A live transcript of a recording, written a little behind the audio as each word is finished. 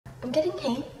I'm getting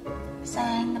hate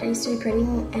saying that I used to be pretty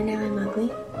and now I'm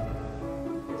ugly.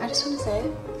 I just want to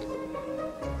say,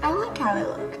 I like how I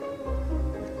look.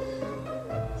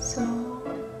 So,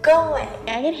 go away.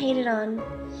 I get hated on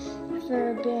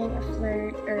for being a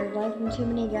flirt or liking too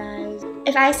many guys.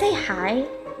 If I say hi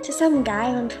to some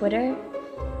guy on Twitter,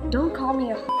 don't call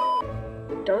me a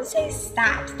Don't say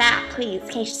stop, please.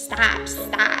 Okay, stop.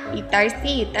 You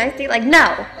thirsty? Like,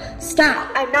 no,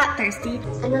 stop. I'm not thirsty.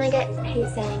 And then I get hate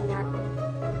saying that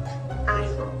I'm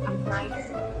a minor.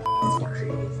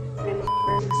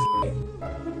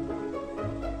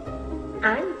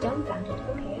 I'm dumbfounded,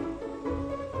 okay?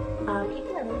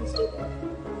 People are really stupid.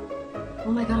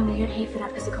 Oh my god, I'm gonna get hate for that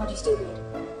because I called you stupid.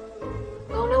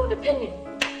 Oh no, an opinion.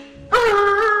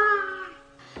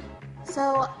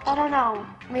 So, I don't know,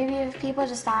 maybe if people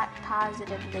just thought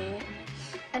positively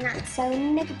and not so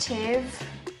negative,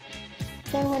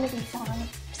 there wouldn't be so many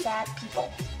sad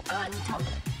people on Tumblr.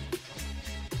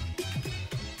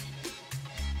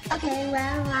 Okay,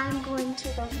 well, I'm going to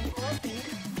go eat more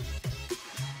food.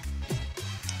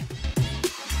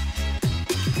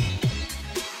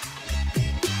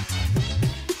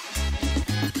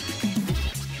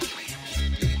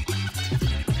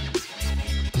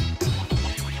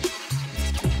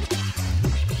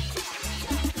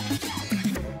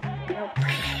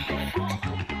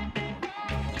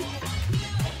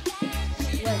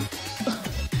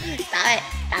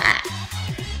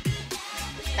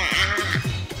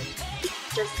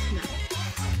 Just no.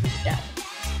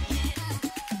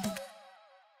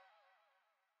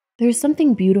 There's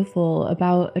something beautiful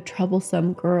about a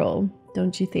troublesome girl,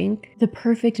 don't you think? The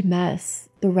perfect mess,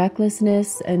 the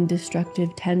recklessness and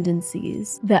destructive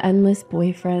tendencies, the endless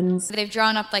boyfriends. They've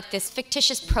drawn up like this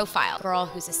fictitious profile. Girl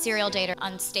who's a serial dater,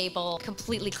 unstable,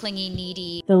 completely clingy,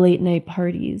 needy. The late night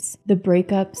parties, the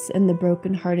breakups and the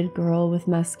broken-hearted girl with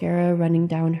mascara running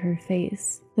down her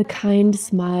face. The kind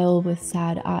smile with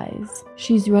sad eyes.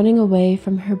 She's running away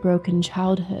from her broken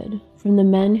childhood, from the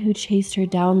men who chased her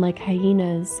down like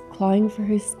hyenas, clawing for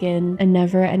her skin and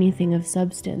never anything of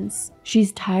substance.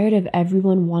 She's tired of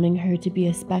everyone wanting her to be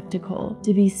a spectacle,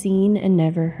 to be seen and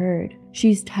never heard.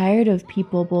 She's tired of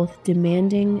people both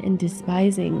demanding and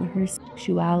despising her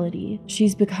sexuality.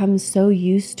 She's become so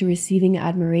used to receiving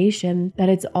admiration that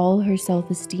it's all her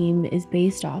self-esteem is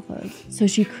based off of. So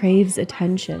she craves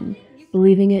attention,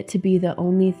 believing it to be the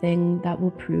only thing that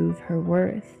will prove her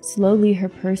worth. Slowly, her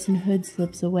personhood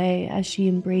slips away as she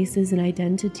embraces an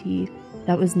identity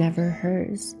that was never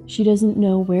hers. She doesn't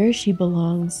know where she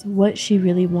belongs, what she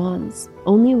really wants,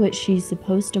 only what she's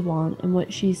supposed to want and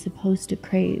what she's supposed to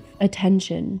crave.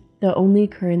 Attention, the only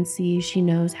currency she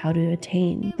knows how to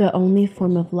attain, the only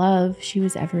form of love she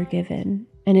was ever given.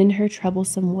 And in her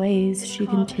troublesome ways, she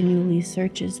continually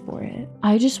searches for it.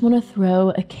 I just want to throw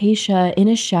Acacia in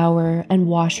a shower and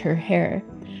wash her hair,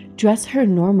 dress her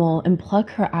normal and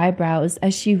pluck her eyebrows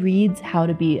as she reads How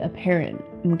to Be a Parent,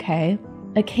 okay?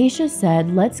 Acacia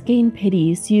said, "Let's gain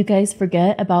pity so you guys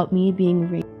forget about me being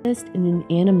racist and an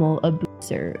animal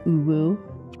abuser, uwu."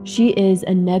 She is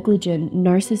a negligent,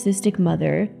 narcissistic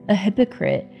mother, a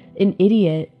hypocrite, an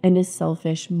idiot, and a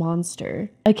selfish monster.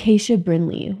 Acacia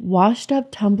Brindley, washed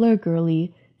up Tumblr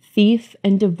girly, thief,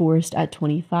 and divorced at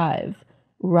 25.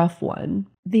 Rough one.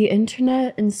 The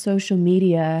internet and social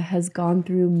media has gone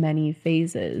through many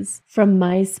phases. From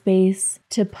MySpace,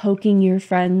 to poking your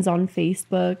friends on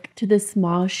Facebook, to the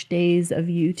smosh days of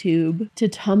YouTube, to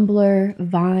Tumblr,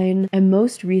 Vine, and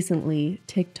most recently,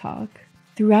 TikTok.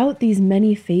 Throughout these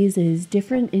many phases,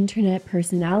 different internet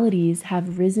personalities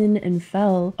have risen and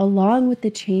fell along with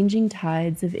the changing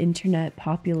tides of internet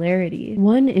popularity.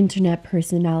 One internet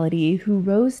personality who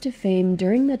rose to fame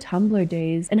during the Tumblr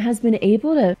days and has been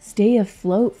able to stay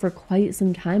afloat for quite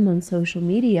some time on social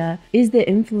media is the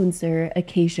influencer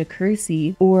Acacia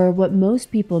Kersey, or what most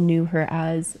people knew her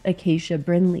as, Acacia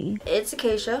Brindley. It's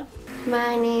Acacia.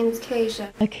 My name's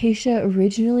Acacia. Acacia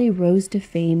originally rose to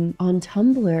fame on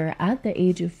Tumblr at the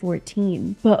age of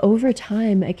 14, but over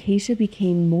time, Acacia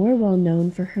became more well known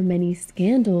for her many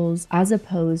scandals as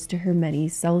opposed to her many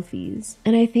selfies.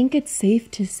 And I think it's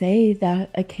safe to say that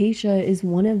Acacia is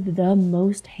one of the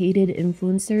most hated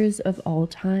influencers of all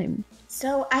time.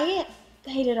 So I get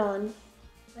hated on.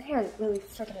 My hair is really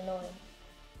freaking annoying.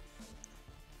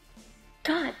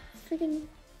 God, freaking.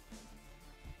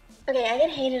 Okay, I get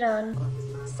hated on,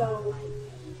 so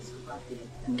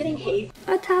I'm getting hate.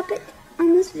 Our topic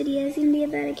on this video is going to be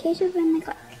about Acacia Brindley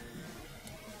Clark.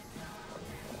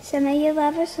 Some of you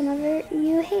love her, some of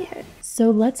you hate her. So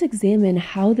let's examine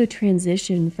how the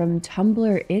transition from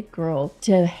Tumblr it girl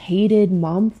to hated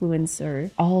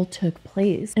momfluencer all took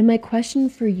place. And my question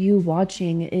for you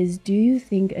watching is, do you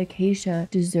think Acacia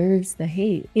deserves the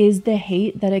hate? Is the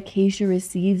hate that Acacia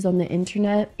receives on the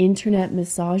internet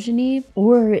misogyny,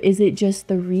 or is it just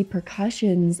the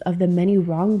repercussions of the many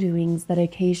wrongdoings that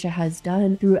Acacia has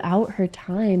done throughout her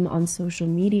time on social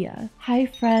media? Hi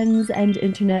friends and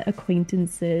internet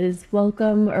acquaintances,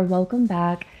 welcome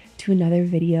back to another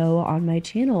video on my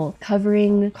channel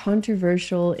covering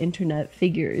controversial internet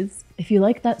figures. If you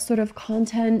like that sort of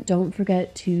content, don't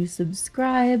forget to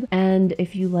subscribe, and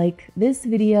if you like this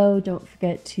video, don't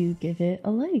forget to give it a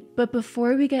like. But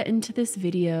before we get into this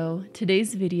video,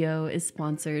 today's video is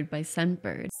sponsored by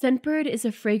Scentbird. Scentbird is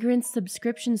a fragrance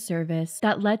subscription service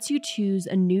that lets you choose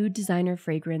a new designer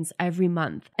fragrance every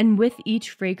month, and with each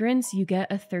fragrance you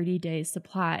get a 30-day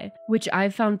supply, which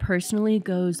I've found personally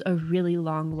goes a really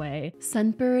long way.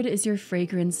 Scentbird is your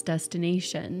fragrance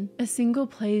destination, a single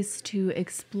place to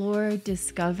explore,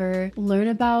 discover, learn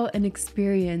about, and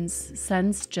experience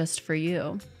scents just for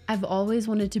you. I've always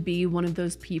wanted to be one of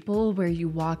those people where you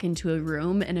walk into a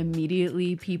room and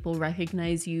immediately people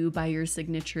recognize you by your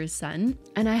signature scent.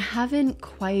 And I haven't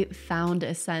quite found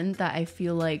a scent that I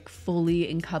feel like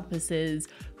fully encompasses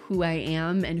who I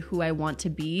am and who I want to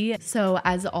be. So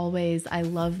as always, I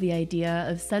love the idea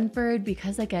of Scentbird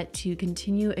because I get to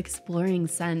continue exploring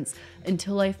scents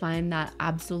until I find that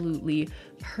absolutely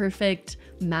perfect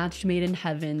match made in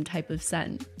heaven type of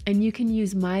scent. And you can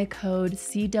use my code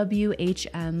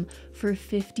CWHM for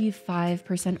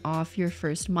 55% off your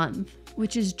first month,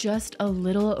 which is just a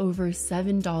little over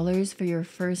 $7 for your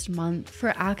first month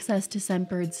for access to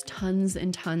Scentbird's tons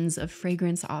and tons of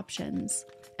fragrance options.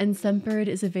 And Scentbird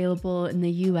is available in the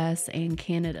US and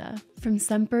Canada. From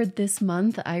Scentbird this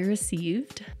month, I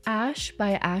received Ash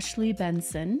by Ashley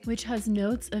Benson, which has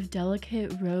notes of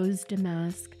delicate rose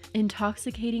damask,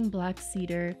 intoxicating black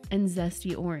cedar, and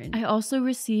zesty orange. I also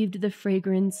received the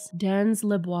fragrance Dans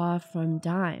Le Bois from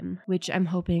Dime, which I'm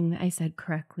hoping I said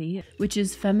correctly, which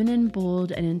is feminine,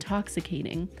 bold, and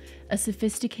intoxicating. A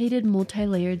sophisticated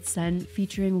multi-layered scent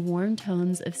featuring warm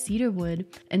tones of cedarwood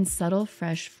and subtle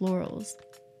fresh florals.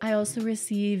 I also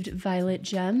received Violet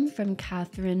Gem from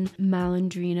Catherine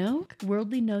Malandrino.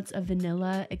 Worldly notes of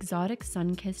vanilla, exotic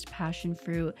sun-kissed passion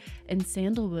fruit, and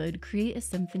sandalwood create a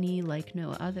symphony like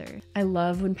no other. I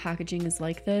love when packaging is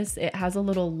like this. It has a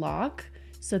little lock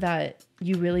so that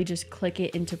you really just click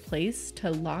it into place to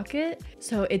lock it.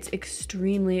 So it's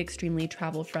extremely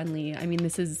travel friendly. I mean,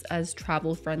 this is as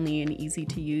travel friendly and easy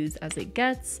to use as it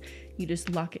gets. You just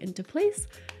lock it into place,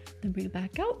 then bring it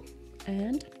back out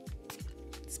and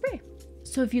spray.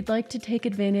 So if you'd like to take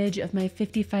advantage of my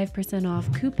 55% off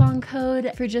coupon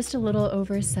code for just a little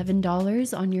over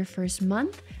 $7 on your first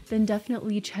month, then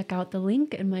definitely check out the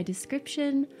link in my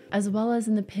description as well as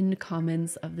in the pinned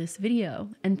comments of this video.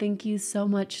 And thank you so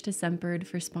much to Scentbird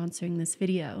for sponsoring this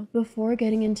video. Before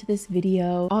getting into this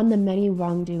video on the many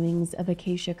wrongdoings of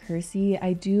Acacia Kersey,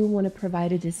 I do want to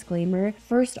provide a disclaimer.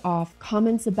 First off,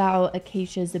 comments about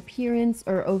Acacia's appearance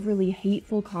or overly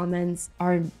hateful comments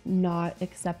are not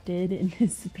accepted in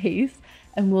this space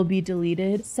and will be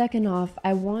deleted. Second off,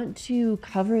 I want to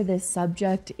cover this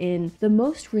subject in the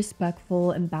most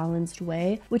respectful and balanced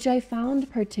way, which I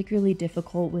found particularly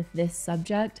difficult with this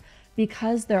subject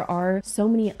because there are so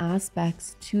many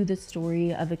aspects to the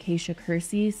story of Acacia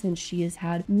Kersey since she has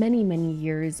had many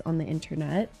years on the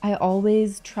internet. I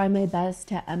always try my best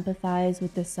to empathize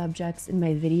with the subjects in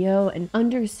my video and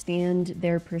understand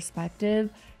their perspective,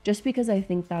 just because I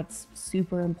think that's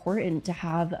super important to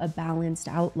have a balanced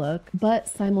outlook. But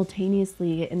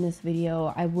simultaneously in this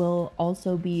video, I will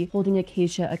also be holding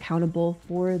Acacia accountable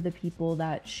for the people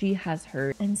that she has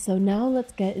hurt. And so now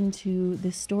let's get into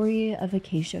the story of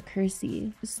Acacia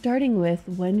Kersey, starting with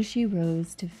when she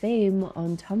rose to fame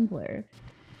on Tumblr.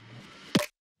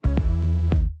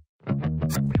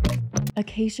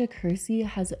 Acacia Kersey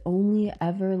has only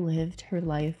ever lived her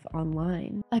life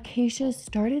online. Acacia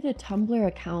started a Tumblr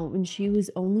account when she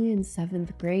was only in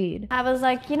 7th grade. I was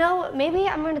like, you know, maybe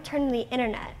I'm going to turn to the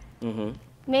internet.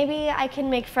 Maybe I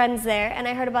can make friends there. And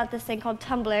I heard about this thing called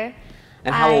Tumblr.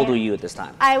 And how old were you at this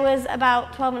time? I was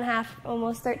about 12 and a half,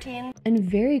 almost 13. And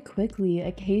very quickly,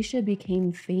 Acacia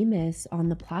became famous on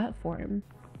the platform.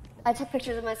 I took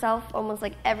pictures of myself almost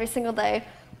like every single day.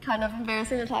 Kind of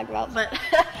embarrassing to talk about, but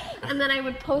and then I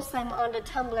would post them onto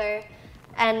Tumblr,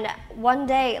 and one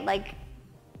day, like,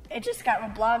 it just got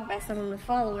reblogged by someone with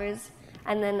followers,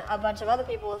 And then a bunch of other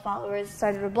people with followers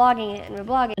started reblogging it and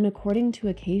reblogging. And according to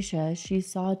Acacia, she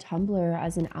saw Tumblr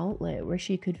as an outlet where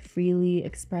she could freely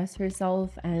express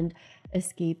herself and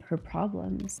escape her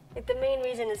problems. Like, the main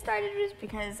reason it started was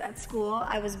because at school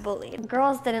I was bullied.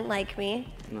 Girls didn't like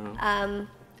me. No.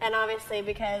 And obviously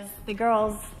because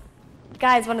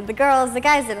guys wanted the girls, the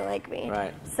guys didn't like me.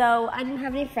 Right. So I didn't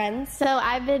have any friends. So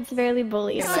I've been severely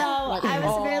bullied. So I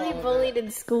was severely bullied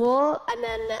in school, and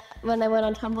then when I went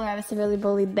on Tumblr, I was severely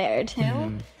bullied there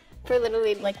too. For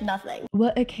literally like nothing.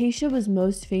 What Acacia was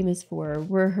most famous for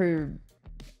were her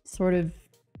sort of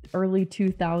early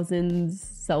 2000s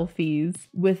selfies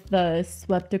with the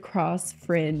swept across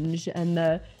fringe and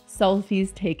the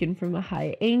selfies taken from a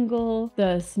high angle,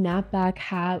 the snapback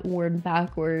hat worn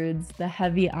backwards, the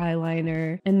heavy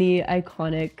eyeliner, and the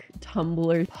iconic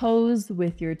Tumblr pose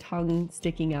with your tongue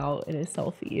sticking out in a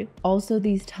selfie. Also,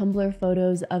 these Tumblr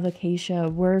photos of Acacia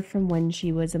were from when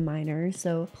she was a minor,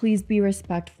 so please be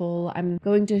respectful. I'm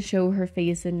going to show her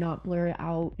face and not blur it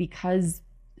out because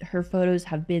her photos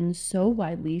have been so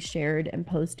widely shared and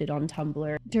posted on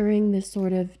Tumblr. During this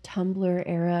sort of Tumblr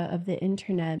era of the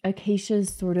internet,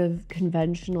 Acacia's sort of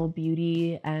conventional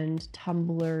beauty and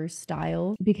Tumblr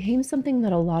style became something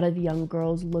that a lot of young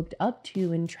girls looked up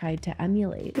to and tried to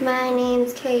emulate. My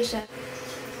name's Keisha.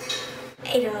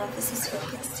 I don't know if this is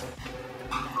focused.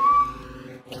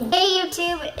 Hey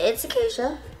YouTube, it's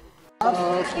Acacia.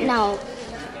 No,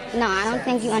 I don't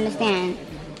think you understand.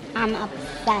 I'm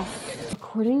obsessed.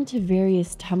 According to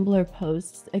various Tumblr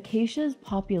posts, Acacia's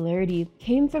popularity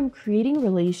came from creating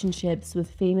relationships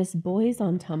with famous boys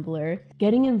on Tumblr,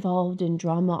 getting involved in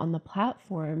drama on the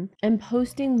platform, and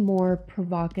posting more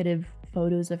provocative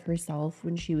photos of herself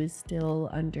when she was still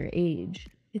underage.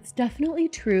 It's definitely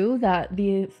true that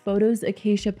the photos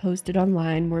Acacia posted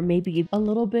online were maybe a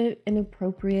little bit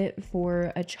inappropriate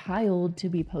for a child to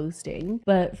be posting,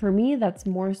 but for me that's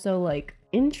more so like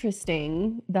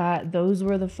interesting that those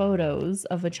were the photos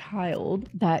of a child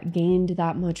that gained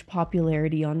that much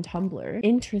popularity on Tumblr.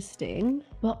 Interesting.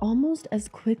 But almost as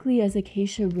quickly as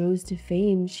Acacia rose to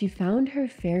fame, she found her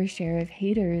fair share of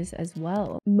haters as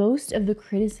well. Most of the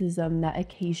criticism that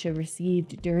Acacia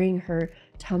received during her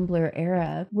Tumblr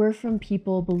era were from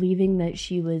people believing that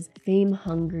she was fame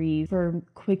hungry for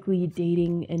quickly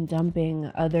dating and dumping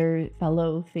other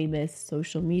fellow famous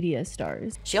social media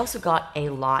stars. She also got a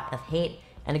lot of hate,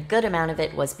 and a good amount of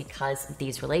it was because of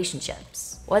these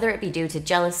relationships. Whether it be due to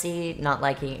jealousy, not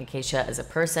liking Acacia as a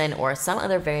person, or some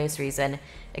other various reason,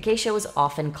 Acacia was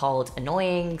often called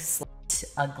annoying, slut,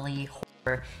 ugly,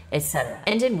 whore, etc.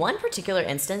 And in one particular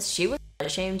instance, she was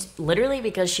ashamed literally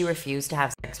because she refused to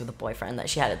have sex with a boyfriend that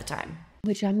she had at the time.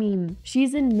 Which, I mean,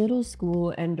 she's in middle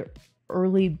school and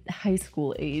early high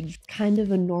school age. Kind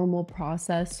of a normal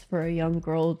process for a young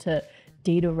girl to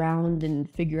date around and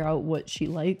figure out what she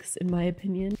likes, in my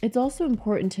opinion. It's also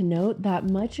important to note that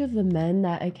much of the men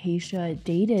that Acacia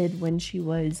dated when she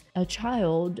was a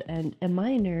child and a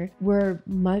minor were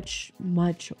much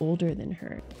older than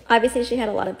her. Obviously she had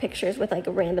a lot of pictures with like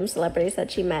random celebrities that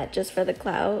she met just for the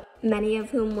clout, many of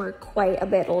whom were quite a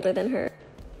bit older than her.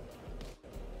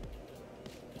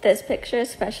 This picture,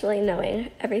 especially knowing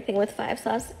everything with 5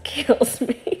 sauce, kills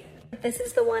me. This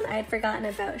is the one I had forgotten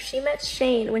about. She met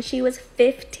Shane when she was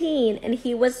 15 and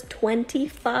he was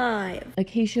 25.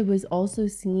 Acacia was also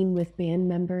seen with band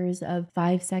members of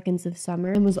 5 Seconds of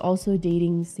Summer and was also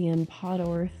dating Sam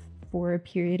Podorf for a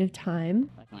period of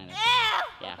time.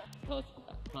 Yeah. Close.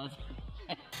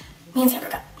 Me and Sam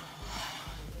broke up.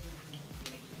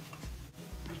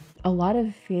 A lot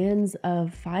of fans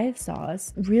of 5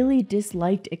 Sauce really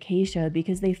disliked Acacia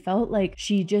because they felt like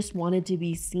she just wanted to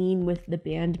be seen with the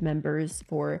band members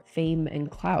for fame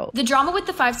and clout. The drama with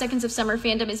the 5 Seconds of Summer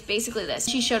fandom is basically this.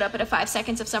 She showed up at a 5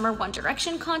 Seconds of Summer One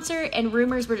Direction concert and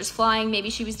rumors were just flying. Maybe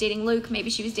she was dating Luke,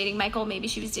 maybe she was dating Michael, maybe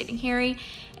she was dating Harry.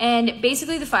 And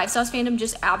basically the 5 Sauce fandom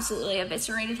just absolutely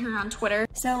eviscerated her on Twitter.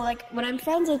 So like when I'm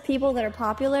friends with people that are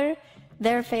popular,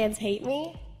 their fans hate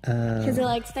me. Because they're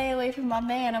like, stay away from my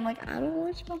man. I'm like, I don't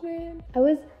watch my man. I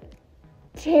was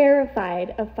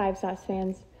terrified of 5 Sauce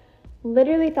fans.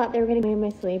 Literally thought they were gonna be in my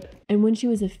sleep. And when she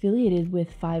was affiliated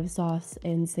with 5 Sauce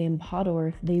and Sam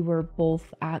Podorf, they were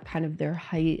both at kind of their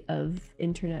height of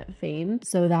internet fame.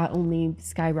 So that only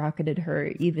skyrocketed her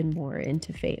even more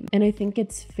into fame. And I think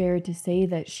it's fair to say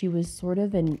that she was sort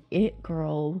of an it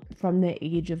girl from the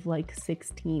age of like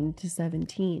 16 to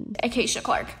 17. Acacia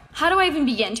Clark. How do I even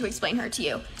begin to explain her to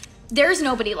you? There's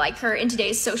nobody like her in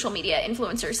today's social media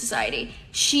influencer society.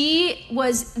 She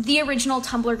was the original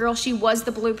Tumblr girl. She was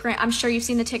the blueprint. I'm sure you've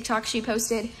seen the TikTok she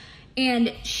posted.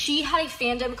 And she had a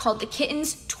fandom called the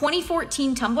Kittens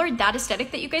 2014 Tumblr, that aesthetic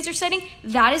that you guys are setting,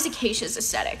 that is Acacia's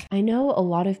aesthetic. I know a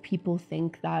lot of people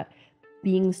think that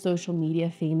being social media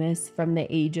famous from the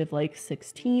age of like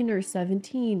 16 or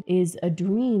 17 is a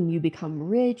dream. You become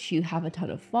rich, you have a ton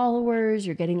of followers,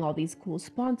 you're getting all these cool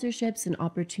sponsorships and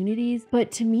opportunities.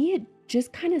 But to me, it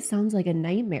just kind of sounds like a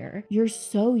nightmare. You're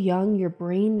so young, your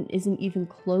brain isn't even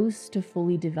close to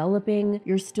fully developing.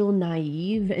 You're still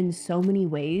naive in so many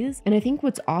ways. And I think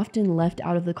what's often left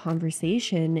out of the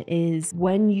conversation is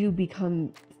when you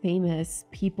become famous,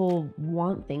 people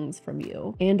want things from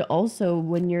you. And also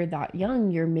when you're that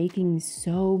young, you're making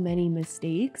so many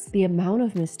mistakes. The amount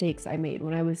of mistakes I made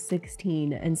when I was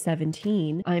 16 and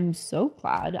 17, I'm so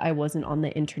glad I wasn't on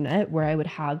the internet where I would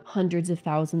have hundreds of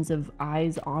thousands of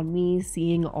eyes on me,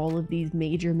 seeing all of these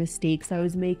major mistakes I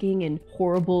was making and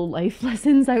horrible life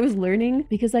lessons I was learning,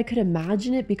 because I could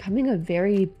imagine it becoming a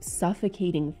very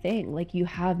suffocating thing. Like, you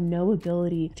have no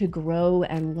ability to grow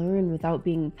and learn without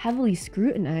being heavily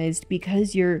scrutinized,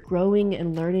 because you're growing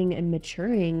and learning and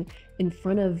maturing in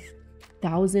front of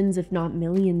thousands, if not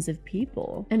millions of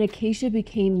people. And Acacia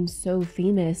became so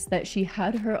famous that she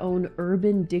had her own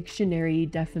Urban Dictionary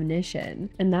definition.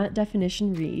 And that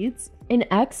definition reads, an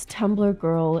ex-Tumblr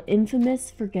girl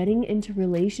infamous for getting into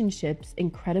relationships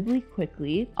incredibly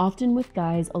quickly, often with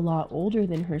guys a lot older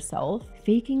than herself,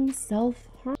 faking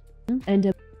self-harm, and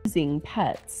abusing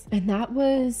pets. And that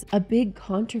was a big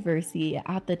controversy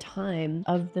at the time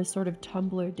of the sort of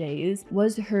Tumblr days,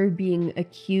 was her being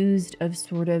accused of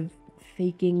sort of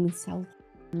faking self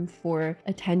for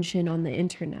attention on the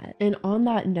internet. And on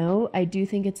that note, I do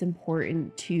think it's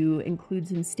important to include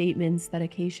some statements that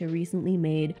Acacia recently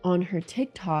made on her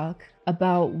TikTok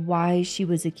about why she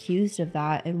was accused of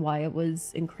that and why it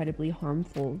was incredibly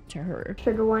harmful to her.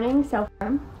 Trigger warning,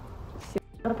 self-harm,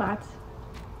 suicidal thoughts.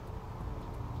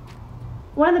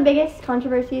 One of the biggest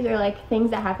controversies or like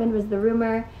things that happened was the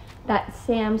rumor that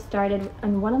Sam started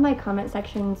on one of my comment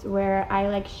sections where I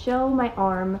like show my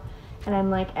arm and I'm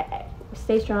like,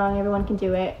 stay strong, everyone can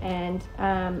do it. And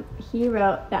he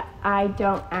wrote that I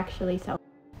don't actually self,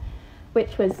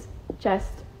 which was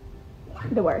just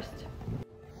the worst.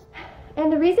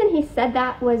 And the reason he said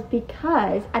that was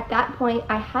because at that point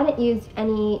I hadn't used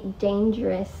any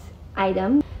dangerous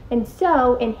item. And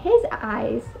so in his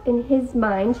eyes, in his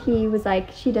mind, he was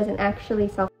like, she doesn't actually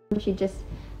self-harm, she just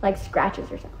like scratches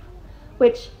herself.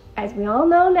 Which, as we all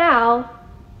know now,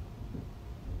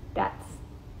 that's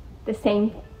the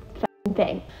same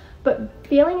thing. But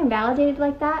feeling invalidated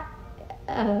like that,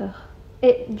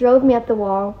 it drove me up the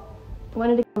wall. I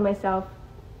wanted to kill myself.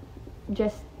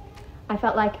 Just, I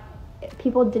felt like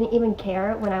people didn't even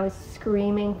care when I was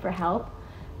screaming for help.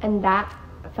 And that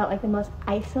felt like the most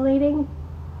isolating,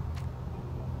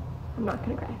 I'm not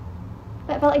gonna cry.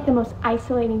 That felt like the most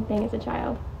isolating thing as a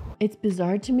child. It's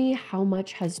bizarre to me how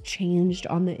much has changed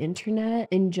on the internet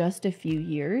in just a few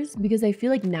years, because I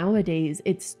feel like nowadays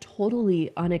it's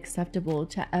totally unacceptable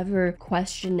to ever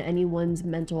question anyone's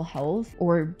mental health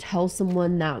or tell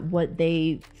someone that what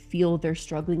they feel they're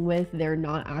struggling with, they're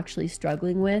not actually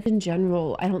struggling with. In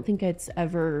general, I don't think it's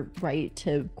ever right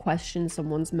to question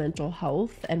someone's mental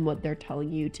health and what they're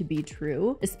telling you to be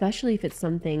true, especially if it's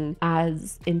something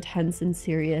as intense and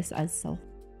serious as self-harm,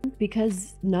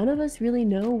 because none of us really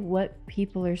know what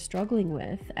people are struggling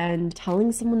with, and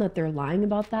telling someone that they're lying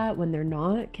about that when they're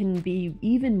not can be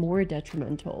even more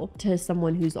detrimental to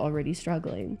someone who's already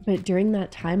struggling. But during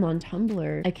that time on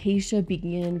Tumblr, Acacia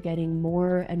began getting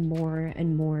more and more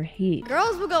and more hate.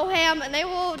 Girls will go ham and they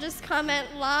will just comment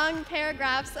long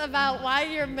paragraphs about why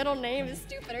your middle name is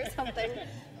stupid or something.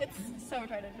 It's so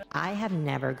retarded. I have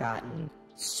never gotten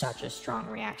such a strong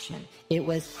reaction. It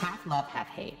was half love, half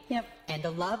hate. Yep. And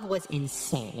the love was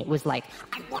insane. It was like,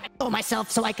 I want to kill myself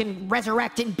so I can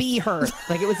resurrect and be her.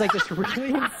 Like, it was like just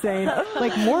really insane.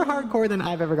 Like, more hardcore than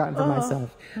I've ever gotten from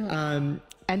myself.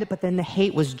 But then the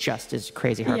hate was just as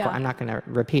crazy hardcore. Yeah. I'm not going to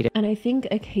repeat it. And I think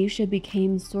Acacia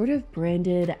became sort of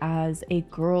branded as a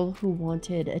girl who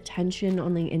wanted attention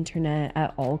on the internet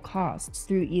at all costs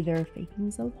through either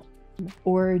faking self-harm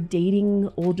or dating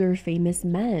older famous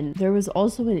men. There was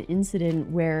also an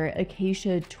incident where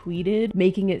Acacia tweeted,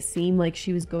 making it seem like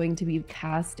she was going to be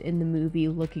cast in the movie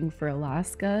Looking for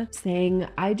Alaska, saying,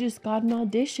 I just got an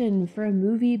audition for a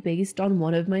movie based on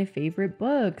one of my favorite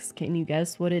books. Can you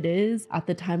guess what it is? At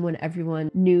the time when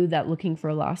everyone knew that Looking for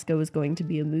Alaska was going to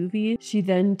be a movie, she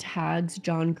then tags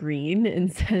John Green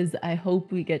and says, I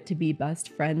hope we get to be best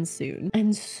friends soon.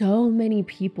 And so many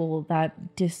people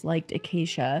that disliked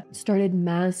Acacia started started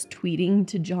mass tweeting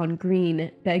to John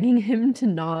Green, begging him to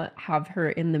not have her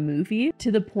in the movie,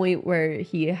 to the point where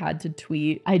he had to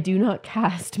tweet, "I do not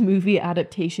cast movie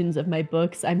adaptations of my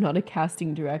books. I'm not a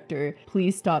casting director.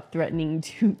 Please stop threatening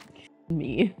to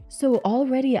me." So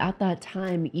already at that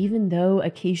time, even though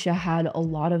Acacia had a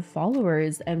lot of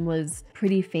followers and was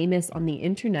pretty famous on the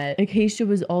internet, Acacia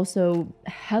was also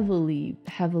heavily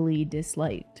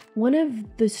disliked. One of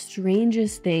the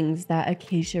strangest things that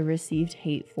Acacia received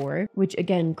hate for, which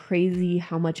again, crazy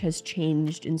how much has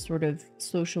changed in sort of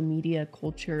social media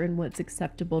culture and what's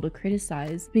acceptable to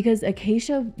criticize, because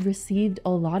Acacia received a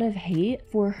lot of hate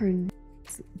for her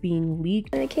being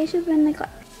leaked. Acacia's been like,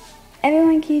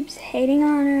 everyone keeps hating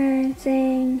on her and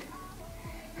saying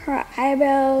her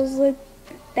eyebrows look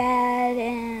bad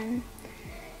and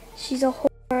she's a whore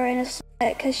and a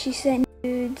slut because she sent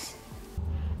nudes.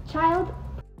 Child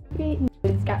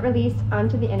nudes got released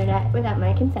onto the internet without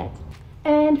my consent.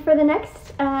 And for the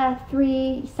next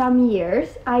 3-some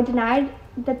years, I denied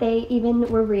that they even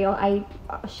were real.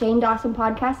 Shane Dawson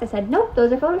podcast, I said, nope,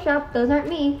 those are Photoshop, those aren't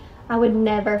me. I would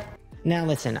never. Now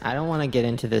listen, I don't want to get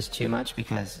into this too much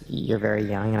because you're very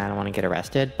young and I don't want to get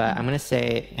arrested, but I'm going to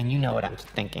say, and you know what I'm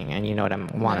thinking and you know what I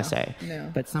want to say,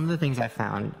 but some of the things I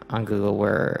found on Google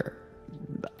were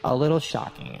a little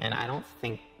shocking and I don't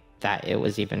think that it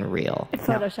was even real.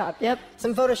 Photoshop, yep.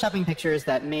 Some photoshopping pictures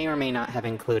that may or may not have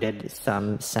included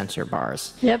some censor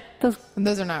bars. Yep.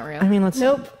 Those are not real. I mean, let's...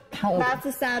 Nope. That's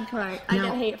the sad part. I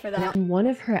get hate for that. One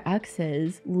of her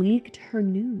exes leaked her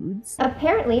nudes.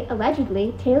 Apparently,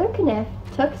 allegedly, Taylor Kniff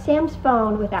took Sam's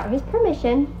phone without his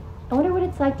permission. I wonder what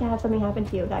it's like to have something happen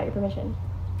to you without your permission.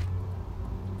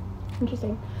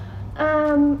 Interesting.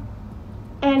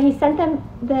 And he sent them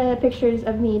the pictures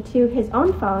of me to his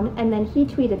own phone, and then he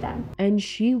tweeted them. And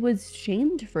she was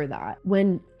shamed for that.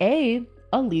 When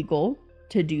illegal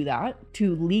to do that,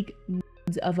 to leak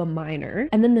of a minor,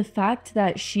 and then the fact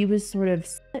that she was sort of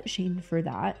shamed for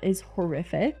that is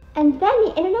horrific. And then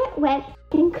the internet went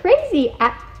crazy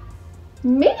at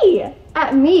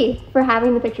me for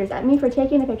having the pictures, at me for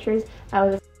taking the pictures. I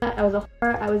was a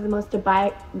whore. I was the most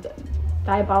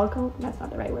diabolical, that's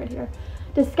not the right word here,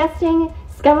 disgusting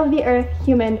scum of the earth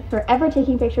human for ever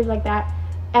taking pictures like that.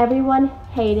 Everyone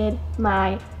hated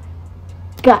my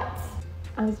guts.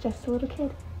 I was just a little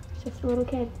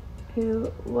kid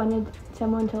who wanted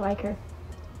someone to like her.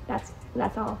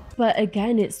 That's all. But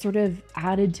again, it sort of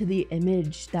added to the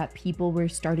image that people were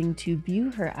starting to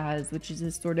view her as, which is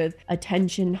this sort of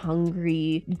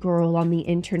attention-hungry girl on the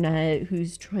internet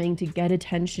who's trying to get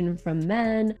attention from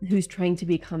men, who's trying to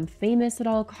become famous at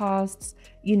all costs,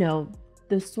 you know,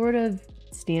 the sort of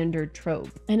standard trope.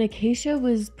 And Acacia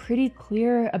was pretty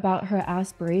clear about her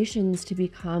aspirations to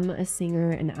become a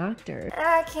singer and actor.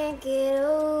 I can't get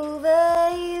over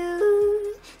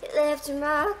you, you left a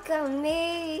mark on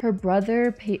me. Her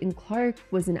brother, Peyton Clark,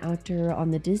 was an actor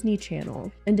on the Disney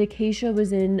Channel, and Acacia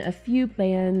was in a few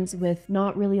bands with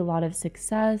not really a lot of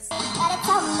success.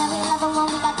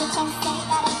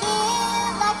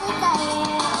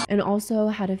 And also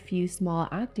had a few small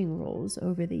acting roles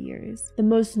over the years. The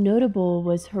most notable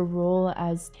was her role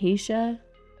as Tasha,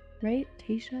 right?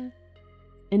 Tasha?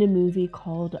 In a movie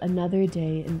called Another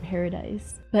Day in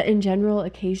Paradise. But in general,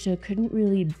 Acacia couldn't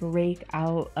really break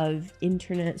out of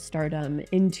internet stardom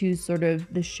into sort of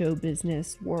the show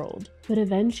business world. But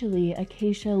eventually,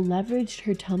 Acacia leveraged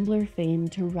her Tumblr fame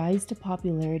to rise to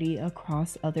popularity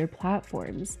across other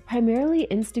platforms, primarily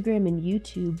Instagram and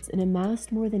YouTube, and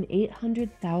amassed more than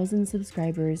 800,000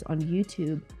 subscribers on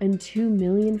YouTube and 2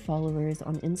 million followers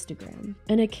on Instagram.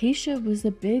 And Acacia was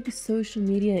a big social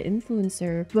media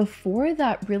influencer before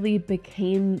that really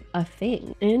became a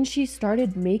thing. And she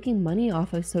started making money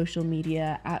off of social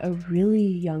media at a really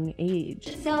young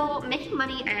age. So making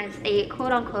money as a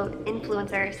quote-unquote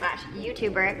influencer slash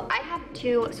YouTuber, I have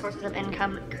 2 sources of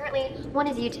income. Currently, one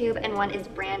is YouTube and one is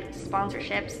brand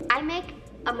sponsorships. I make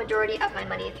a majority of my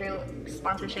money through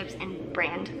sponsorships and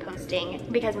brand posting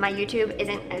because my YouTube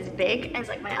isn't as big as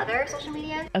like my other social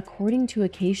media. According to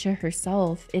Acacia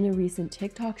herself, in a recent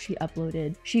TikTok she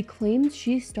uploaded, she claimed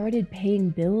she started paying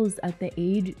bills at the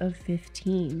age of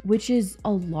 15, which is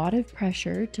a lot of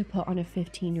pressure to put on a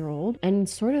 15-year-old and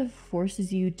sort of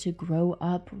forces you to grow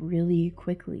up really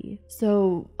quickly.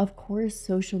 So of course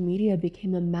social media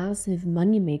became a massive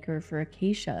moneymaker for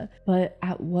Acacia, but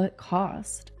at what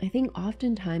cost? I think often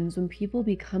oftentimes when people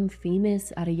become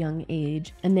famous at a young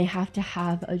age and they have to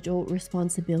have adult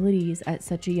responsibilities at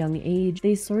such a young age,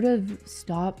 they sort of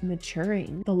stop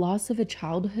maturing. The loss of a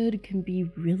childhood can be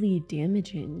really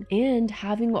damaging, and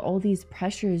having all these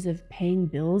pressures of paying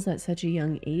bills at such a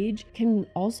young age can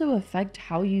also affect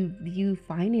how you view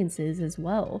finances as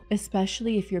well,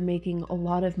 especially if you're making a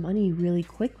lot of money really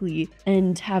quickly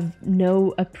and have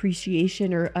no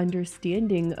appreciation or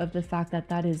understanding of the fact that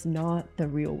that is not the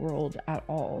real world at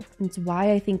all. It's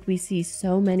why I think we see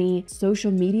so many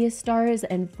social media stars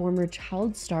and former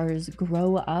child stars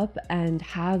grow up and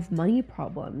have money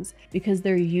problems because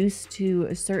they're used to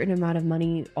a certain amount of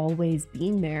money always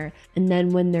being there, and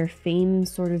then when their fame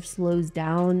sort of slows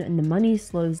down and the money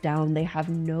slows down, they have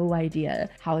no idea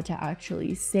how to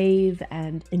actually save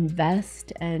and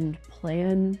invest and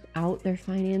plan out their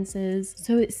finances.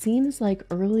 So it seems like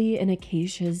early in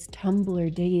Acacia's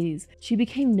Tumblr days, she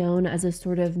became known as a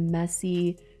sort of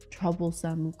messy,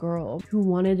 troublesome girl who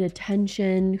wanted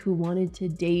attention, who wanted to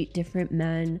date different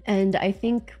men. And I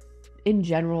think in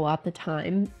general at the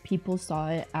time, people saw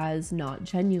it as not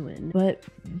genuine. But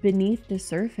beneath the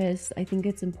surface, I think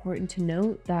it's important to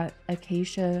note that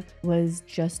Acacia was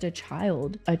just a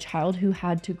child who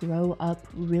had to grow up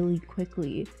really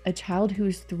quickly, a child who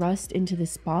was thrust into the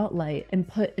spotlight and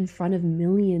put in front of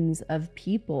millions of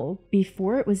people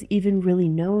before it was even really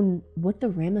known what the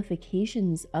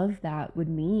ramifications of that would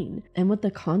mean and what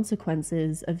the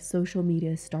consequences of social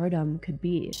media stardom could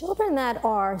be. Children that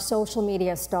are social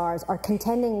media stars are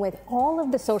contending with all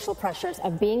of the social pressures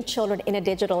of being children in a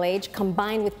digital age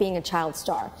combined with being a child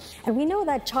star. And we know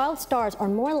that child stars are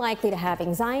more likely to have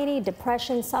anxiety,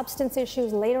 depression, substance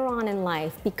issues later on in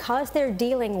life because they're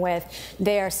dealing with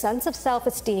their sense of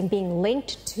self-esteem being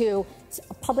linked to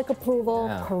public approval,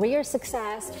 career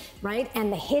success, right?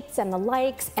 And the hits and the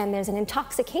likes, and there's an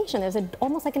intoxication. There's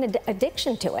almost like an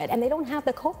addiction to it, and they don't have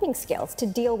the coping skills to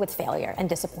deal with failure and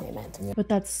disappointment. But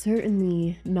that's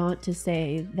certainly not to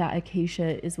say that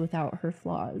Acacia is without her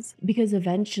flaws, because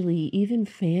eventually even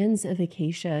fans of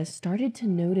Acacia started to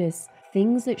notice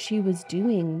things that she was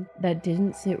doing that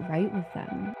didn't sit right with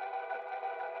them.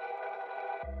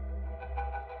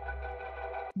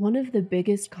 One of the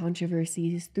biggest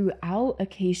controversies throughout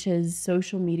Acacia's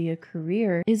social media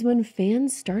career is when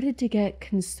fans started to get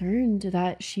concerned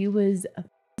that she was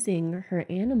abusing her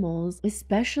animals,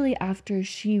 especially after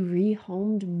she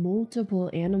rehomed multiple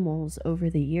animals over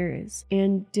the years.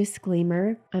 And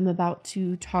disclaimer, I'm about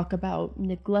to talk about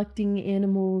neglecting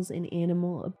animals and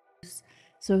animal abuse.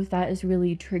 So if that is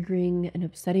really triggering and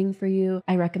upsetting for you,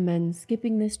 I recommend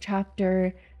skipping this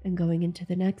chapter and going into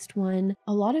the next one.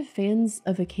 A lot of fans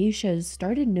of Acacia's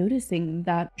started noticing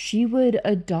that she would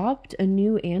adopt a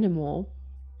new animal,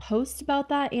 post about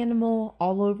that animal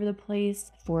all over the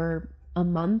place for a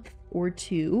month or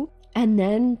two, and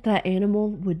then that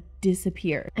animal would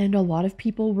disappear. And a lot of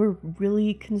people were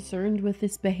really concerned with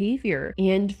this behavior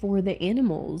and for the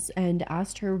animals and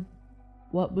asked her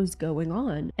what was going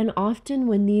on. And often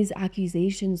when these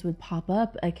accusations would pop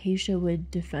up, Acacia would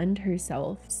defend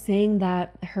herself, saying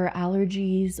that her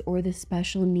allergies or the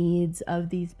special needs of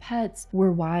these pets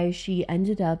were why she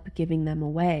ended up giving them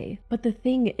away. But the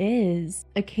thing is,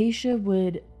 Acacia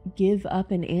would give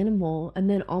up an animal and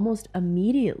then almost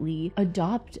immediately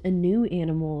adopt a new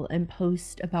animal and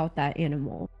post about that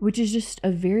animal, which is just a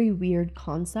very weird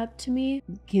concept to me.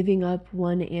 Giving up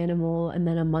one animal and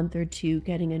then a month or two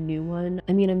getting a new one.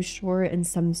 I mean, I'm sure in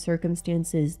some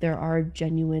circumstances there are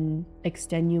genuine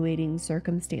extenuating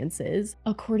circumstances.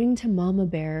 According to Mama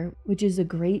Bear, which is a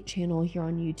great channel here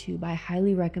on YouTube, I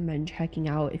highly recommend checking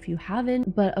out if you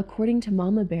haven't, but according to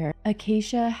Mama Bear,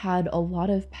 Acacia had a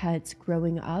lot of pets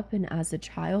growing up and as a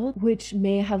child, which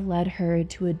may have led her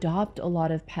to adopt a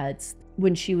lot of pets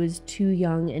when she was too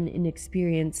young and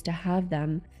inexperienced to have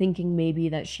them, thinking maybe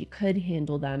that she could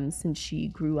handle them since she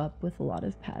grew up with a lot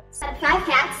of pets. I had 5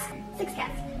 cats, 6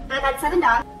 cats, and I've had 7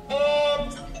 dogs,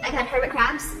 and I've had hermit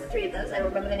crabs, 3 of those, I don't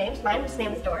remember the names. Mine,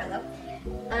 name was Dora though.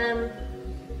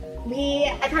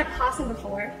 I've had a possum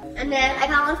before, and then I've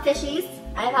had a lot of fishies,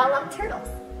 I've had a lot of turtles.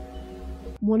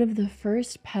 One of the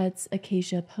first pets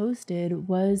Acacia posted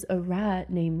was a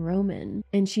rat named Roman,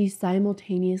 and she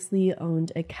simultaneously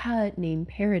owned a cat named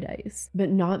Paradise. But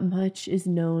not much is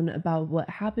known about what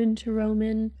happened to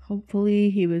Roman. Hopefully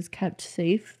he was kept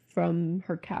safe from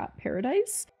her cat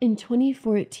Paradise. In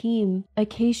 2014,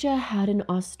 Acacia had an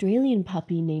Australian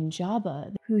puppy named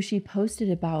Jabba, who she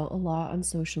posted about a lot on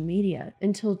social media,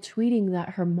 until tweeting that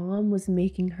her mom was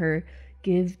making her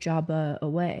give Jabba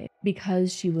away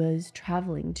because she was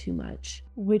traveling too much,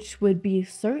 which would be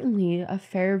certainly a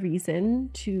fair reason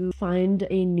to find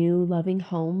a new loving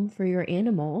home for your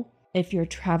animal if you're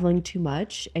traveling too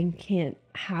much and can't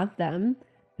have them.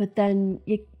 But then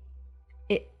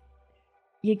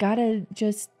you gotta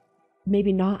just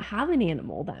maybe not have an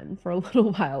animal then for a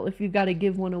little while if you've got to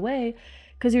give one away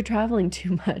because you're traveling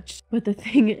too much. But the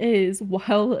thing is,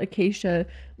 while Acacia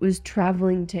was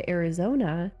traveling to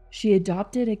Arizona, she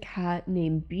adopted a cat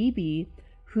named BB,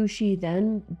 who she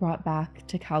then brought back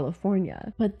to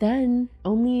California. But then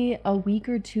only a week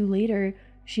or two later,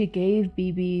 she gave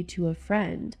BB to a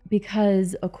friend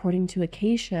because, according to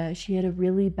Acacia, she had a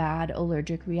really bad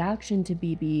allergic reaction to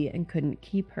BB and couldn't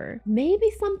keep her.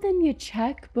 Maybe something you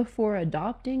check before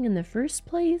adopting in the first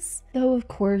place? Though, of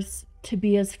course, to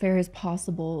be as fair as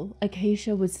possible,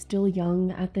 Acacia was still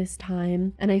young at this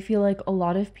time, and I feel like a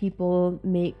lot of people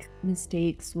make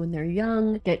mistakes when they're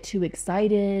young, get too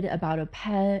excited about a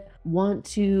pet, want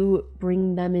to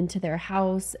bring them into their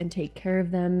house and take care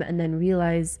of them, and then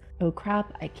realize, oh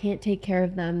crap, I can't take care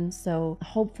of them. So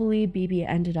hopefully BB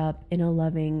ended up in a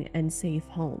loving and safe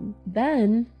home.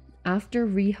 Then, after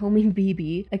rehoming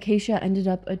BB, Acacia ended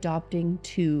up adopting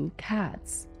 2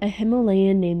 cats, a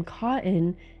Himalayan named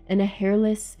Cotton and a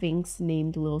hairless sphinx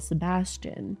named Lil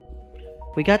Sebastian.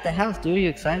 We got the house, dude. Are you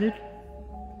excited?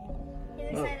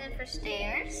 He's excited for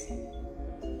stairs.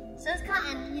 So is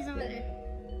Cotton. He's over there.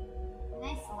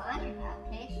 Nice laundry pile,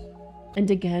 Acacia. And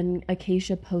again,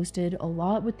 Acacia posted a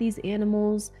lot with these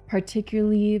animals,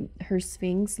 particularly her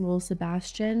sphinx, Lil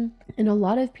Sebastian. And a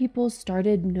lot of people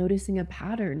started noticing a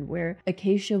pattern where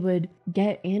Acacia would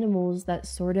get animals that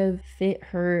sort of fit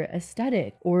her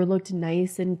aesthetic or looked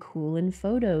nice and cool in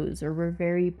photos or were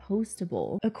very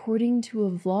postable. According to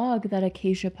a vlog that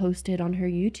Acacia posted on her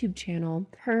YouTube channel,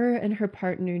 her and her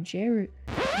partner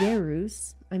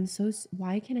Jerus,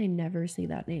 why can I never say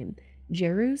that name?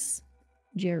 Jerus.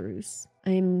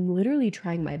 I'm literally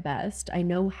trying my best. I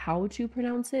know how to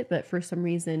pronounce it, but for some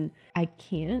reason I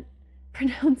can't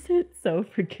pronounce it, so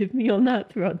forgive me on that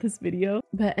throughout this video.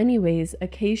 But anyways,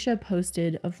 Acacia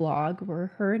posted a vlog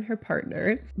where her and her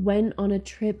partner went on a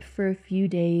trip for a few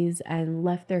days and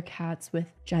left their cats with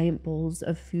giant bowls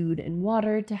of food and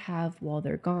water to have while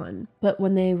they're gone. But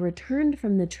when they returned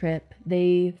from the trip,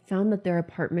 they found that their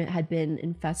apartment had been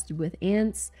infested with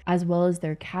ants, as well as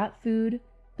their cat food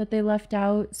that they left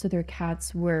out, so their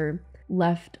cats were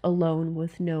left alone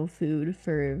with no food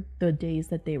for the days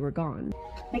that they were gone.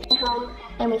 We get home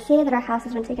and we see that our house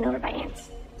has been taken over by ants.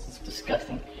 This is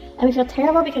disgusting. And we feel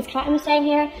terrible because Cotton was staying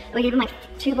here, and we gave him like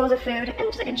 2 bowls of food and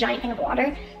just like a giant thing of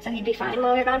water, so he'd be fine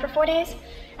while we were gone for 4 days.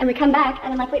 And we come back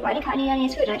and I'm like, wait, why did Cotton eat any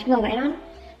of his food? And I turn the light on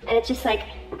and it's just like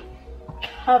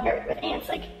covered with ants,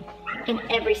 like in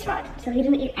every spot. So he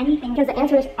didn't eat anything because the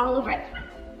ants were just all over it.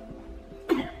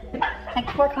 Like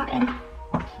poor Cotton.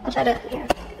 I'll try to, here,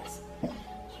 look at this.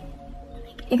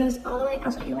 It goes all the way,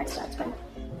 I'll show you where it starts, but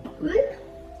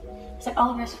it's like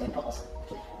all over his food bowls.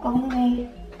 All the way,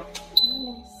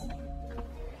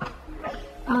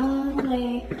 all the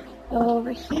way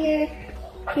over here,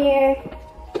 here,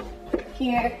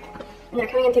 here, and they're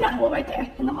coming in through that hole right there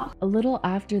in the wall. A little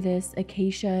after this,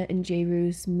 Acacia and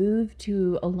Jerus moved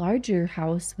to a larger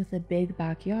house with a big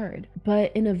backyard.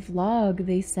 But in a vlog,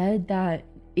 they said that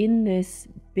in this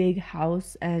big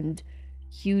house and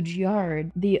huge yard,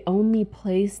 the only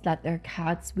place that their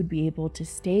cats would be able to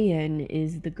stay in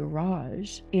is the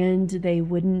garage, and they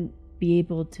wouldn't be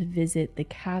able to visit the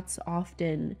cats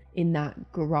often in that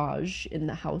garage in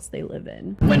the house they live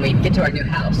in. When we get to our new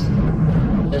house,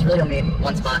 there's really only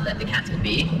one spot that the cats would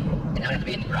be, and that would have to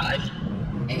be in the garage.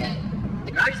 And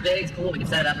the garage is big, it's cool, we can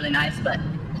set it up really nice, but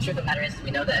the truth of the matter is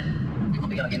we know that we won't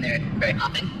be going in there very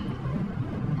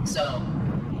often. So,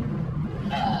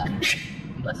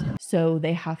 bless you. So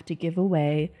they have to give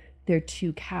away their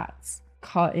 2 cats,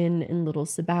 Cotton and Little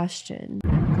Sebastian.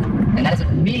 And that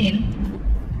doesn't mean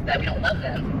that we don't love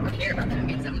them or care about them. It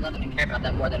means that we love them and care about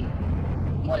them more than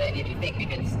any of you think,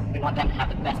 because we want them to have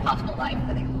the best possible life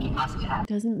that they can possibly have.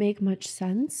 Doesn't make much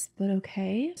sense, but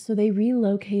okay. So they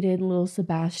relocated Little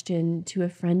Sebastian to a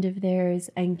friend of theirs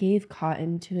and gave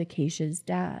Cotton to Acacia's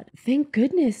dad. Thank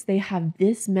goodness they have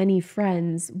this many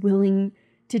friends willing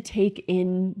to take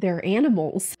in their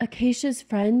animals. Acacia's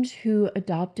friend who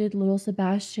adopted Little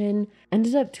Sebastian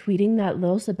ended up tweeting that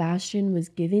Little Sebastian was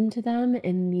given to them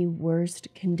in the worst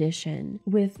condition,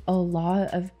 with a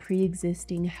lot of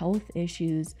pre-existing health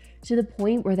issues to the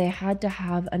point where they had to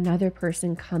have another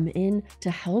person come in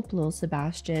to help Lil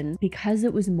Sebastian because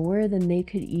it was more than they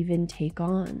could even take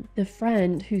on. The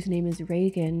friend, whose name is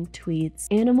Reagan, tweets,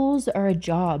 "Animals are a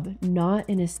job, not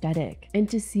an aesthetic." And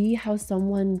to see how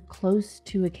someone close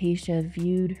to Acacia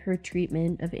viewed her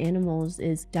treatment of animals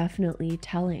is definitely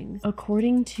telling.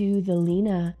 According to the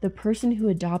Lena, the person who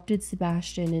adopted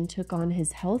Sebastian and took on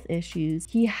his health issues,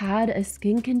 he had a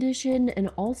skin condition and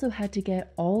also had to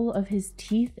get all of his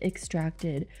teeth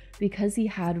extracted because he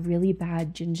had really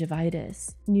bad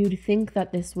gingivitis. You'd think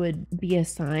that this would be a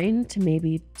sign to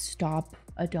maybe stop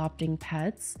adopting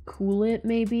pets, cool it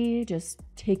maybe, just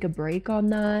take a break on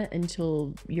that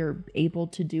until you're able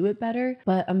to do it better.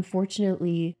 But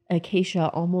unfortunately, Acacia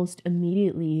almost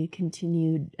immediately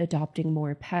continued adopting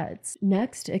more pets.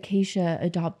 Next, Acacia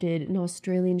adopted an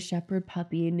Australian Shepherd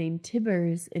puppy named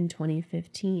Tibbers in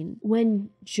 2015, when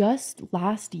just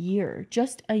last year,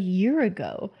 just a year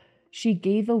ago, she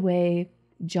gave away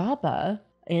Jabba,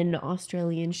 an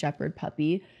Australian Shepherd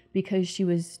puppy, because she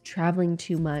was traveling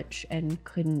too much and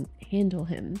couldn't handle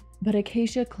him. But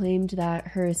Acacia claimed that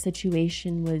her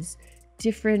situation was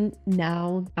different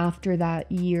now after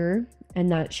that year and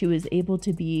that she was able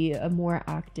to be a more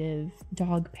active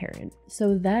dog parent.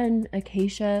 So then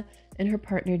Acacia and her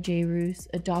partner Jairus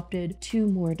adopted 2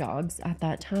 more dogs at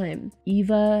that time,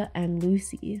 Eva and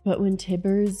Lucy. But when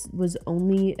Tibbers was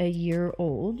only a year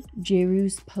old,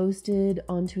 Jairus posted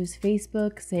onto his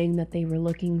Facebook saying that they were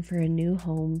looking for a new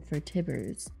home for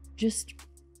Tibbers. Just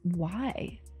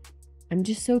why? I'm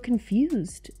just so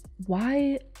confused.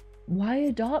 Why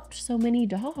adopt so many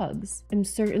dogs? I'm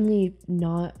certainly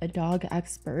not a dog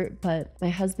expert, but my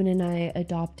husband and I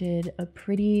adopted a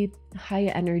pretty high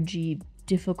energy,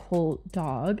 difficult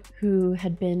dog who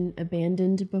had been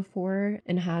abandoned before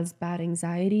and has bad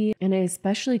anxiety. And I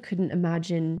especially couldn't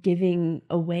imagine giving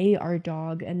away our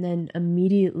dog and then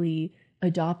immediately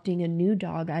adopting a new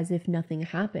dog as if nothing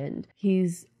happened.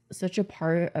 He's such a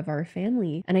part of our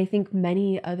family, and I think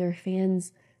many other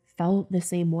fans felt the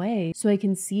same way. So I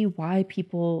can see why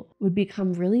people would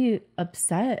become really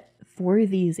upset for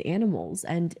these animals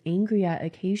and angry at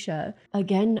Acacia.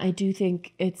 Again, I do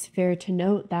think it's fair to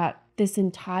note that this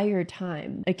entire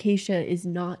time, Acacia is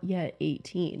not yet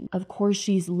 18. Of course,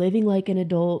 she's living like an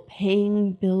adult,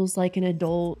 paying bills like an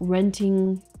adult,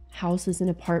 renting houses and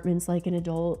apartments like an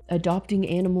adult, adopting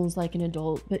animals like an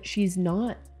adult, but she's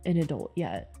not an adult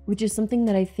yet, which is something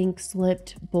that I think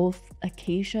slipped both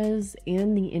Acacia's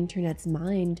and the internet's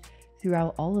mind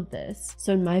throughout all of this.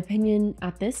 So in my opinion,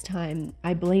 at this time,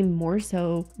 I blame more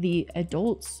so the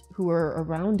adults who were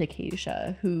around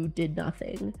Acacia who did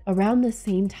nothing. Around the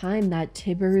same time that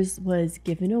Tibbers was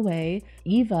given away,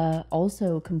 Eva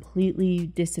also completely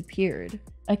disappeared.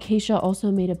 Acacia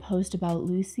also made a post about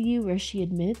Lucy where she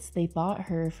admits they bought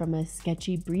her from a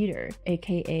sketchy breeder,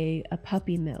 aka a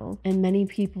puppy mill. And many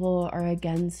people are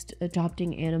against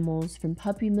adopting animals from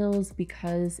puppy mills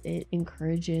because it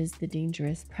encourages the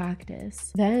dangerous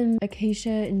practice. Then Acacia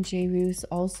and Jairus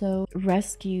also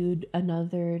rescued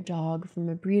another dog from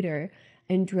a breeder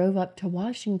and drove up to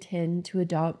Washington to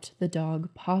adopt the dog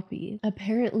Poppy.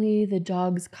 Apparently, the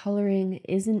dog's coloring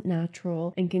isn't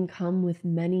natural and can come with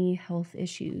many health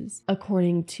issues.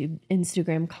 According to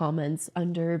Instagram comments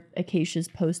under Acacia's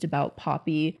post about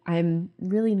Poppy, I'm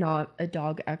really not a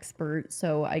dog expert,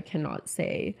 so I cannot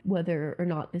say whether or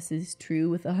not this is true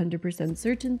with 100%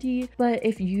 certainty, but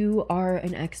if you are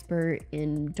an expert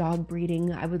in dog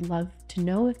breeding, I would love to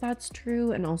know if that's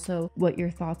true and also what your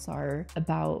thoughts are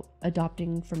about adopting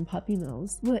from puppy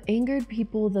mills. What angered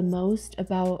people the most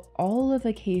about all of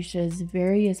Acacia's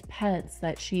various pets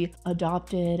that she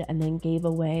adopted and then gave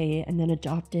away and then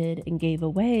adopted and gave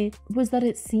away was that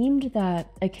it seemed that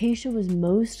Acacia was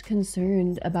most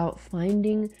concerned about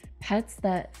finding pets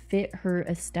that fit her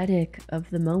aesthetic of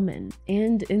the moment.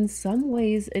 And in some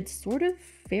ways, it's sort of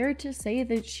fair to say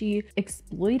that she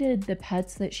exploited the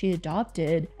pets that she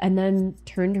adopted and then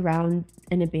turned around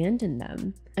and abandoned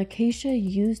them. Acacia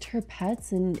used her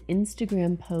pets in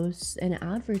Instagram posts and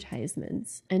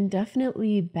advertisements and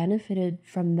definitely benefited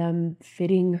from them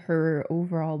fitting her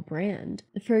overall brand.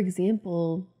 For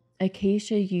example,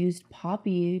 Acacia used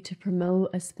Poppy to promote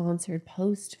a sponsored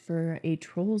post for a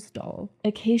Trolls doll.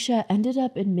 Acacia ended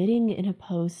up admitting in a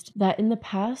post that in the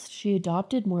past she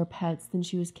adopted more pets than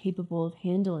she was capable of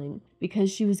handling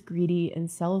because she was greedy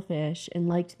and selfish and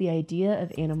liked the idea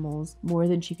of animals more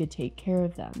than she could take care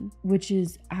of them, which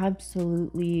is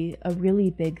absolutely a really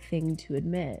big thing to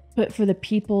admit. But for the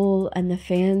people and the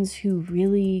fans who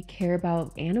really care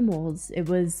about animals, it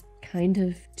was kind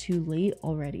of too late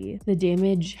already. The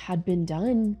damage had been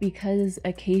done because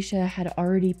Acacia had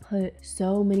already put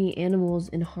so many animals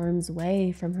in harm's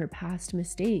way from her past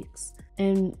mistakes.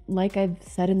 And like I've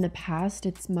said in the past,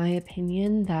 it's my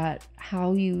opinion that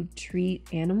how you treat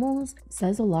animals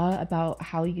says a lot about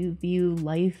how you view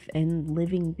life and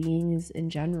living beings in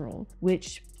general,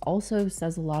 which also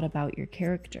says a lot about your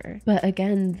character. But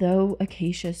again, though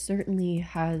Acacia certainly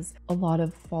has a lot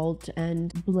of fault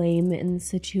and blame in the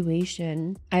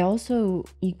situation, I also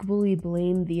equally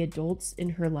blame the adults in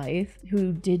her life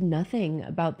who did nothing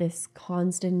about this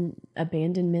constant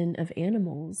abandonment of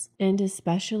animals, and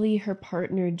especially her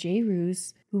partner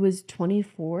Jairus, who was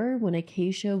 24 when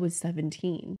Acacia was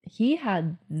 17. He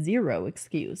had zero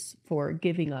excuse for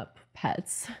giving up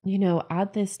pets. You know,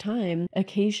 at this time,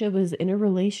 Acacia was in a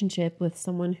relationship with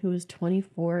someone who was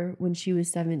 24 when she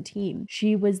was 17.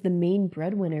 She was the main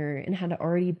breadwinner and had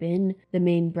already been the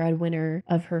main breadwinner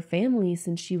of her family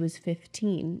since she was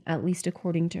 15, at least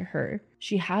according to her.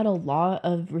 She had a lot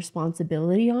of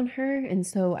responsibility on her, and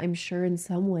so I'm sure in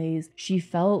some ways she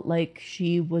felt like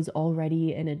she was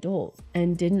already an adult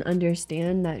and didn't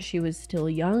understand that she was still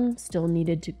young, still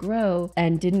needed to grow,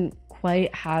 and didn't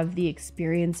quite have the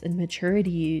experience and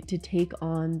maturity to take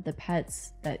on the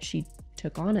pets that she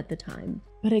took on at the time.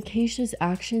 But Acacia's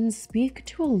actions speak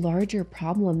to a larger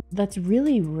problem that's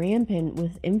really rampant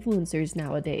with influencers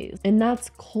nowadays, and that's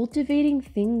cultivating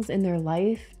things in their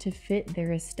life to fit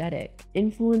their aesthetic.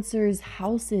 Influencers'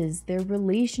 houses, their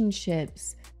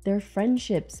relationships, their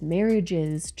friendships,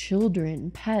 marriages,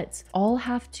 children, pets, all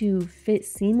have to fit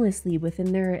seamlessly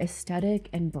within their aesthetic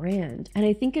and brand. And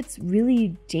I think it's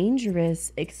really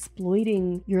dangerous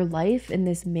exploiting your life in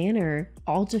this manner,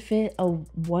 all to fit a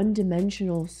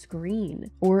one-dimensional screen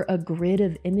or a grid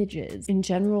of images. In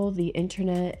general, the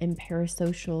internet and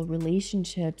parasocial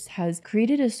relationships has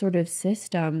created a sort of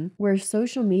system where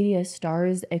social media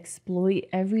stars exploit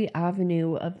every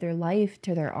avenue of their life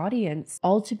to their audience,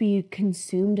 all to be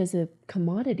consumed as a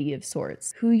commodity of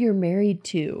sorts. Who you're married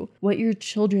to, what your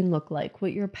children look like,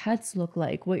 what your pets look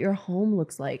like, what your home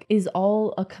looks like is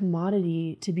all a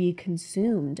commodity to be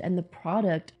consumed, and the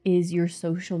product is your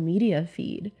social media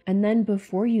feed. And then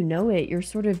before you know it, you're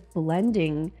sort of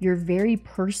blending your very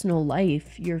personal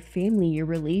life, your family, your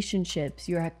relationships,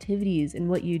 your activities, and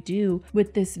what you do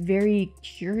with this very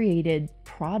curated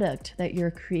product that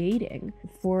you're creating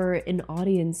for an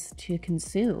audience to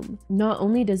consume. Not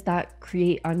only does that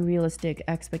create unrealistic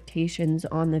expectations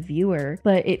on the viewer,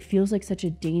 but it feels like such a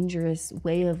dangerous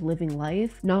way of living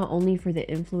life, not only for the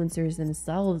influencers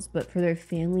themselves, but for their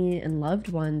family and loved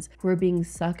ones who are being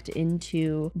sucked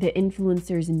into the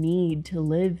influencers' need to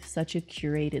live such a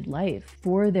curated life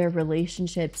for their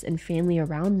relationships and family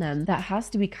around them. That has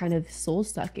to be kind of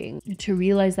soul-sucking to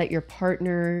realize that your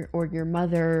partner or your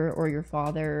mother or your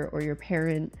father or your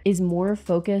parent is more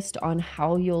focused on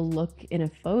how you'll look in a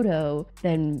photo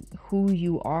than who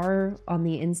you are on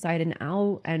the inside and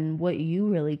out and what you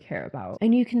really care about.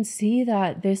 And you can see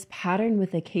that this pattern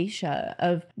with Acacia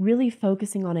of really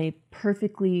focusing on a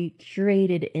perfectly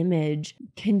curated image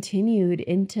continued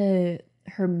into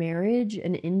her marriage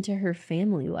and into her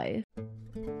family life.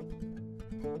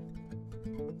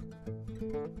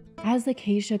 As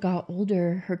Acacia got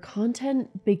older, her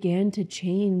content began to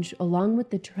change along with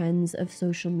the trends of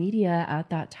social media at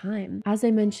that time. As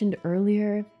I mentioned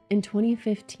earlier, in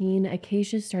 2015,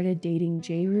 Acacia started dating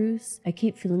Jairus. I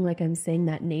keep feeling like I'm saying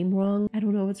that name wrong. I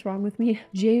don't know what's wrong with me.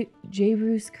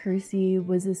 Jairus Kersey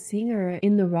was a singer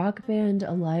in the rock band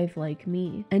Alive Like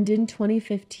Me. And in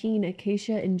 2015,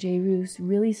 Acacia and Jairus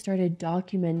really started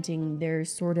documenting their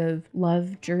sort of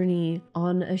love journey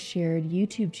on a shared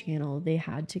YouTube channel they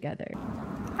had together.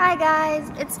 Hi guys,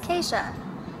 it's Acacia.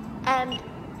 And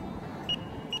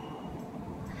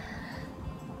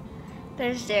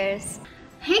there's Jairus.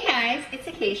 Hey guys, it's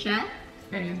Acacia.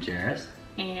 And Jairus.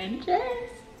 And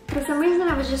Jairus. For some reason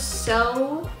I was just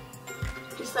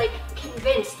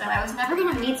convinced that I was never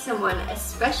gonna meet someone,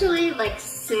 especially like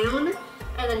soon,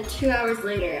 and then 2 hours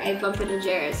later I bump into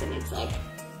Jairus and it's like...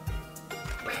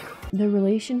 The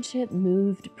relationship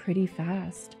moved pretty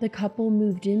fast. The couple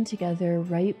moved in together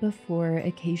right before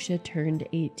Acacia turned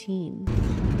 18.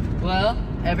 Well,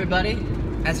 everybody,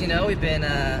 as you know, we've been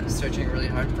searching really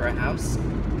hard for a house,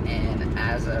 and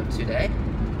as of today,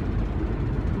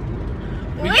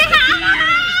 we have a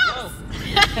house!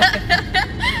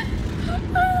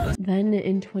 Then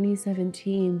in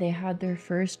 2017, they had their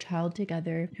first child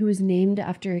together, who was named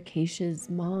after Acacia's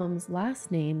mom's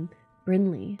last name,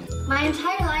 Brinley. My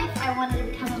entire life I wanted to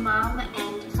become a mom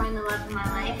and find the love of my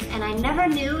life, and I never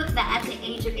knew that at the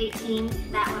age of 18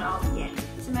 that would all begin.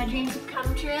 So so my dreams have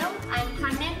come true. I'm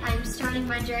pregnant, I'm starting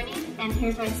my journey, and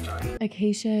here's my story.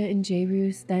 Acacia and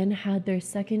Jairus then had their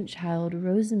second child,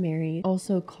 Rosemary,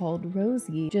 also called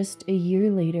Rosie, just a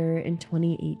year later in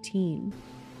 2018.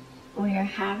 We are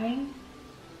having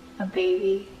a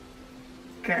baby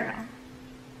girl.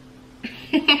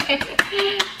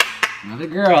 Another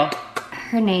girl.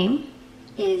 Her name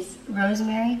is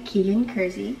Rosemary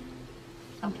Kersey.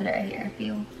 I'll put it right here if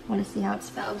you want to see how it's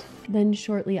spelled. Then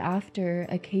shortly after,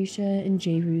 Acacia and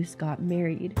Jairus got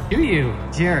married. Do you,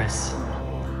 Jairus,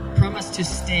 promise to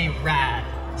stay rad,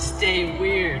 stay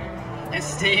weird, and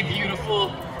stay beautiful,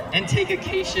 and take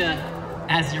Acacia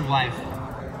as your wife?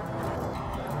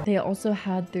 They also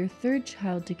had their third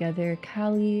child together,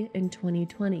 Callie, in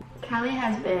 2020. Callie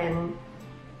has been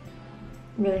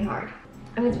really hard.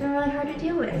 I mean, it's been really hard to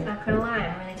deal with, not gonna lie.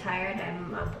 I'm really tired,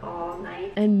 I'm up all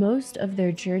night. And most of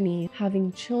their journey,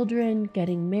 having children,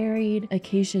 getting married,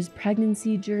 Acacia's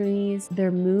pregnancy journeys,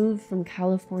 their move from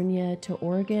California to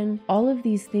Oregon, all of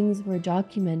these things were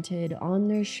documented on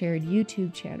their shared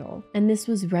YouTube channel. And this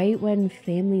was right when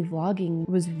family vlogging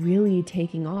was really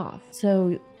taking off.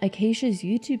 So Acacia's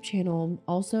YouTube channel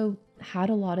also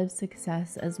had a lot of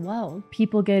success as well.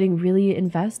 People getting really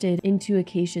invested into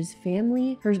Acacia's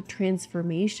family, her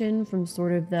transformation from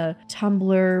sort of the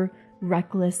Tumblr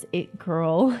reckless it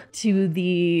girl to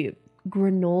the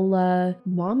granola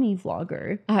mommy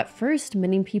vlogger. At first,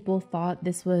 many people thought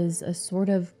this was a sort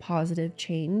of positive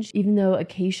change, even though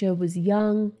Acacia was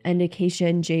young and Acacia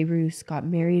and Jairus got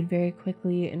married very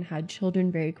quickly and had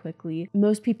children very quickly.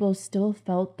 Most people still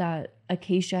felt that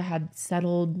Acacia had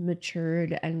settled,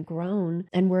 matured, and grown,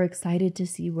 and were excited to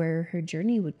see where her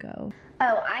journey would go.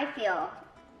 Oh, I feel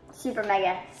super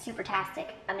mega,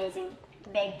 super-tastic, amazing,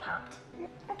 big pumped.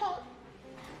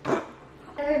 Okay.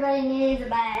 Everybody needs a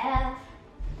bath.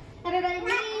 Everybody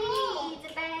needs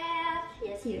a bath.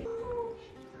 Yes, you.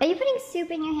 Are you putting soup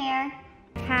in your hair?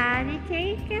 Patty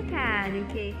cake, a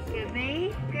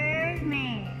baker's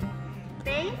man.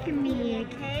 Bake me a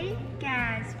cake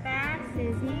as fast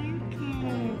as you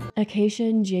can. Acacia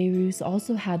and Jairus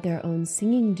also had their own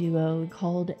singing duo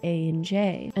called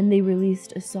A&J, and they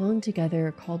released a song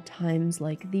together called Times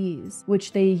Like These,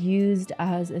 which they used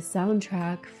as a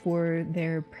soundtrack for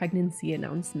their pregnancy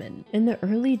announcement. In the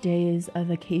early days of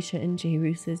Acacia and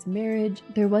Jairus' marriage,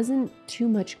 there wasn't too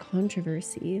much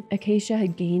controversy. Acacia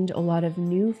had gained a lot of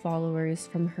new followers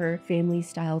from her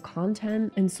family-style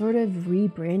content and sort of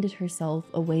rebranded herself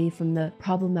away from the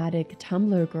problematic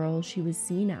Tumblr girl she was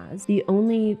seen as. The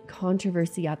only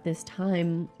controversy at this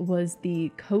time was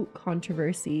the coat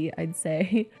controversy, I'd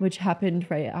say, which happened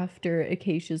right after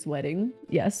Acacia's wedding.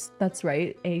 Yes, that's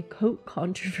right, a coat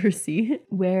controversy,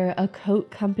 where a coat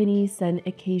company sent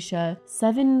Acacia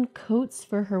 7 coats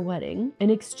for her wedding in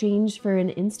exchange for an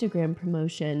Instagram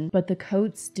promotion, but the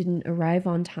coats didn't arrive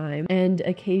on time, and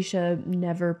Acacia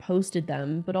never posted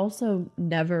them, but also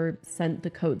never sent the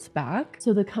coats back.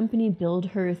 So the company billed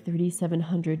her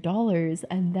 $3,700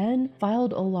 and then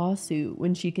filed a lawsuit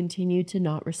when she continued to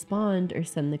not respond or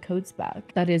send the coats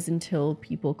back. That is until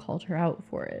people called her out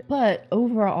for it. But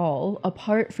overall,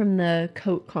 apart from the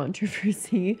coat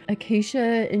controversy,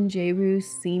 Acacia and Jairus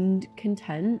seemed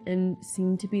content and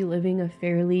seemed to be living a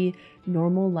fairly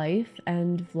normal life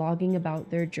and vlogging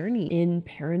about their journey in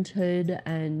parenthood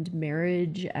and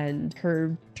marriage and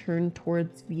her turn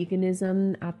towards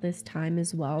veganism at this time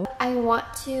as well. I want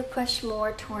to push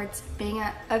more towards being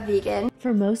a vegan.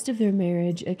 For most of their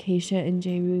marriage, Acacia and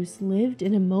Jairus lived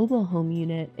in a mobile home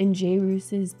unit in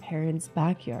Jairus' parents'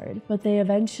 backyard, but they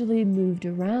eventually moved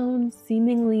around,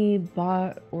 seemingly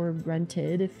bought or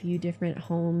rented a few different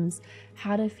homes,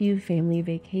 had a few family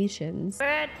vacations. We're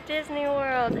at Disney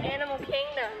World, Animal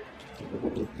Kingdom,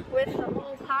 with the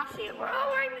whole posse. We're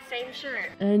all wearing the same shirt.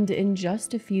 And in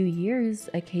just a few years,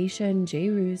 Acacia and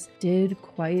Jairus did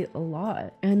quite a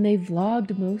lot. And they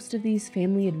vlogged most of these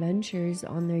family adventures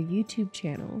on their YouTube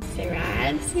channel. Stay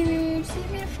rad, stay weird, stay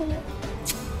beautiful.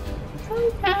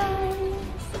 Bye guys.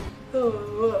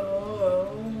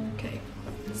 Okay.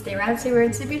 Stay rad, stay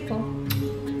weird, stay beautiful.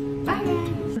 Bye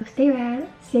guys. Stay rad,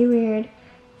 stay weird,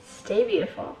 stay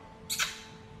beautiful.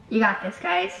 You got this,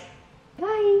 guys.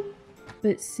 Bye.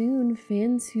 But soon,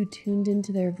 fans who tuned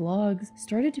into their vlogs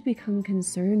started to become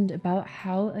concerned about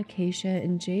how Acacia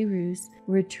and Jairus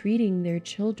were treating their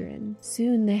children.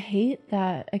 Soon, the hate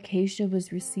that Acacia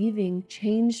was receiving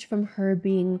changed from her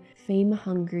being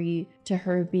fame-hungry to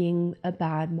her being a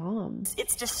bad mom.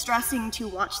 It's distressing to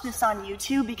watch this on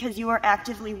YouTube because you are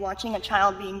actively watching a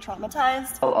child being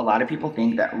traumatized. A lot of people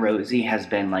think that Rosie has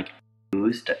been like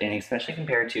boost, and especially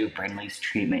compared to Brinley's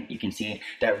treatment, you can see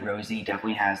that Rosie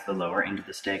definitely has the lower end of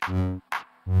the stick.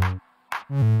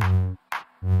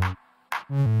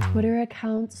 Twitter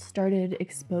accounts started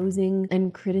exposing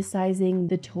and criticizing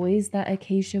the toys that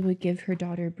Acacia would give her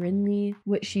daughter Brinley,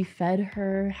 what she fed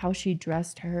her, how she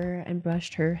dressed her and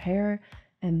brushed her hair,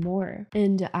 and more.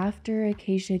 And after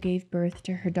Acacia gave birth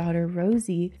to her daughter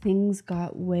Rosie, things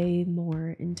got way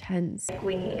more intense.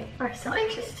 We are so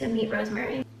anxious to meet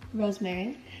Rosemary.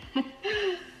 Rosemary.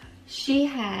 She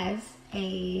has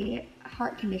a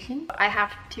heart condition. I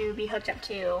have to be hooked up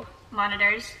to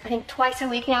monitors, I think twice a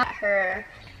week now. Her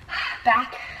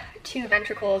back two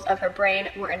ventricles of her brain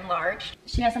were enlarged.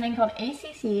 She has something called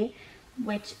ACC,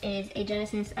 which is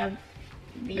agenesis of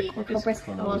the corpus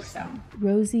callosum.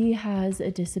 Rosie has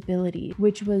a disability,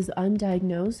 which was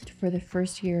undiagnosed for the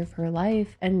first year of her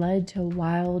life and led to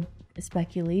wild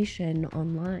speculation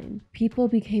online. People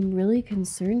became really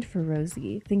concerned for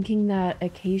Rosie, thinking that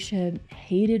Acacia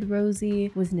hated Rosie,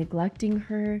 was neglecting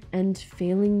her, and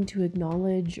failing to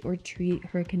acknowledge or treat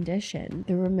her condition.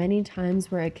 There were many times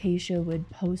where Acacia would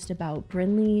post about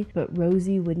Brinley, but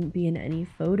Rosie wouldn't be in any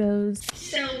photos.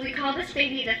 So we call this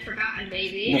baby the forgotten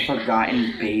baby. The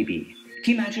forgotten baby.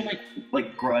 Can you imagine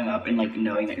like growing up and like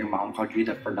knowing that your mom called you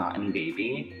the forgotten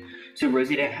baby? So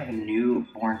Rosie didn't have a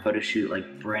newborn photo shoot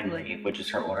like Brinley, which is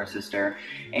her older sister,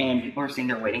 and people are saying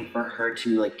they're waiting for her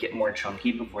to like get more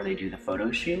chunky before they do the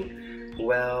photo shoot.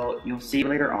 Well, you'll see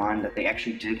later on that they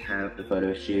actually did have the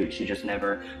photo shoot. She just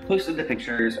never posted the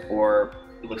pictures, or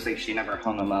it looks like she never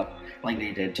hung them up like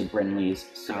they did to Brinley's.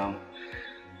 So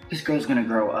this girl's gonna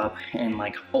grow up and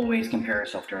like always compare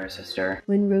herself to her sister.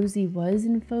 When Rosie was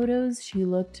in photos, she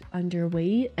looked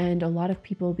underweight, and a lot of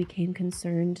people became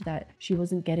concerned that she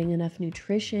wasn't getting enough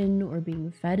nutrition or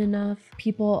being fed enough.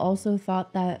 People also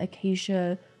thought that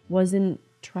Acacia wasn't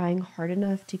trying hard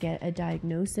enough to get a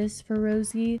diagnosis for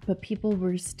Rosie, but people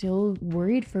were still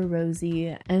worried for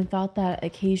Rosie and thought that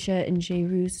Acacia and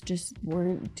J-Roos just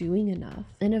weren't doing enough.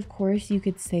 And of course you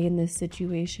could say in this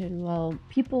situation, well,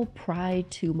 people pry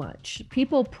too much.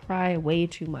 People pry way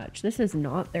too much. This is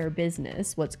not their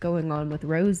business what's going on with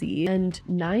Rosie. And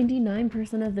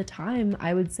 99% of the time,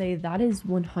 I would say that is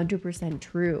 100%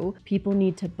 true. People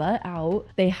need to butt out.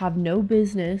 They have no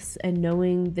business in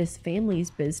knowing this family's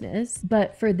business.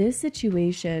 But for this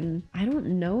situation, I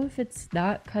don't know if it's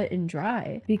that cut and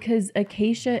dry, because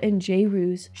Acacia and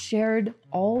J-Roos shared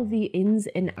all the ins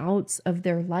and outs of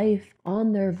their life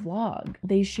on their vlog.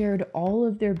 They shared all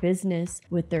of their business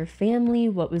with their family,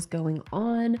 what was going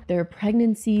on, their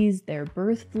pregnancies, their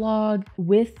birth vlog,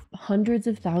 with hundreds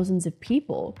of thousands of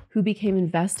people who became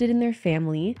invested in their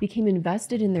family, became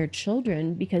invested in their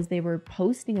children because they were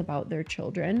posting about their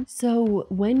children. So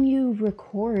when you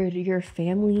record your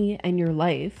family and your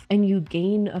life and you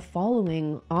gain a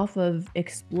following off of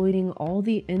exploiting all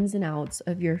the ins and outs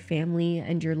of your family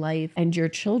and your life and your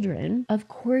children, of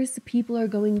course people are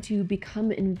going to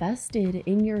become invested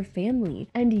in your family,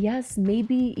 and yes,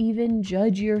 maybe even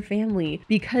judge your family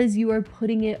because you are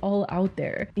putting it all out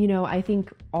there. You know, I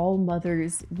think all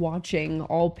mothers watching,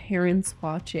 all parents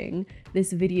watching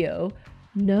this video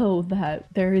know that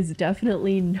there is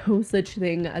definitely no such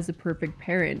thing as a perfect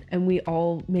parent, and we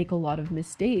all make a lot of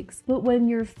mistakes. But when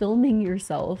you're filming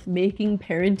yourself making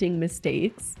parenting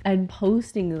mistakes and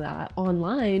posting that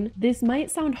online, this might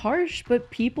sound harsh,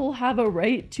 but people have a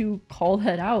right to call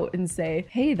that out and say,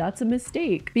 hey, that's a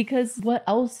mistake. Because what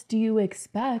else do you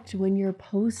expect when you're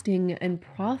posting and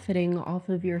profiting off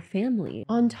of your family?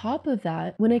 On top of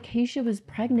that, when Acacia was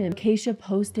pregnant, Acacia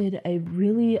posted a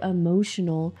really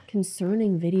emotional, concerning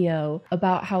video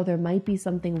about how there might be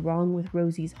something wrong with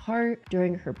Rosie's heart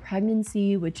during her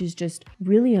pregnancy, which is just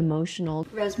really emotional.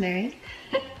 Rosemary.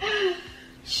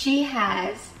 She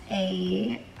has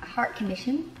a heart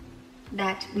condition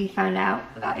that we found out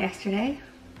about yesterday.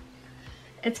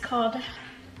 It's called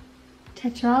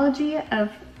Tetralogy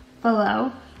of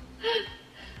Fallot.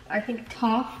 I think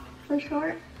TOF for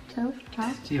short. TOF?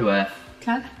 TOF.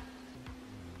 TOF.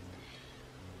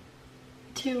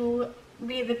 To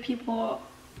be the people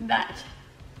that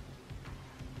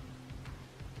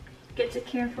get to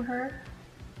care for her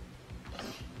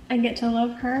and get to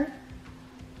love her.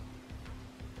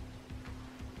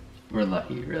 We're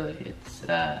lucky, really. It's,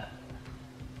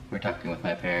 we're talking with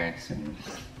my parents, and,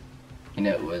 you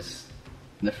know, it was,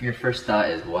 your first thought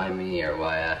is, why me or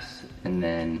why us? And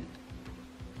then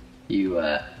you,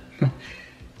 you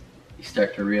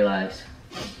start to realize,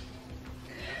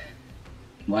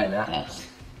 why not us?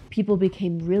 People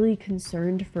became really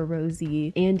concerned for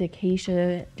Rosie and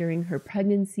Acacia during her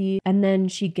pregnancy, and then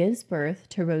she gives birth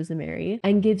to Rosemary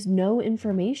and gives no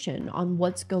information on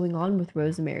what's going on with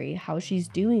Rosemary, how she's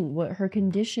doing, what her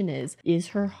condition is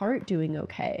her heart doing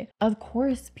okay? Of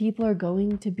course, people are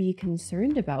going to be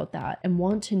concerned about that and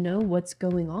want to know what's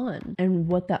going on and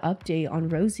what the update on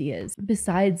Rosie is.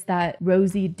 Besides that,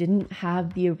 Rosie didn't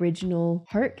have the original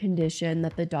heart condition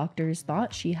that the doctors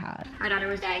thought she had. Our daughter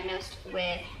was diagnosed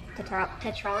with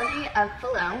tetralogy of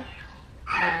Fallot,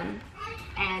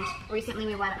 and recently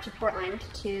we went up to Portland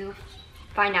to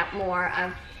find out more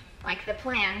of like the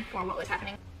plan for what was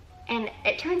happening. And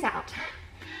it turns out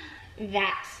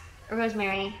that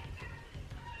Rosemary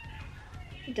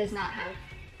does not have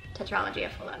tetralogy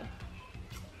of Fallot.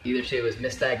 Either she was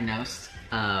misdiagnosed,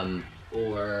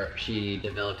 or she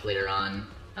developed later on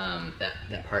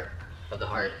that part of the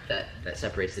heart that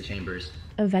separates the chambers.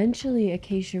 Eventually,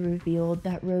 Acacia revealed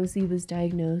that Rosie was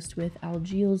diagnosed with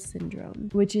Alagille's syndrome,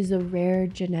 which is a rare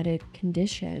genetic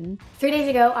condition. 3 days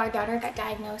ago, our daughter got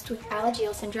diagnosed with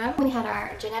Alagille syndrome. We had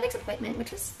our genetics appointment,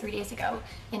 which was 3 days ago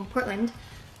in Portland.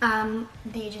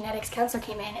 The genetics counselor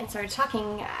came in and started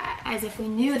talking as if we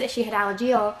knew that she had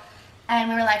Alagille, and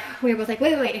we were both like,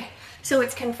 wait, so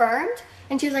it's confirmed?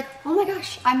 And she was like, oh my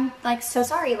gosh, I'm like so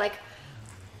sorry, like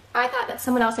I thought that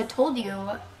someone else had told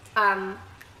you,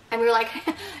 and we were like,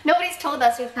 nobody's told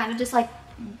us. We've kind of just like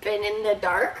been in the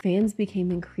dark. Fans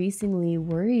became increasingly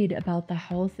worried about the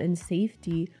health and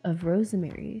safety of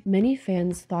Rosemary. Many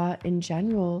fans thought in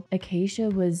general Acacia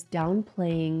was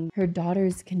downplaying her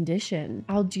daughter's condition.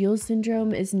 Alagille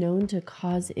syndrome is known to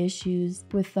cause issues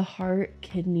with the heart,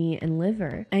 kidney, and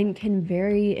liver, and can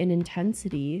vary in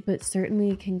intensity, but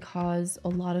certainly can cause a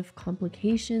lot of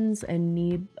complications and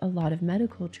need a lot of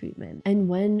medical treatment. And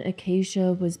when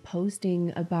Acacia was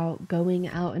posting about going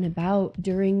out and about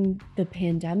during the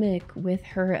pandemic with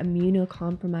her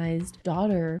immunocompromised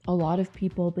daughter, a lot of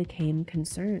people became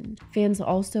concerned. Fans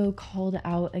also called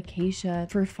out Acacia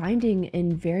for finding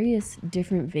in various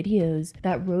different videos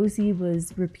that Rosie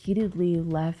was repeatedly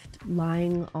left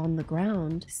lying on the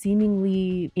ground,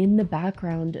 seemingly in the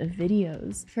background of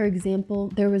videos. For example,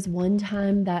 there was one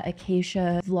time that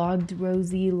Acacia vlogged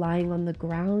Rosie lying on the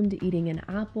ground eating an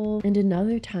apple, and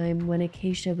another time when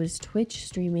Acacia was Twitch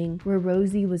streaming where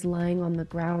Rosie was lying on the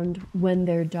ground when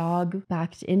their dog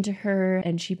backed into her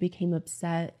and she became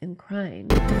upset and crying.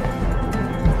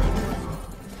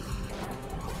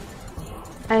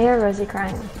 I hear Rosie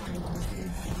crying.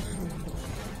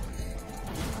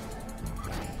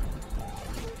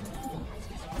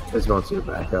 It's going to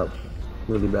back up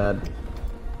really bad.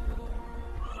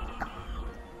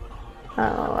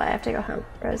 Oh, I have to go home,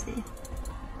 Rosie.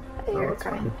 I hear her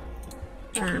crying.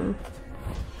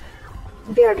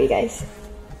 BRB, guys.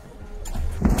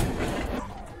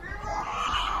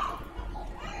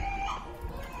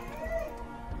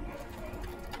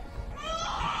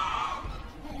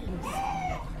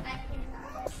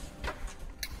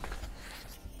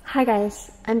 Hi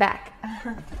guys, I'm back.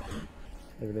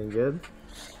 Everything good?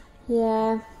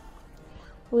 Yeah,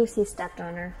 Lucy stepped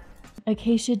on her.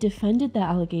 Acacia defended the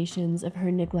allegations of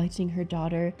her neglecting her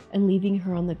daughter and leaving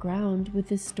her on the ground with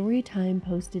a story time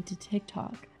posted to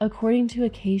TikTok. According to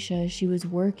Acacia, she was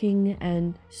working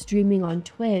and streaming on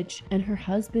Twitch, and her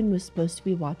husband was supposed to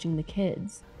be watching the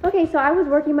kids. Okay, so I was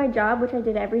working my job, which I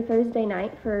did every Thursday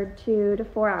night for 2 to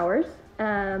 4 hours.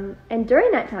 And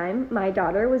during that time, my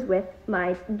daughter was with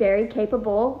my very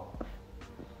capable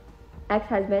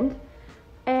ex-husband,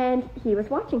 and he was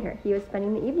watching her. He was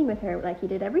spending the evening with her like he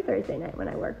did every Thursday night when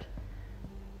I worked.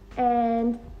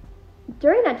 And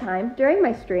during that time, during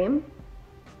my stream,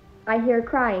 I hear her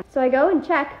crying. So I go and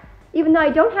check, even though I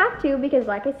don't have to, because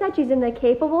like I said, she's in the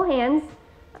capable hands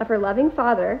of her loving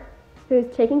father, who's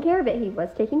taking care of it. He was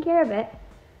taking care of it.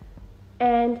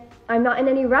 And I'm not in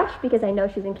any rush because I know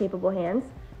she's in capable hands.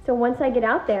 So once I get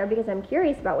out there, because I'm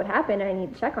curious about what happened and I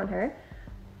need to check on her,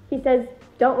 he says,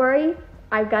 don't worry,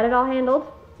 I've got it all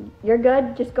handled. You're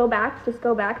good, just go back,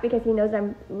 because he knows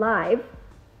I'm live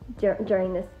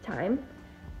during this time.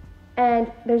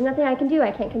 And there's nothing I can do. I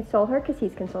can't console her because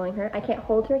he's consoling her. I can't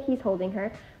hold her, he's holding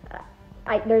her.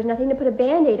 There's nothing to put a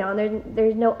Band-Aid on.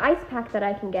 There's no ice pack that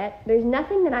I can get. There's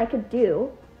nothing that I could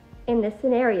do in this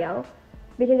scenario,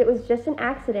 because it was just an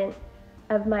accident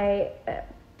of my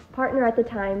partner at the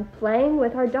time playing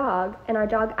with our dog, and our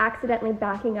dog accidentally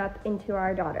backing up into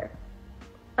our daughter.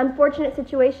 Unfortunate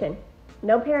situation.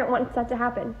 No parent wants that to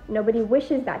happen. Nobody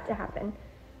wishes that to happen.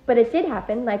 But it did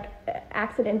happen, like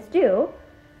accidents do,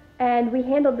 and we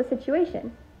handled the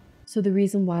situation. So the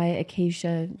reason why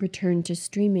Acacia returned to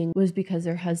streaming was because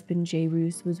her husband Jay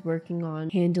Roos was working on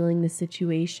handling the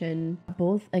situation.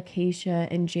 Both Acacia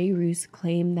and Jay Roos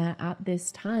claim that at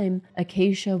this time,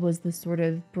 Acacia was the sort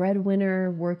of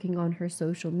breadwinner working on her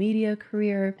social media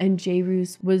career, and Jay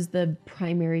Roos was the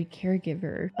primary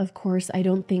caregiver. Of course, I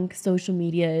don't think social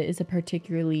media is a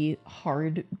particularly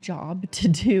hard job to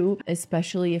do,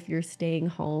 especially if you're staying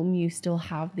home. You still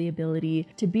have the ability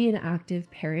to be an active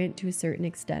parent to a certain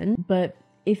extent. But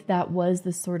if that was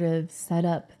the sort of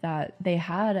setup that they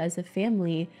had as a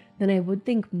family, then I would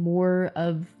think more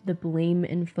of the blame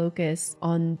and focus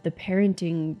on the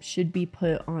parenting should be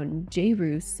put on Jay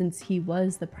Roos, since he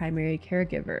was the primary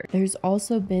caregiver. There's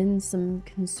also been some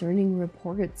concerning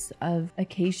reports of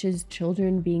Acacia's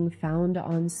children being found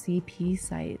on CP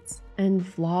sites, and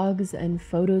vlogs and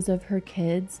photos of her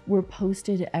kids were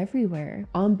posted everywhere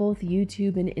on both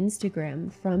YouTube and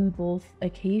Instagram from both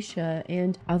Acacia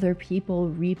and other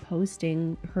people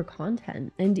reposting her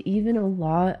content. And even a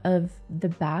lot of the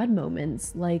bad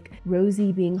moments, like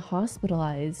Rosie being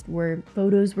hospitalized, where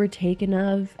photos were taken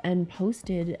of and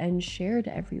posted and shared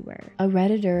everywhere. A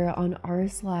Redditor on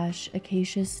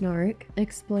r/Acacia Snark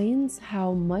explains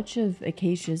how much of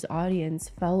Acacia's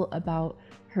audience felt about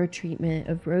her treatment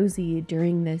of Rosie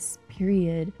during this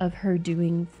period of her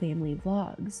doing family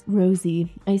vlogs.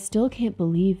 Rosie, I still can't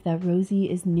believe that Rosie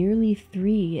is nearly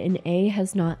 3 and A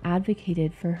has not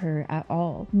advocated for her at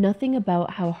all. Nothing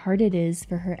about how hard it is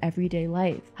for her everyday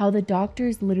life, how the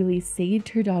doctors literally saved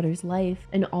her daughter's life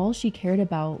and all she cared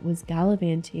about was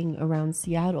gallivanting around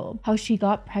Seattle, how she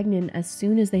got pregnant as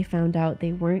soon as they found out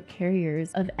they weren't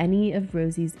carriers of any of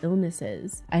Rosie's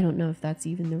illnesses. I don't know if that's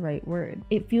even the right word.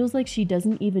 It feels like she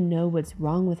doesn't even know what's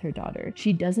wrong with her daughter.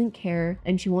 She doesn't care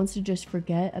and she wants to just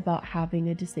forget about having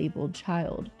a disabled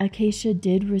child. Acacia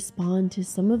did respond to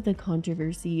some of the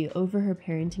controversy over her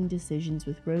parenting decisions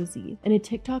with Rosie. In a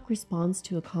TikTok response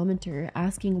to a commenter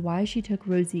asking why she took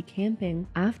Rosie camping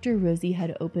after Rosie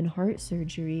had open heart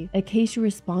surgery, Acacia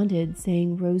responded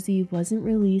saying Rosie wasn't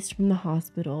released from the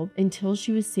hospital until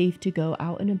she was safe to go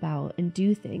out and about and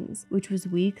do things, which was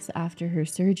weeks after her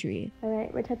surgery.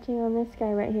 Alright, we're touching on this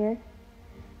guy right here.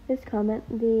 This comment,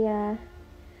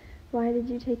 why did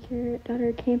you take your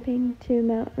daughter camping to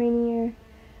Mount Rainier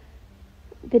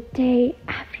the day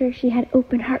after she had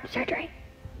open heart surgery?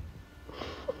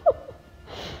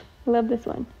 I love this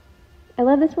one. I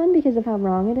love this one because of how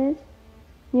wrong it is,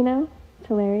 you know? It's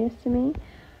hilarious to me.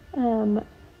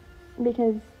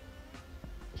 Because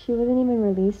she wasn't even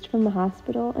released from the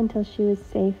hospital until she was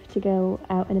safe to go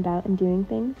out and about and doing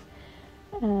things,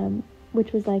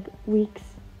 which was like weeks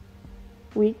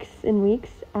and weeks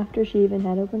after she even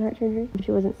had open heart surgery.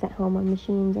 She wasn't sent home on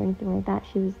machines or anything like that.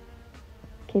 She was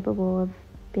capable of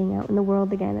being out in the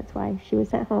world again. That's why she was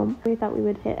sent home. We thought we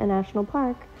would hit a national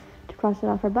park to cross it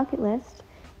off our bucket list,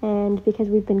 and because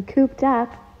we've been cooped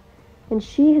up, and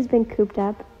she has been cooped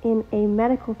up in a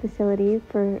medical facility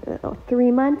for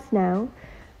 3 months now,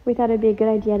 we thought it'd be a good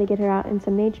idea to get her out in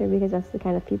some nature, because that's the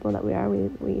kind of people that we are.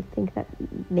 We think that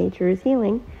nature is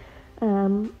healing,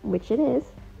 which it is.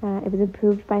 It was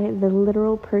approved by the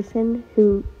literal person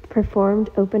who performed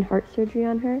open heart surgery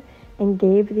on her and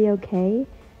gave the okay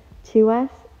to us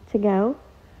to go.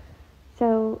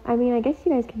 So, I mean, I guess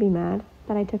you guys could be mad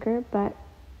that I took her, but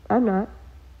I'm not.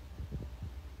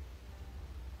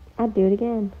 I'd do it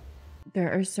again.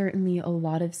 There are certainly a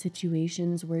lot of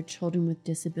situations where children with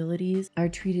disabilities are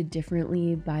treated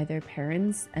differently by their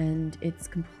parents, and it's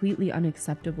completely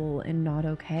unacceptable and not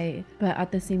okay. But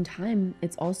at the same time,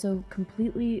 it's also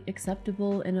completely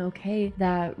acceptable and okay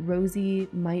that Rosie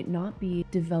might not be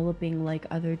developing like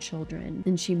other children,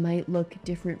 and she might look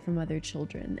different from other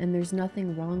children, and there's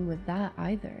nothing wrong with that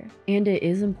either. And it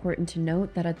is important to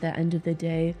note that at the end of the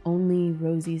day, only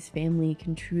Rosie's family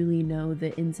can truly know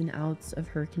the ins and outs of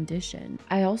her condition.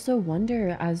 I also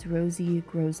wonder, as Rosie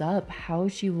grows up, how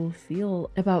she will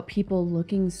feel about people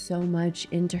looking so much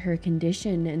into her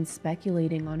condition and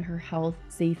speculating on her health,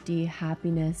 safety,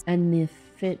 happiness, and the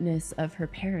fitness of her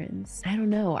parents. I don't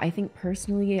know. I think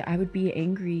personally I would be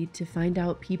angry to find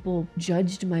out people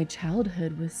judged my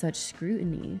childhood with such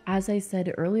scrutiny. As I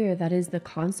said earlier, that is the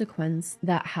consequence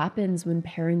that happens when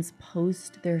parents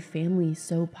post their family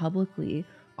so publicly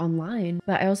online.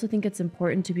 But I also think it's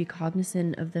important to be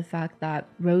cognizant of the fact that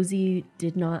Rosie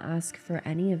did not ask for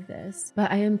any of this.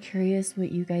 But I am curious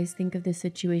what you guys think of this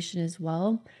situation as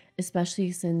well,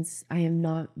 especially since I am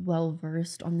not well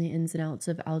versed on the ins and outs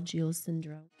of Alagille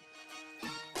syndrome.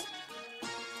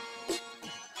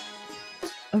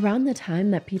 Around the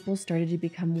time that people started to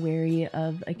become wary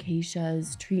of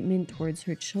Acacia's treatment towards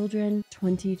her children,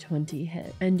 2020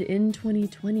 hit. And in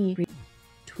 2020,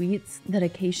 tweets that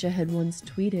Acacia had once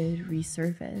tweeted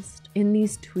resurfaced. In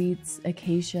these tweets,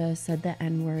 Acacia said the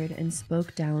N-word and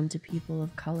spoke down to people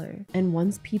of color. And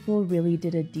once people really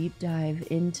did a deep dive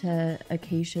into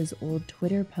Acacia's old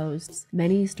Twitter posts,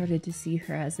 many started to see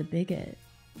her as a bigot.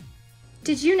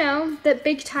 Did you know that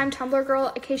big-time Tumblr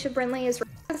girl Acacia Brindley is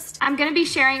racist? I'm gonna be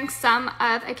sharing some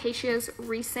of Acacia's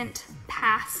recent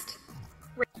past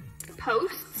racist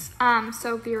posts,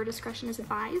 so viewer discretion is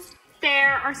advised.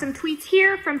 There are some tweets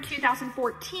here from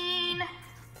 2014.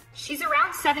 She's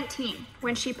around 17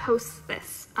 when she posts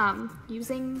this,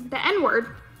 using the N-word.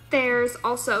 There's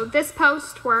also this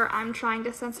post where I'm trying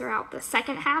to censor out the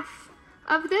second half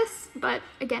of this, but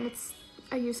again, it's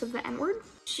a use of the N-word.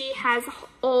 She has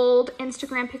old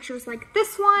Instagram pictures like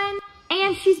this one,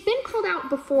 and she's been called out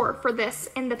before for this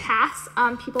in the past.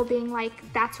 People being like,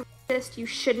 that's racist, you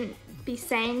shouldn't be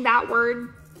saying that word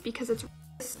because it's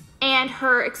racist. And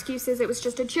her excuse is it was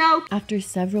just a joke. After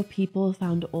several people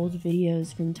found old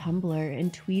videos from Tumblr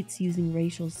and tweets using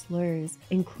racial slurs,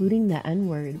 including the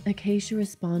N-word, Acacia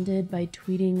responded by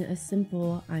tweeting a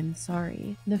simple, "I'm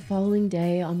sorry." The following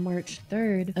day, on March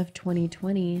 3rd of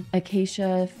 2020,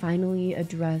 Acacia finally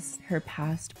addressed her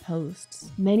past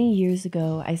posts. Many years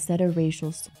ago, I said a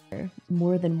racial slur,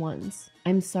 more than once.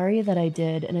 I'm sorry that I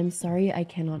did, and I'm sorry I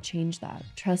cannot change that.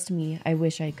 Trust me, I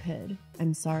wish I could.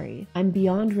 I'm sorry. I'm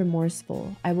beyond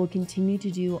remorseful. I will continue to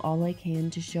do all I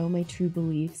can to show my true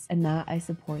beliefs and that I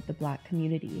support the Black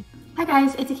community. Hi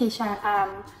guys, it's Acacia.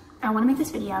 I want to make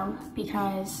this video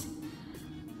because,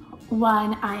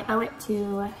 one, I owe it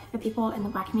to the people in the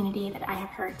Black community that I have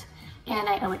hurt, and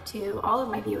I owe it to all of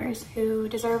my viewers who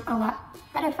deserve a lot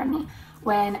better from me.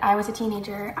 When I was a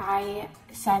teenager, I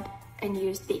said and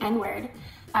used the N-word.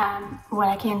 What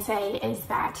I can say is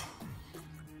that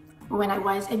when I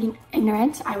was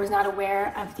ignorant, I was not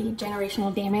aware of the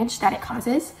generational damage that it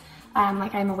causes,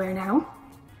 like I'm aware now.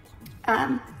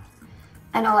 And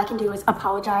all I can do is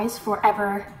apologize for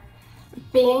ever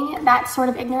being that sort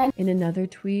of ignorant. In another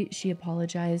tweet, she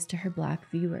apologized to her Black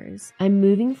viewers. I'm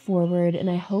moving forward, and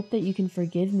I hope that you can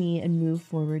forgive me and move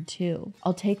forward too.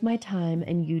 I'll take my time,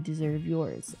 and you deserve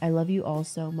yours. I love you all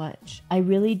so much. I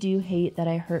really do hate that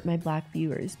I hurt my Black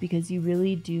viewers because you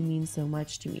really do mean so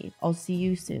much to me. I'll see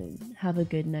you soon. Have a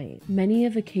good night. Many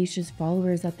of Acacia's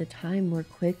followers at the time were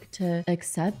quick to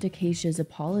accept Acacia's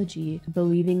apology,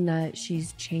 believing that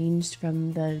she's changed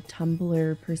from the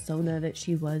Tumblr persona that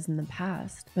she was in the past.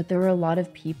 But there were a lot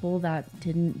of people that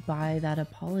didn't buy that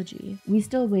apology. We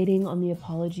still waiting on the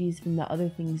apologies from the other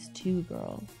things too,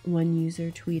 girl. One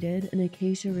user tweeted, and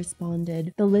Acacia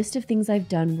responded, "The list of things I've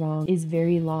done wrong is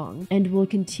very long and will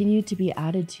continue to be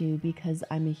added to because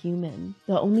I'm a human.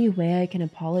 The only way I can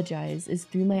apologize is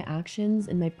through my actions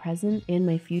in my present and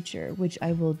my future, which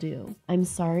I will do. I'm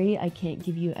sorry I can't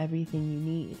give you everything you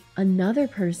need." Another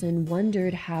person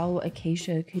wondered how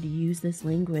Acacia could use this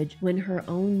language when her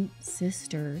own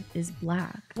sister is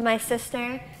Black. My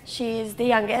sister, she's the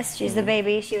youngest, she's the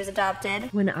baby, she was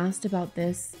adopted. When asked about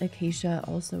this, Acacia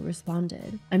also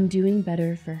responded, "I'm doing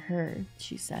better for her,"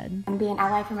 she said. And be an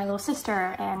ally for my little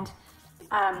sister and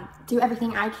do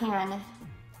everything I can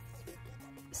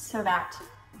so that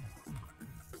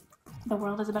the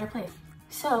world is a better place.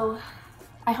 So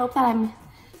I hope that I'm,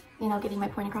 getting my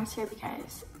point across here,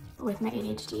 because with my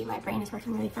ADHD, my brain is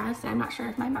working really fast, and I'm not sure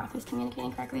if my mouth is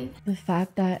communicating correctly. The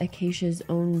fact that Acacia's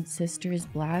own sister is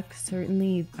Black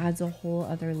certainly adds a whole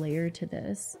other layer to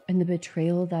this. And the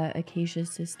betrayal that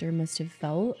Acacia's sister must have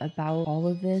felt about all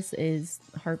of this is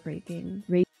heartbreaking.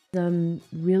 Racism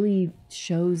really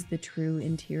shows the true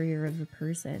interior of a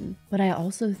person. But I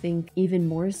also think even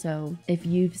more so, if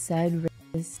you've said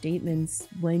statements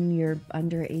when you're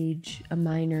underage, a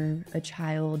minor, a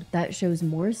child, that shows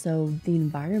more so the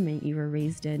environment you were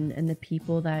raised in and the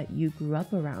people that you grew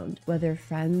up around, whether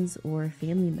friends or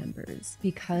family members.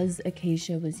 Because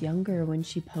Acacia was younger when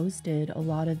she posted a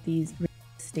lot of these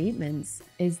statements,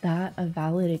 is that a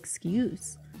valid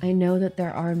excuse? I know that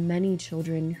there are many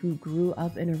children who grew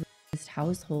up in a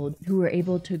household who were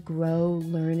able to grow,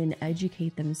 learn, and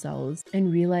educate themselves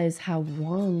and realize how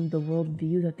wrong the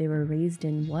worldview that they were raised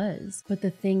in was. But the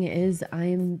thing is, I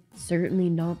am certainly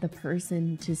not the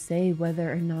person to say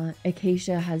whether or not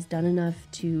Acacia has done enough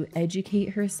to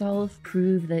educate herself,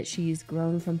 prove that she's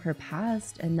grown from her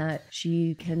past, and that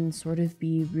she can sort of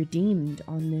be redeemed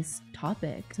on this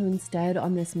topic. So instead,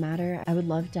 on this matter, I would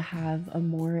love to have a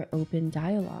more open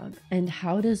dialogue. And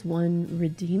how does one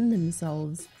redeem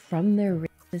themselves from their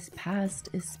this past,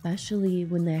 especially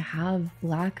when they have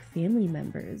Black family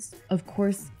members. Of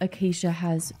course, Acacia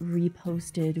has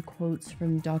reposted quotes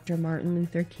from Dr. Martin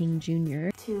Luther King Jr.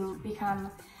 to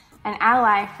become an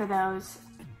ally for those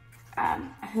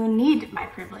who need my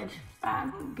privilege,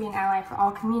 be an ally for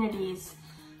all communities,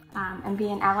 and be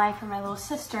an ally for my little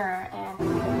sister.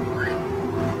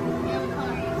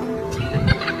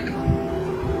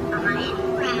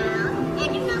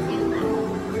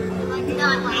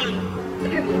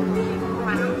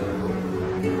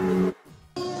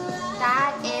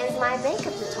 That is my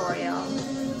makeup tutorial.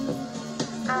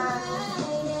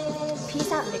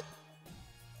 Peace out.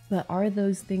 But are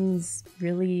those things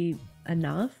really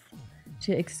enough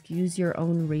to excuse your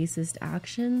own racist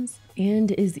actions?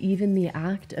 And is even the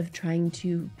act of trying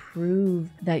to prove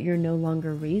that you're no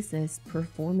longer racist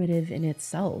performative in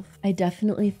itself? I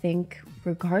definitely think,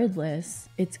 regardless,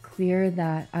 it's clear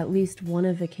that at least one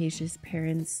of Acacia's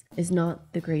parents is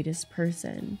not the greatest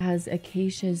person, as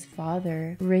Acacia's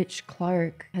father, Rich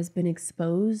Clark, has been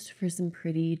exposed for some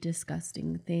pretty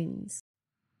disgusting things.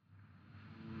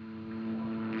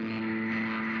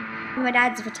 My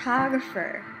dad's a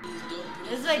photographer.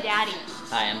 This is my daddy.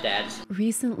 Hi, I'm Dad.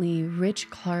 Recently, Rich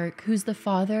Clark, who's the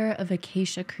father of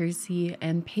Acacia Kersey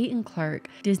and Peyton Clark,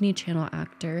 Disney Channel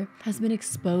actor, has been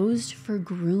exposed for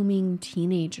grooming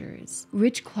teenagers.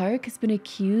 Rich Clark has been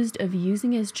accused of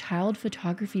using his child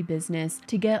photography business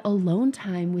to get alone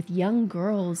time with young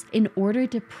girls in order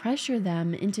to pressure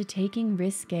them into taking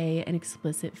risque and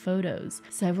explicit photos,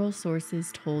 several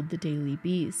sources told the Daily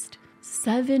Beast.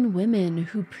 7 women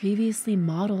who previously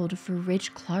modeled for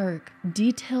Rich Clark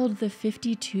detailed the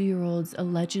 52-year-old's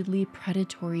allegedly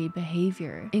predatory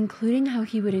behavior, including how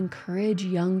he would encourage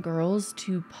young girls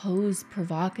to pose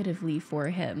provocatively for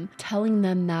him, telling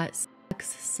them that sex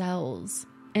sells,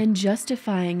 and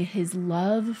justifying his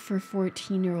love for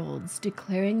 14-year-olds,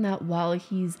 declaring that while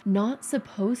he's not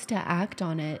supposed to act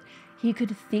on it, he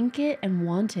could think it and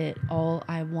want it all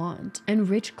I want. And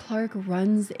Rich Clark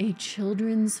runs a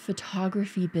children's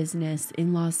photography business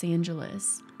in Los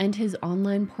Angeles, and his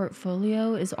online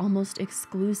portfolio is almost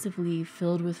exclusively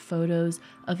filled with photos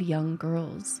of young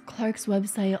girls. Clark's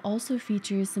website also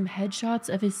features some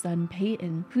headshots of his son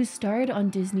Peyton, who starred on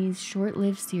Disney's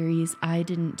short-lived series I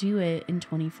Didn't Do It in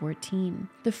 2014.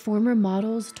 The former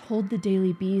models told the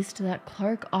Daily Beast that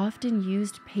Clark often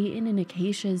used Peyton and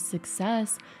Acacia's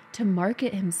success to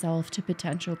market himself to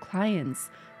potential clients,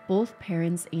 both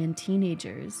parents and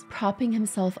teenagers, propping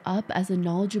himself up as a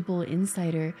knowledgeable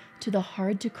insider to the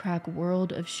hard-to-crack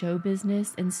world of show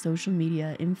business and social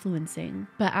media influencing.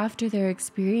 But after their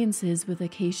experiences with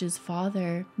Acacia's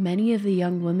father, many of the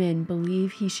young women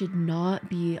believe he should not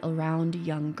be around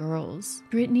young girls.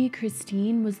 Brittany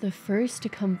Christine was the first to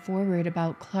come forward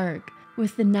about Clark,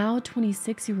 with the now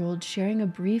 26-year-old sharing a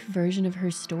brief version of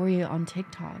her story on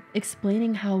TikTok,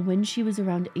 explaining how when she was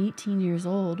around 18 years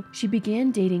old, she began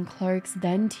dating Clark's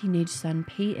then teenage son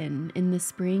Peyton in the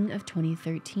spring of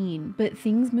 2013. But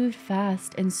things moved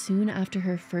fast, and soon after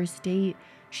her first date,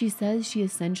 she says she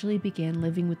essentially began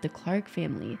living with the Clark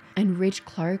family, and Rich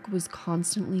Clark was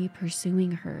constantly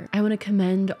pursuing her. I want to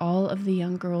commend all of the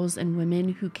young girls and women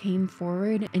who came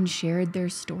forward and shared their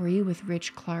story with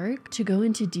Rich Clark. To go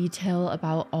into detail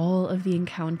about all of the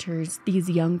encounters these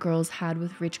young girls had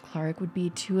with Rich Clark would be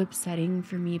too upsetting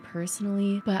for me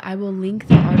personally, but I will link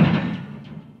the article.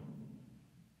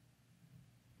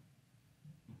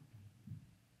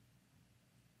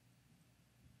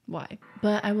 Why?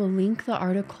 But I will link the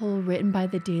article written by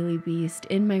the Daily Beast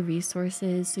in my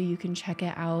resources so you can check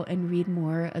it out and read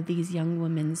more of these young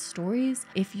women's stories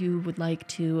if you would like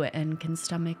to and can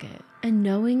stomach it. And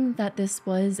knowing that this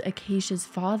was Acacia's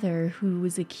father who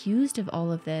was accused of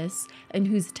all of this and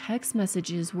whose text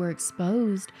messages were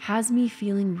exposed has me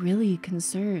feeling really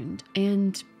concerned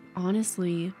and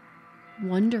honestly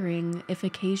wondering if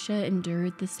Acacia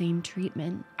endured the same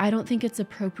treatment. I don't think it's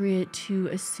appropriate to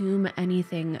assume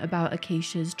anything about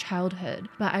Acacia's childhood,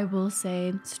 but I will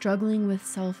say struggling with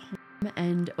self-harm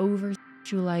and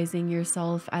over-sexualizing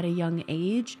yourself at a young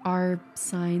age are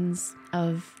signs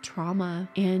of trauma,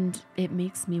 and it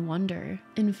makes me wonder.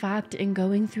 In fact, in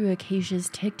going through Acacia's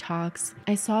TikToks,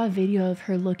 I saw a video of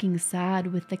her looking sad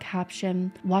with the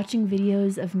caption, "Watching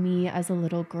videos of me as a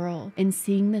little girl and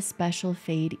seeing the special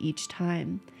fade each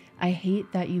time. I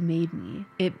hate that you made me.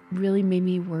 It really made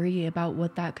me worry about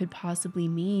what that could possibly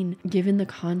mean given the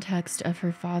context of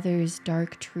her father's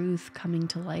dark truth coming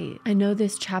to light. I know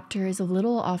this chapter is a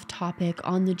little off topic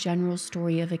on the general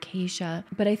story of Acacia,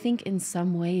 but I think in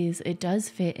some ways it does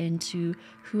fit into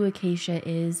who Acacia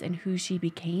is and who she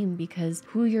became, because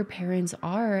who your parents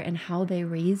are and how they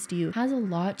raised you has a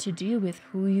lot to do with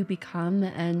who you become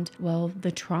and, well,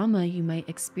 the trauma you might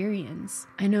experience.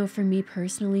 I know for me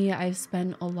personally, I've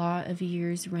spent a lot of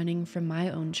years running from my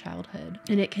own childhood,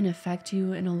 and it can affect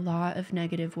you in a lot of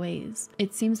negative ways.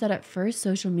 It seems that at first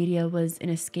social media was an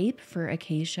escape for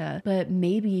Acacia, but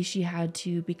maybe she had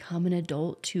to become an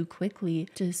adult too quickly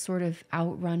to sort of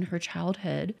outrun her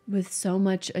childhood with so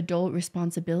much adult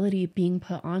responsibility being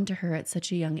put onto her at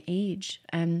such a young age.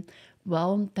 And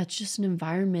well, that's just an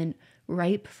environment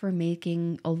ripe for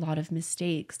making a lot of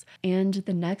mistakes. And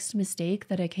the next mistake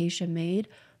that Acacia made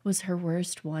was her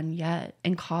worst one yet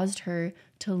and caused her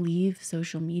to leave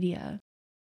social media.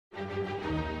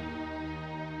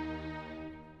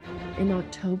 In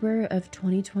October of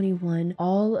 2021,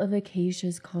 all of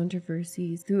Acacia's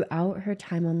controversies throughout her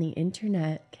time on the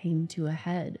internet came to a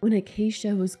head when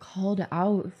Acacia was called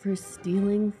out for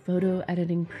stealing photo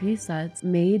editing presets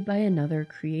made by another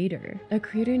creator. A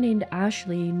creator named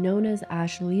Ashley, known as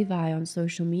Ash Levi on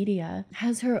social media,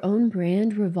 has her own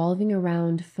brand revolving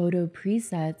around photo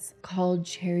presets called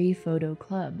Cherry Photo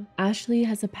Club. Ashley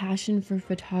has a passion for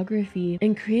photography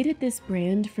and created this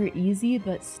brand for easy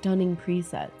but stunning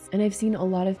presets. And I've seen a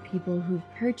lot of people who've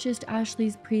purchased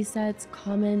Ashley's presets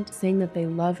comment saying that they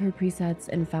love her presets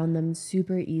and found them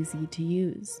super easy to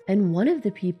use. And one of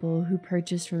the people who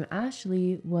purchased from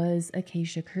Ashley was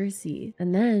Acacia Kersey.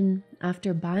 And then,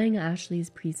 after buying Ashley's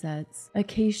presets,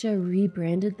 Acacia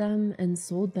rebranded them and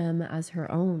sold them as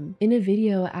her own. In a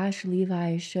video, Ash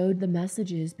Levi showed the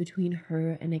messages between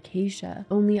her and Acacia,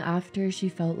 only after she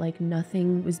felt like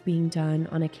nothing was being done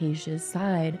on Acacia's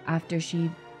side after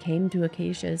she came to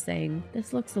Acacia saying,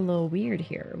 "This looks a little weird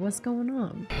here. What's going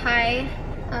on?" Hi,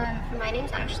 my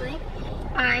name's Ashley.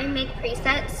 I make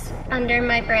presets under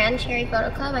my brand Cherry Photo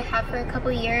Club. I have for a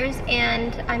couple years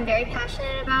and I'm very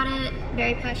passionate about it,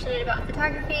 very passionate about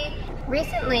photography.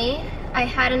 Recently, I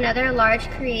had another large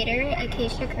creator,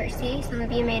 Acacia Kersey, some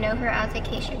of you may know her as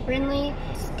Acacia Brindley,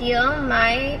 steal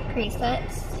my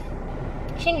presets.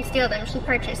 She didn't steal them, she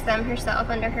purchased them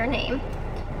herself under her name.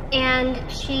 And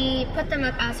she put them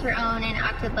up as her own and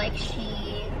acted like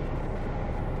she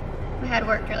had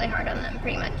worked really hard on them,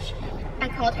 pretty much. I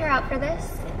called her out for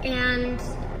this, and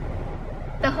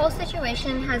the whole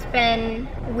situation has been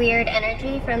weird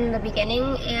energy from the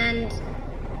beginning, and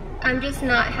I'm just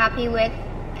not happy with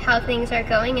how things are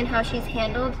going and how she's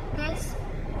handled this.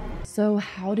 So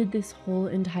how did this whole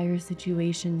entire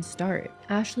situation start?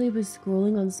 Ashley was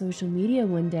scrolling on social media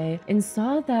one day and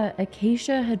saw that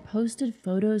Acacia had posted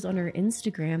photos on her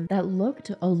Instagram that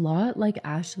looked a lot like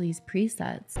Ashley's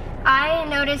presets. I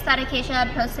noticed that Acacia had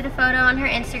posted a photo on her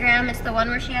Instagram. It's the one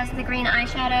where she has the green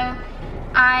eyeshadow.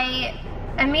 I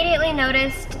immediately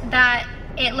noticed that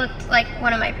it looked like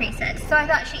one of my presets. So I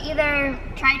thought she either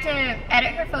tried to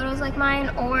edit her photos like mine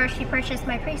or she purchased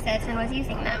my presets and was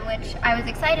using them, which I was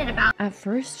excited about. At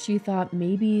first, she thought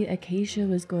maybe Acacia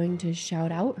was going to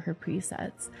shout out her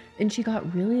presets, and she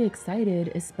got really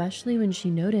excited, especially when she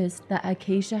noticed that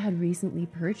Acacia had recently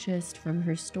purchased from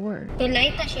her store. The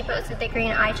night that she posted the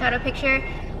green eyeshadow picture,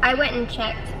 I went and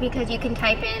checked because you can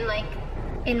type in, like,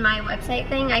 in my website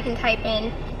thing, I can type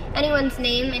in anyone's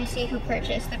name and see who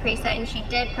purchased the preset, and she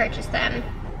did purchase them.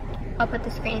 I'll put the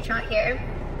screenshot here.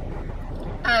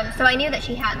 So I knew that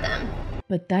she had them.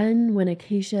 But then when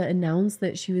Acacia announced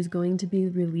that she was going to be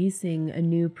releasing a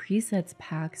new presets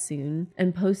pack soon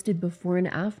and posted before and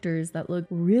afters that looked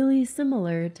really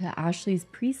similar to Ashley's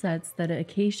presets that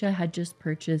Acacia had just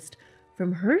purchased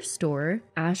from her store,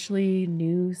 Ashley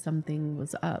knew something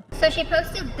was up. So she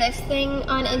posted this thing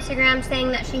on Instagram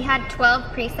saying that she had 12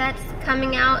 presets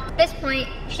coming out. At this point,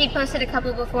 she'd posted a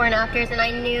couple before and afters, and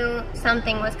I knew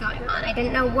something was going on. I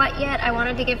didn't know what yet. I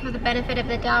wanted to give her the benefit of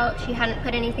the doubt. She hadn't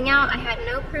put anything out. I had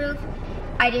no proof.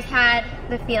 I just had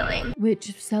the feeling.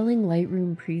 Which, selling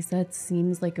Lightroom presets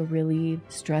seems like a really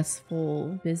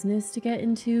stressful business to get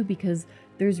into because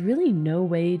there's really no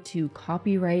way to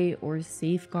copyright or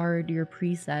safeguard your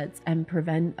presets and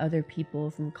prevent other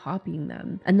people from copying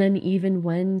them. And then even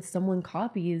when someone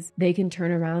copies, they can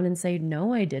turn around and say,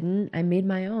 "No, I didn't. I made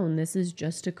my own. This is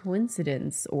just a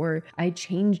coincidence." Or "I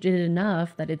changed it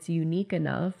enough that it's unique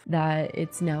enough that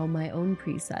it's now my own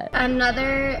preset."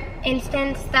 Another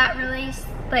instance that really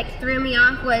threw me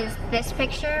off was this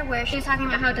picture where she was talking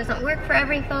about how it doesn't work for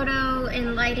every photo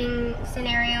and lighting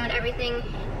scenario and everything.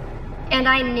 And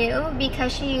I knew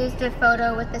because she used a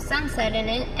photo with the sunset in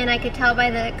it, and I could tell by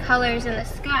the colors in the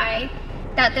sky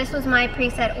that this was my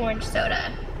preset orange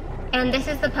soda. And this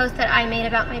is the post that I made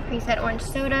about my preset orange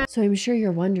soda. So I'm sure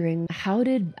you're wondering, how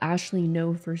did Ashley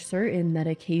know for certain that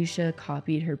Acacia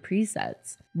copied her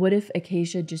presets? What if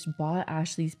Acacia just bought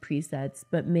Ashley's presets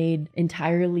but made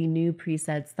entirely new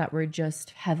presets that were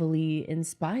just heavily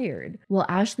inspired? Well,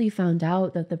 Ashley found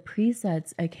out that the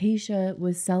presets Acacia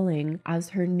was selling as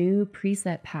her new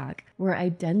preset pack were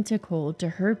identical to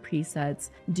her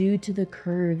presets due to the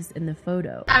curves in the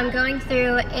photo. I'm going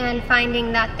through and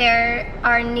finding that there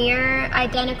are near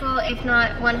identical, if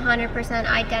not 100%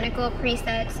 identical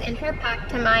presets in her pack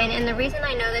to mine. And the reason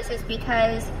I know this is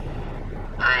because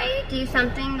I do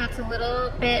something that's a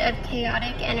little bit of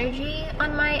chaotic energy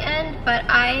on my end, but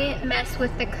I mess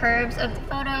with the curves of the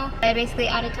photo. I basically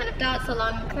add a ton of dots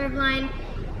along the curve line,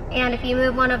 and if you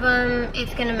move one of them,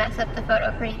 it's gonna mess up the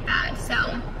photo pretty bad. So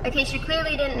Acacia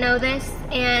clearly didn't know this,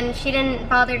 and she didn't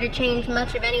bother to change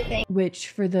much of anything. Which,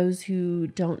 for those who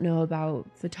don't know about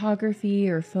photography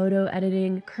or photo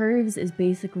editing, curves is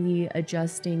basically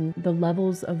adjusting the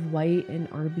levels of white and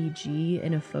RGB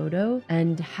in a photo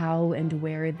and how and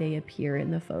where they appear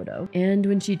in the photo. And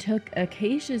when she took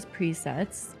Acacia's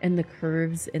presets and the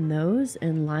curves in those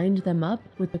and lined them up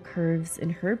with the curves in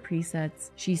her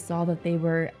presets, she saw that they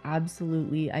were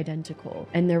absolutely identical.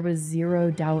 And there was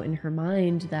zero doubt in her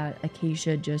mind that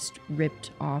Acacia just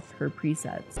ripped off her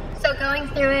presets. So going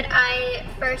through it, I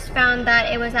first found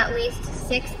that it was at least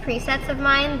 6 presets of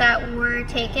mine that were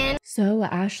taken. So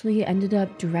Ashley ended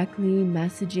up directly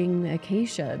messaging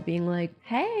Acacia, being like,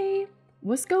 hey,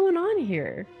 what's going on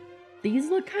here? These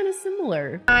look kind of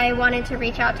similar. I wanted to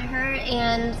reach out to her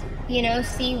and, you know,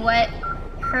 see what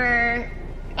her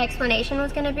explanation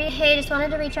was going to be. Hey, just wanted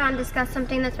to reach out and discuss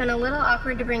something that's been a little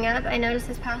awkward to bring up. I noticed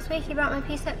this past week you brought my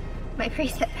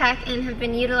preset pack and have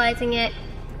been utilizing it.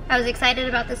 I was excited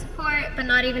about the support, but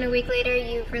not even a week later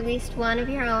you've released one of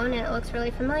your own and it looks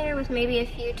really familiar with maybe a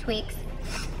few tweaks.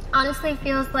 Honestly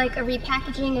feels like a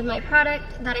repackaging of my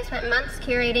product that I spent months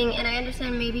curating, and I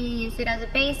understand maybe you used it as a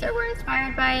base or were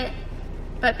inspired by it,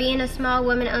 but being a small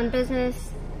woman-owned business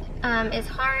is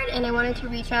hard, and I wanted to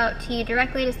reach out to you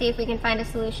directly to see if we can find a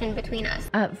solution between us.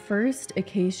 At first,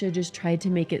 Acacia just tried to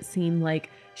make it seem like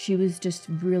she was just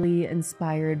really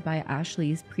inspired by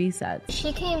Ashley's presets.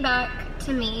 She came back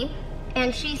to me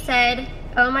and she said,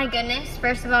 oh my goodness,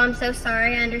 first of all, I'm so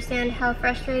sorry. I understand how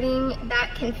frustrating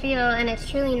that can feel, and it's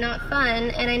truly not fun,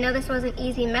 and I know this wasn't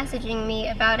easy messaging me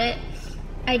about it.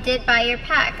 I did buy your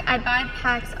pack. I buy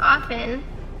packs often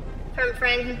from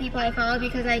friends and people I follow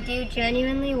because I do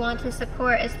genuinely want to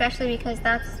support, especially because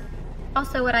that's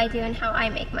also what I do and how I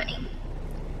make money.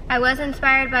 I was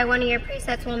inspired by one of your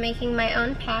presets while making my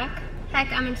own pack. Heck,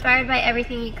 I'm inspired by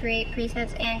everything you create,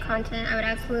 presets and content. I would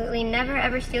absolutely never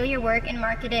ever steal your work and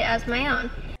market it as my own.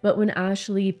 But when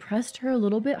Ashley pressed her a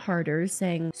little bit harder,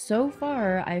 saying, so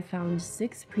far I found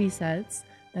 6 presets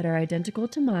that are identical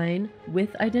to mine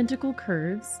with identical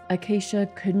curves, Acacia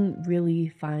couldn't really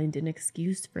find an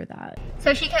excuse for that.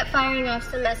 So she kept firing off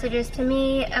some messages to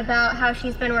me about how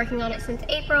she's been working on it since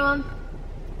April.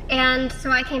 And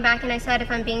so I came back and I said, if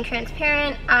I'm being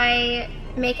transparent, I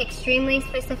make extremely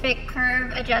specific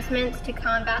curve adjustments to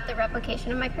combat the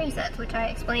replication of my presets, which I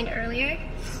explained earlier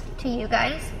to you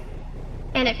guys.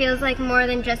 And it feels like more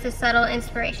than just a subtle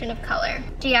inspiration of color.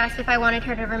 She asked if I wanted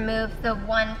her to remove the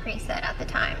one preset at the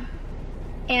time.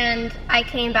 And I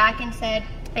came back and said,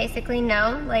 basically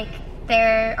no, like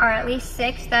there are at least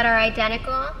 6 that are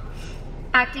identical.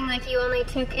 Acting like you only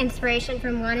took inspiration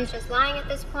from one is just lying at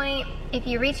this point. If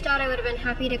you reached out, I would have been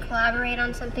happy to collaborate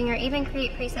on something or even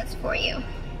create presets for you.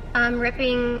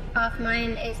 Ripping off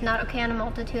mine is not okay on a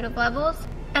multitude of levels.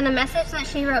 And the message that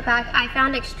she wrote back, I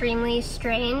found extremely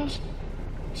strange.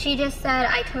 She just said,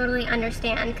 I totally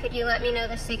understand. Could you let me know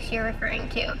the 6 you're referring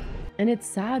to? And it's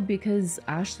sad because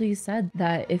Ashley said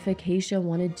that if Acacia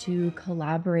wanted to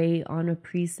collaborate on a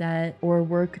preset or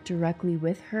work directly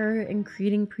with her in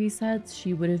creating presets,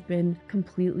 she would have been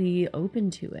completely open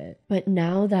to it. But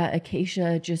now that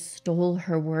Acacia just stole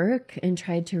her work and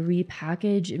tried to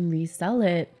repackage and resell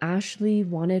it, Ashley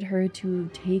wanted her to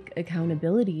take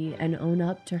accountability and own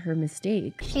up to her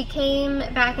mistake. She came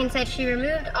back and said she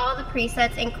removed all the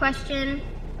presets in question,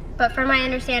 but from my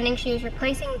understanding, she was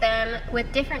replacing them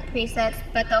with different presets,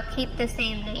 but they'll keep the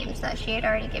same names that she had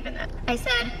already given them. I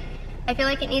said, I feel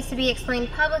like it needs to be explained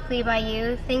publicly by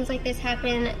you. Things like this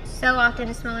happen so often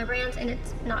to smaller brands, and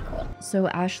it's not cool. So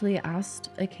Ashley asked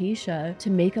Acacia to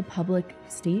make a public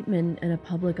statement and a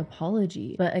public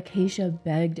apology, but Acacia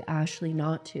begged Ashley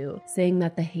not to, saying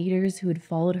that the haters who had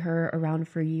followed her around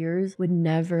for years would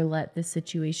never let the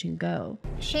situation go.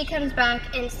 She comes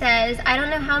back and says, I don't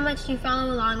know how much you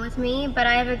follow along with me, but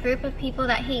I have a group of people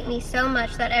that hate me so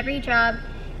much that every job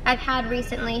I've had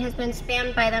recently has been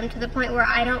spammed by them to the point where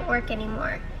I don't work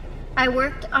anymore. I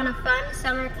worked on a fun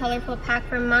summer colorful pack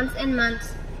for months and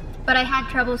months, but I had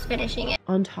troubles finishing it.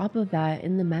 On top of that,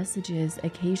 in the messages,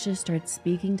 Acacia starts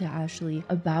speaking to Ashley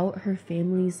about her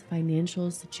family's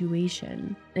financial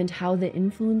situation and how the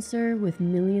influencer with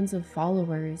millions of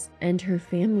followers and her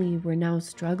family were now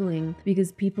struggling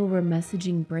because people were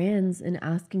messaging brands and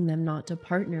asking them not to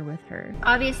partner with her.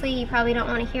 Obviously, you probably don't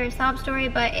want to hear a sob story,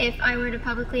 but if I were to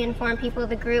publicly inform people,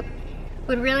 the group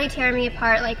would really tear me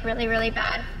apart, like really, really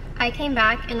bad. I came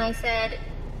back and I said,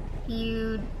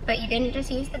 but you didn't just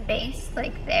use the base,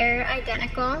 like they're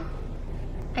identical.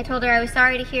 I told her I was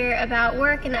sorry to hear about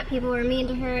work and that people were mean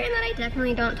to her and that I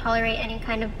definitely don't tolerate any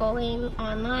kind of bullying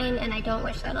online and I don't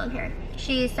wish that on her.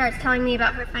 She starts telling me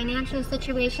about her financial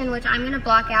situation, which I'm gonna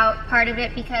block out part of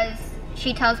it because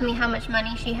she tells me how much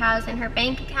money she has in her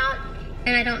bank account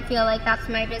and I don't feel like that's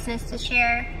my business to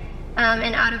share.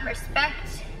 And out of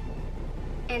respect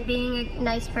and being a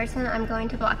nice person, I'm going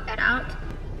to block that out.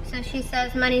 So she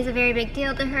says money's a very big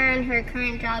deal to her and her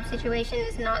current job situation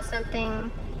is not something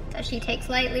that she takes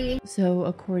lightly. So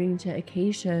according to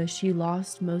Acacia, she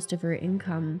lost most of her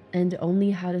income and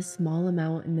only had a small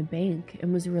amount in the bank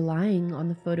and was relying on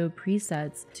the photo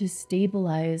presets to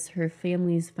stabilize her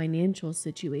family's financial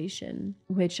situation.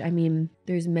 Which, I mean,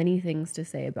 there's many things to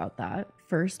say about that.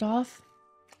 First off,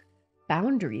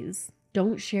 boundaries.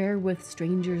 Don't share with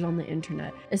strangers on the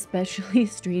internet, especially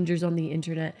strangers on the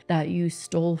internet that you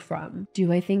stole from.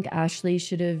 Do I think Ashley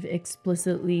should have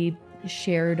explicitly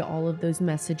shared all of those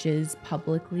messages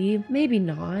publicly? Maybe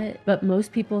not, but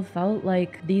most people felt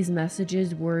like these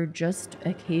messages were just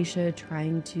Acacia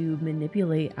trying to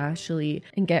manipulate Ashley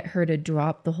and get her to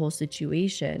drop the whole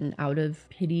situation out of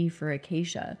pity for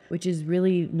Acacia, which is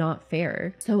really not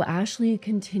fair. So Ashley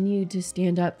continued to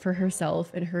stand up for herself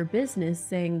and her business,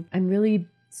 saying, I'm really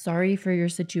sorry for your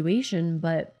situation,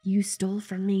 but you stole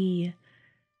from me.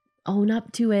 Own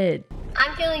up to it.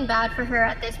 I'm feeling bad for her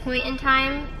at this point in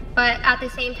time, but at the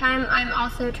same time, I'm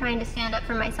also trying to stand up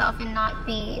for myself and not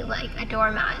be like a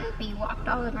doormat and be walked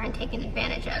all over and taken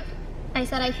advantage of. I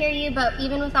said, I hear you, but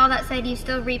even with all that said, you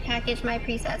still repackaged my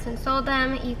presets and sold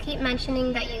them. You keep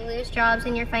mentioning that you lose jobs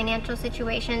in your financial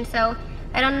situation, so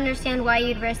I don't understand why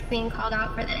you'd risk being called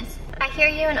out for this. I hear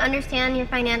you and understand your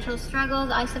financial struggles.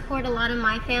 I support a lot of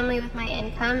my family with my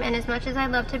income, and as much as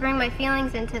I'd love to bring my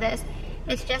feelings into this,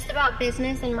 it's just about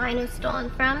business and mine was stolen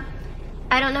from.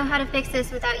 I don't know how to fix this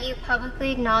without you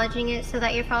publicly acknowledging it so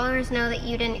that your followers know that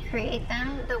you didn't create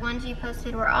them. The ones you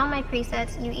posted were all my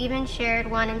presets. You even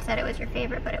shared one and said it was your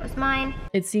favorite, but it was mine.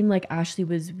 It seemed like Ashley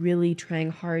was really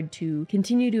trying hard to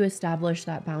continue to establish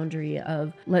that boundary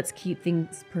of let's keep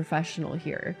things professional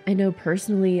here. I know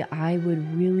personally I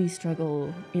would really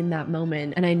struggle in that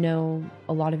moment, and I know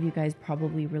a lot of you guys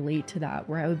probably relate to that,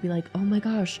 where I would be like, oh my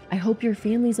gosh, I hope your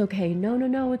family's okay.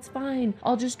 No, it's fine.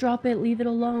 I'll just drop it, leave it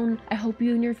alone. I hope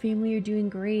you and your family are doing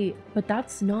great. But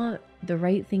that's not the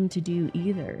right thing to do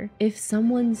either. If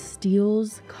someone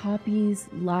steals, copies,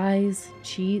 lies,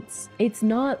 cheats, it's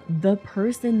not the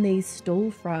person they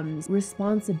stole from's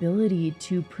responsibility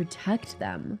to protect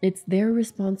them. It's their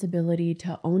responsibility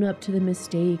to own up to the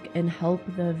mistake and help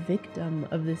the victim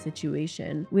of the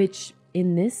situation, which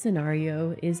in this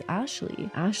scenario is Ashley.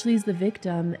 Ashley's the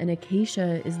victim and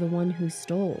Acacia is the one who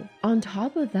stole. On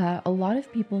top of that, a lot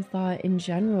of people thought in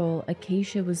general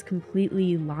Acacia was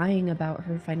completely lying about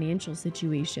her financial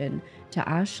situation to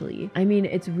Ashley. I mean,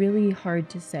 it's really hard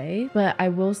to say, but I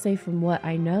will say from what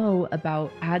I know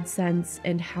about AdSense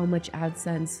and how much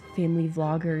AdSense family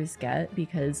vloggers get,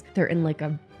 because they're in like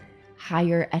a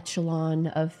higher echelon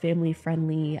of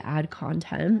family-friendly ad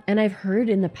content. And I've heard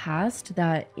in the past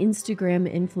that Instagram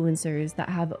influencers that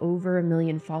have over 1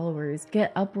 million followers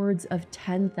get upwards of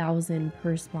 10,000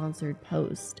 per sponsored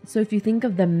post. So if you think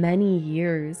of the many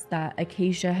years that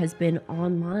Acacia has been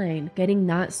online getting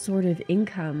that sort of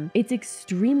income, it's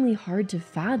extremely hard to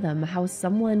fathom how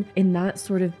someone in that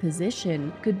sort of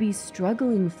position could be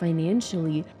struggling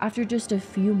financially after just a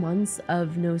few months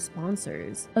of no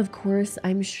sponsors. Of course,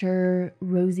 I'm sure sure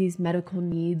Rosie's medical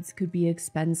needs could be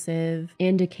expensive,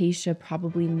 and Acacia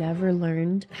probably never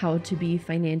learned how to be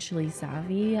financially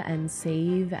savvy and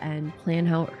save and plan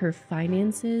out her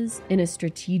finances in a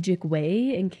strategic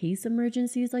way in case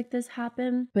emergencies like this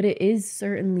happen. But it is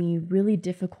certainly really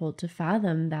difficult to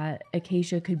fathom that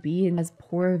Acacia could be in as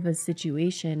poor of a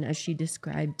situation as she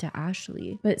described to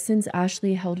Ashley. But since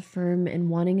Ashley held firm in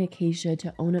wanting Acacia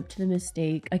to own up to the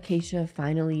mistake, Acacia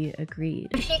finally agreed.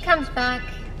 She comes back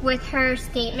with her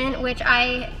statement, which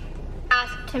I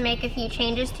asked to make a few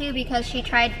changes to because she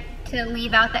tried to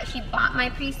leave out that she bought my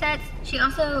presets. She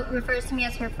also refers to me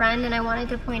as her friend, and I wanted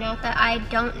to point out that I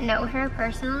don't know her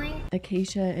personally.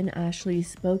 Acacia and Ashley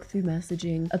spoke through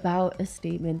messaging about a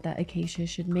statement that Acacia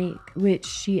should make, which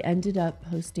she ended up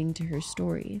posting to her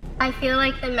story. I feel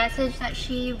like the message that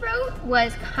she wrote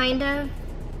was kind of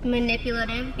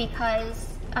manipulative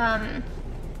because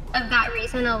of that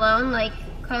reason alone, like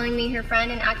calling me her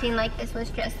friend and acting like this was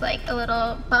just like a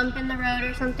little bump in the road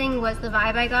or something was the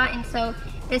vibe I got, and so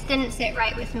this didn't sit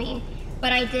right with me.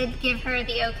 But I did give her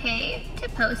the okay to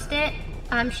post it.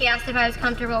 She asked if I was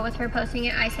comfortable with her posting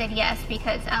it. I said yes,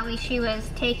 because at least she was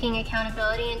taking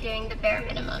accountability and doing the bare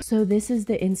minimum. So this is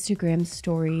the Instagram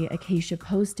story Acacia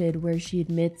posted where she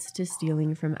admits to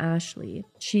stealing from Ashley.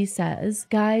 She says,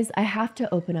 "Guys, I have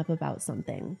to open up about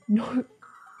something.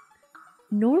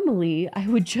 Normally, I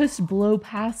would just blow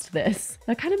past this.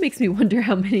 That kind of makes me wonder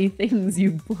how many things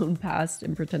you've blown past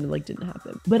and pretended like didn't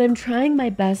happen. But I'm trying my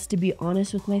best to be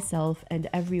honest with myself and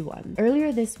everyone.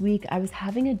 Earlier this week, I was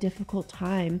having a difficult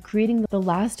time creating the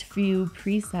last few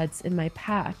presets in my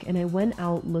pack, and I went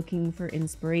out looking for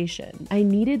inspiration. I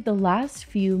needed the last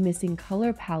few missing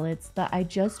color palettes that I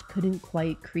just couldn't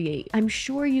quite create. I'm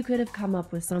sure you could have come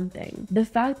up with something. The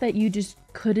fact that you just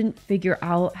couldn't figure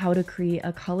out how to create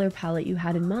a color palette you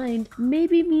had in mind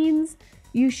maybe means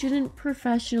you shouldn't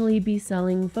professionally be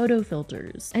selling photo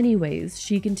filters. Anyways,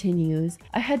 she continues,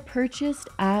 I had purchased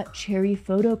at Cherry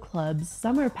Photo Club's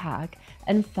summer pack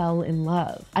and fell in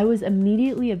love. I was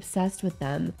immediately obsessed with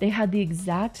them. They had the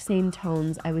exact same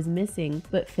tones I was missing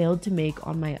but failed to make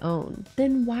on my own.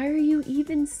 Then why are you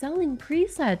even selling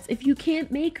presets if you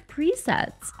can't make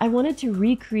presets? I wanted to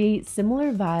recreate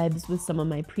similar vibes with some of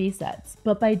my presets,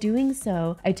 but by doing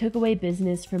so, I took away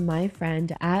business from my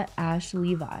friend at Ash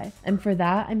Levi, and for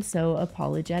that, I'm so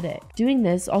apologetic. Doing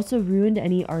this also ruined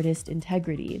any artist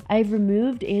integrity. I've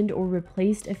removed and or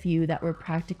replaced a few that were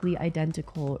practically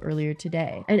identical earlier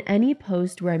today, and any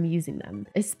post where I'm using them,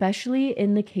 especially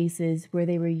in the cases where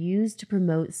they were used to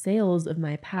promote sales of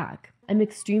my pack. I'm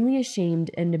extremely ashamed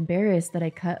and embarrassed that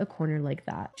I cut a corner like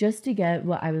that, just to get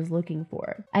what I was looking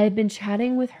for. I have been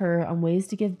chatting with her on ways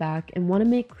to give back and want to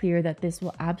make clear that this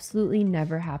will absolutely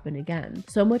never happen again.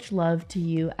 So much love to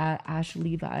you at Ash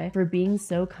Levi for being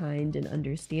so kind and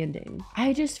understanding.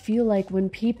 I just feel like when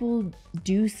people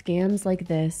do scams like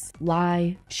this,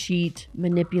 lie, cheat,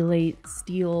 manipulate,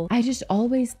 steal, I just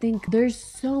always think there's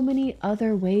so many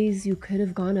other ways you could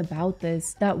have gone about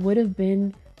this that would have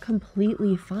been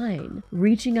completely fine.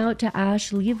 Reaching out to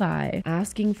Ash Levi,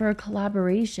 asking for a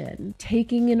collaboration,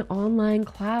 taking an online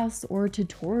class or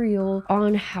tutorial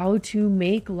on how to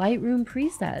make Lightroom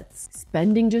presets,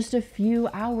 spending just a few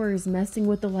hours messing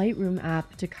with the Lightroom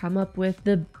app to come up with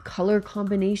the color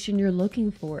combination you're looking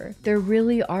for. There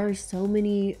really are so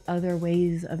many other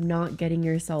ways of not getting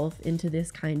yourself into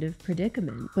this kind of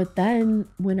predicament. But then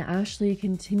when Ashley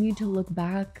continued to look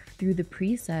back through the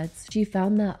presets, she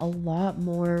found that a lot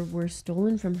more were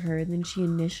stolen from her than she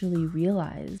initially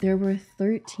realized. There were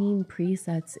 13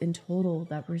 presets in total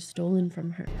that were stolen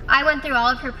from her. I went through all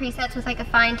of her presets with like a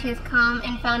fine-tooth comb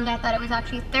and found out that it was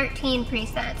actually 13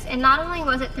 presets. And not only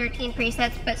was it 13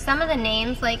 presets, but some of the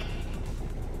names, like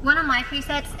one of my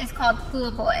presets is called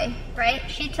Pool Boy, right?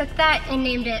 She took that and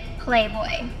named it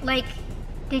Playboy. Like,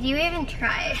 did you even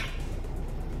try?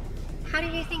 How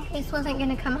did you think this wasn't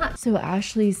gonna come up? So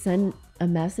Ashley sent a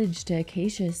message to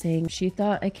Acacia saying she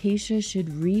thought Acacia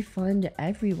should refund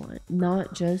everyone,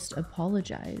 not just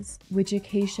apologize, which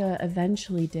Acacia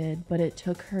eventually did, but it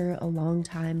took her a long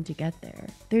time to get there.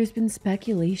 There's been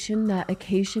speculation that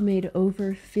Acacia made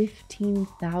over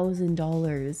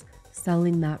 $15,000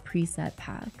 selling that preset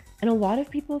pack. And a lot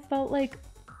of people felt like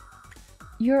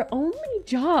your only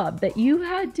job that you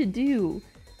had to do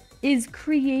is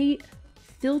create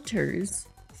filters,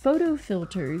 photo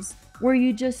filters, where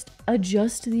you just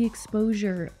adjust the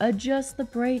exposure, adjust the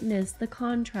brightness, the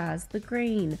contrast, the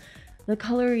grain, the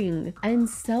coloring, and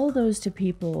sell those to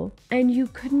people. And you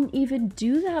couldn't even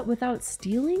do that without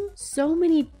stealing? So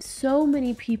many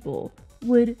people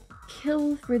would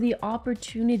kill for the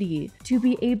opportunity to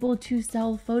be able to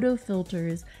sell photo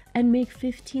filters and make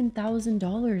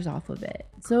 $15,000 off of it.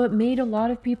 So it made a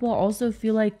lot of people also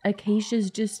feel like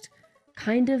Acacia's just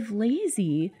kind of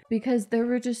lazy, because there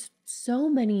were just so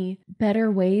many better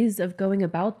ways of going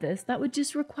about this that would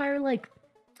just require like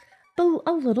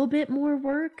a little bit more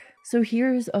work. So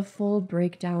here's a full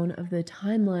breakdown of the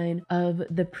timeline of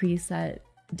the preset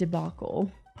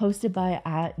debacle, posted by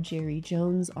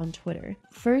 @JerryJones on Twitter.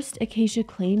 First, Acacia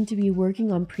claimed to be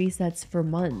working on presets for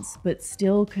months, but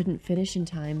still couldn't finish in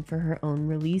time for her own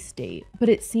release date. But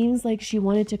it seems like she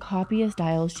wanted to copy a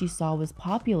style she saw was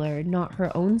popular, not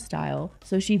her own style,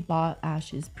 so she bought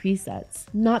Ash's presets.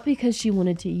 Not because she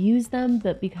wanted to use them,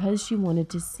 but because she wanted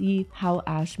to see how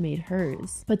Ash made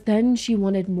hers. But then she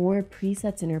wanted more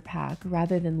presets in her pack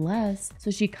rather than less, so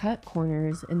she cut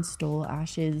corners and stole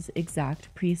Ash's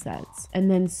exact presets, and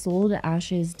then sold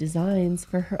Ash's designs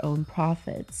for her own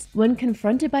profits. When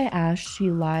confronted by Ash,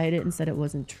 she lied and said it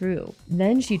wasn't true.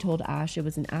 Then she told Ash it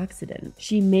was an accident.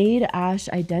 She made Ash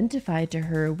identify to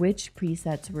her which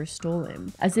presets were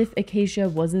stolen, as if Acacia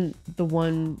wasn't the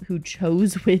one who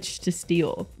chose which to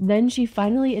steal. Then she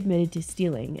finally admitted to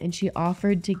stealing, and she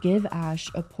offered to give Ash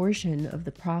a portion of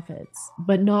the profits,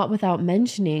 but not without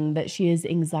mentioning that she has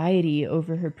anxiety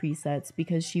over her presets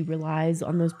because she relies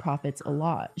on those profits a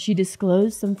lot. She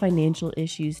disclosed some financial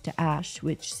issues to Ash,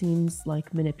 which seems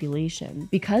like manipulation.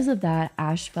 Because of that,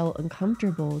 Ash felt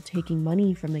uncomfortable taking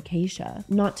money from Acacia.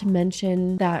 Not to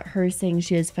mention that her saying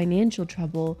she has financial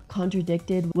trouble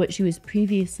contradicted what she was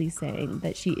previously saying,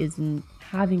 that she isn't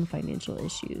having financial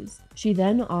issues. She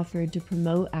then offered to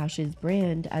promote Ash's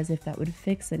brand as if that would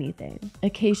fix anything.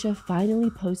 Acacia finally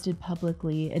posted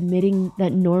publicly admitting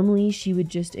that normally she would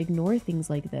just ignore things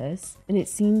like this, and it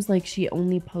seems like she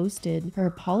only posted her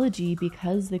apology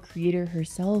because the creator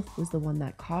herself was the one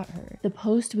that caught her. The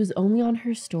post was only on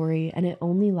her story and it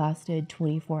only lasted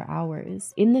 24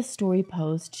 hours. In the story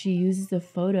post, she uses a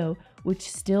photo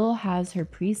which still has her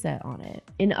preset on it.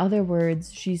 In other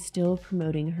words, she's still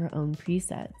promoting her own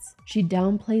presets. She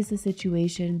downplays the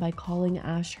situation by calling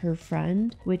Ash her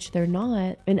friend, which they're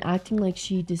not, and acting like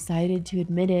she decided to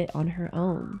admit it on her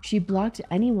own. She blocked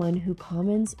anyone who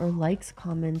comments or likes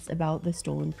comments about the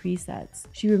stolen presets.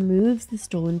 She removes the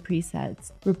stolen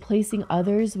presets, replacing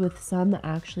others with some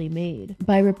actually made.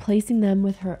 By replacing them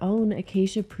with her own,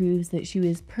 Acacia proves that she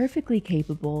was perfectly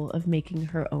capable of making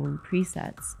her own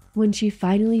presets. When she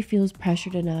finally feels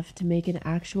pressured enough to make an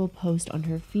actual post on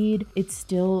her feed, it's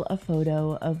still a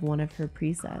photo of one of her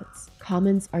presets.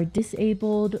 Comments are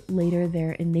disabled, later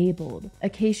they're enabled.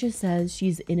 Acacia says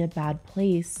she's in a bad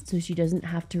place, so she doesn't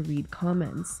have to read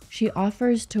comments. She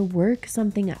offers to work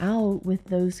something out with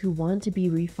those who want to be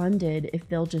refunded if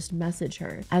they'll just message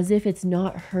her, as if it's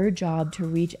not her job to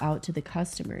reach out to the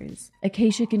customers.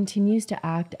 Acacia continues to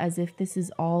act as if this is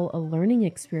all a learning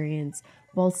experience,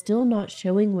 while still not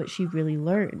showing what she really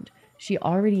learned. She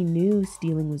already knew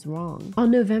stealing was wrong. On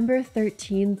November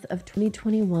 13th of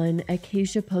 2021,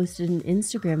 Acacia posted an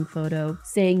Instagram photo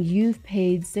saying you've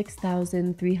paid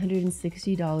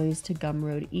 $6,360 to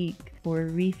Gumroad Inc. for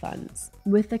refunds,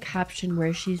 with a caption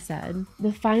where she said,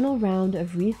 "The final round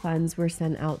of refunds were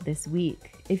sent out this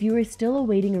week. If you are still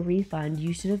awaiting a refund,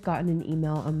 you should have gotten an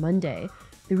email on Monday.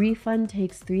 The refund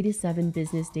takes 3 to 7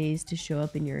 business days to show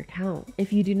up in your account.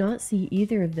 If you do not see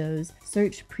either of those,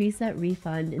 search preset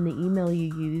refund in the email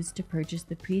you used to purchase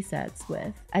the presets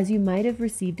with, as you might have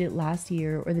received it last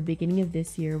year or the beginning of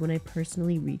this year when I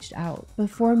personally reached out.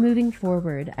 Before moving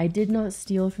forward, I did not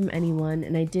steal from anyone,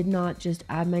 and I did not just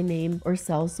add my name or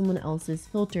sell someone else's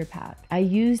filter pack. I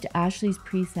used Ashley's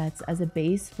presets as a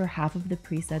base for half of the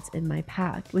presets in my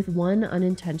pack, with one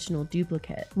unintentional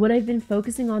duplicate. What I've been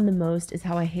focusing on the most is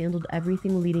how I handled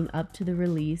everything leading up to the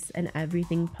release and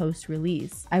everything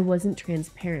post-release. I wasn't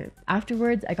transparent.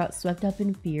 Afterwards, I got swept up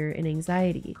in fear and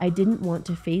anxiety. I didn't want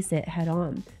to face it head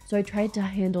on, so I tried to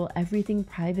handle everything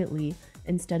privately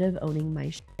instead of owning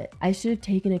my shit. I should have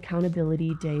taken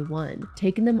accountability day one,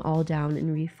 taken them all down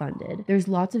and refunded. There's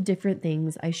lots of different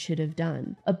things I should have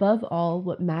done. Above all,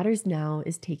 what matters now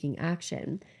is taking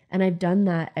action. And I've done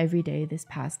that every day this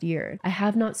past year. I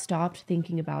have not stopped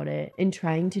thinking about it and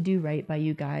trying to do right by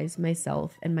you guys,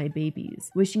 myself, and my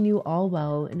babies. Wishing you all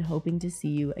well and hoping to see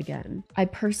you again." I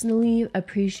personally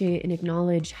appreciate and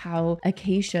acknowledge how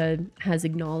Acacia has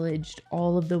acknowledged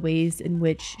all of the ways in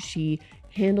which she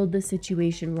handled the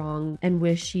situation wrong and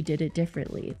wish she did it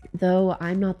differently. Though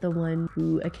I'm not the one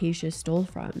who Acacia stole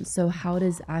from, so how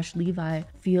does Ash Levi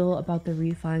feel about the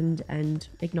refund and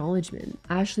acknowledgement?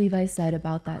 Ash Levi said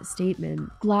about that statement,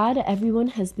 "Glad everyone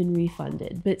has been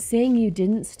refunded, but saying you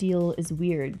didn't steal is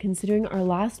weird considering our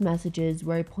last messages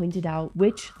where I pointed out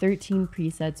which 13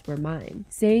 presets were mine.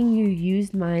 Saying you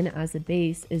used mine as a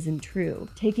base isn't true.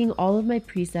 Taking all of my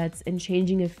presets and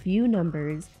changing a few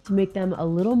numbers to make them a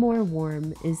little more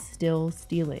warm is still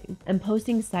stealing. And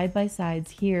posting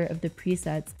side-by-sides here of the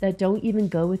presets that don't even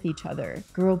go with each other.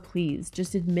 Girl, please,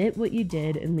 just admit what you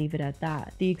did and leave it at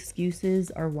that. The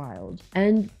excuses are wild."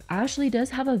 And Ashley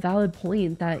does have a valid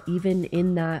point that even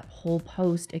in that whole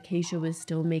post, Acacia was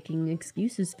still making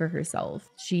excuses for herself.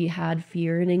 She had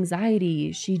fear and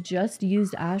anxiety. She just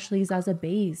used Ashley's as a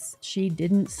base. She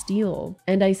didn't steal.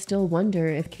 And I still wonder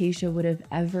if Acacia would have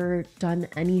ever done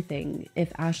anything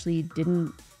if Ashley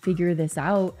didn't figure this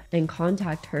out and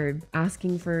contact her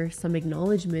asking for some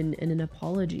acknowledgement and an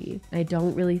apology. I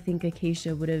don't really think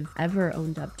Acacia would have ever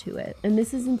owned up to it. And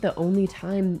this isn't the only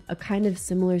time a kind of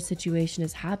similar situation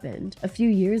has happened. A few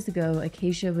years ago,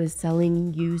 Acacia was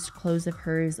selling used clothes of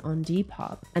hers on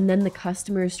Depop, and then the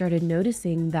customers started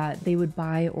noticing that they would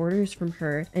buy orders from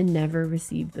her and never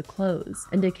receive the clothes.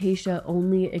 And Acacia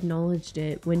only acknowledged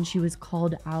it when she was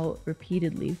called out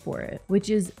repeatedly for it, which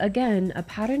is, again, a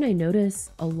pattern I notice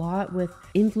a lot with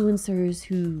influencers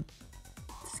who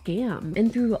scam.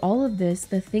 And through all of this,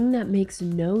 the thing that makes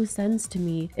no sense to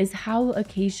me is how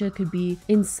Acacia could be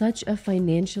in such a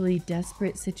financially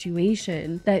desperate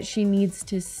situation that she needs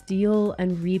to steal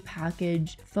and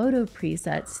repackage photo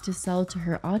presets to sell to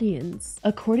her audience.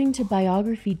 According to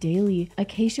Biography Daily,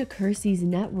 Acacia Kersey's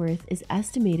net worth is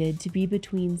estimated to be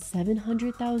between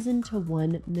 $700,000 to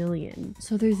 $1 million.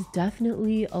 So there's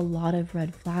definitely a lot of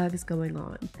red flags going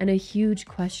on and a huge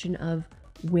question of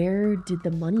where did the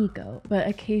money go? But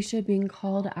Acacia being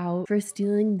called out for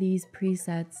stealing these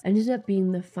presets ended up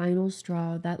being the final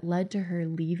straw that led to her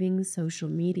leaving social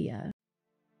media.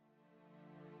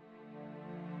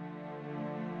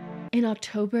 In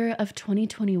October of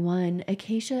 2021,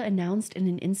 Acacia announced in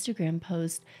an Instagram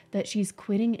post that she's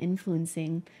quitting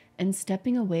influencing and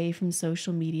stepping away from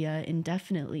social media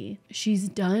indefinitely. She's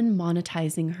done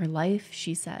monetizing her life,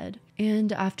 she said,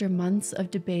 and after months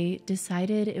of debate,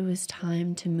 decided it was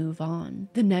time to move on.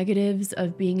 The negatives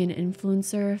of being an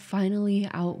influencer finally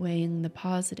outweighing the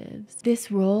positives.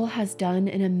 This role has done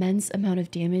an immense amount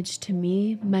of damage to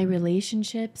me, my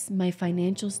relationships, my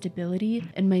financial stability,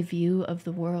 and my view of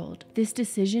the world. This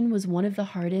decision was one of the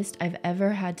hardest I've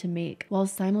ever had to make, while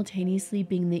simultaneously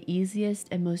being the easiest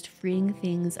and most freeing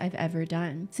things I've ever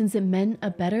done, since it meant a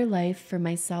better life for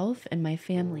myself and my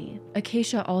family.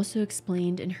 Acacia also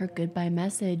explained in her goodbye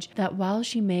message that while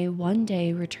she may one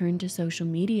day return to social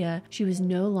media, she was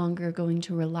no longer going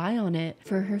to rely on it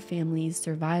for her family's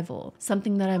survival,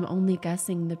 something that I'm only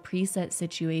guessing the preset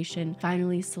situation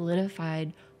finally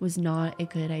solidified was not a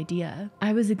good idea.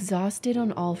 I was exhausted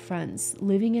on all fronts,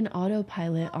 living in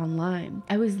autopilot online.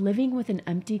 I was living with an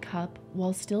empty cup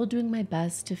while still doing my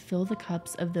best to fill the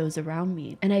cups of those around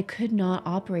me, and I could not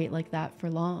operate like that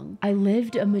for long. I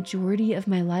lived a majority of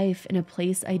my life in a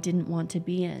place I didn't want to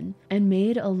be in, and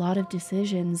made a lot of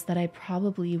decisions that I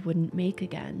probably wouldn't make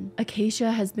again.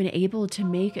 Acacia has been able to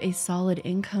make a solid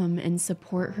income and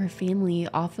support her family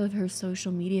off of her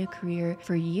social media career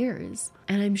for years,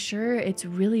 and I'm sure it's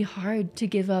really hard to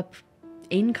give up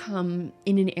income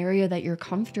in an area that you're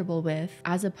comfortable with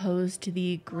as opposed to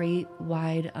the great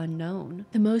wide unknown.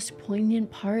 The most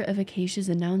poignant part of Acacia's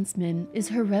announcement is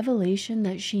her revelation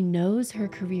that she knows her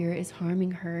career is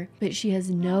harming her, but she has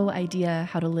no idea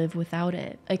how to live without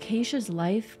it. Acacia's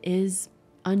life is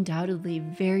undoubtedly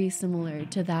very similar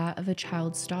to that of a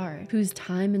child star whose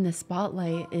time in the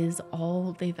spotlight is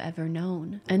all they've ever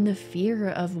known, and the fear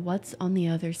of what's on the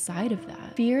other side of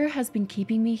that. Fear has been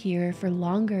keeping me here for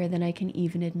longer than I can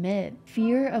even admit.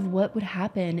 Fear of what would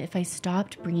happen if I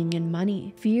stopped bringing in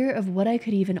money. Fear of what I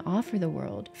could even offer the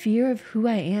world. Fear of who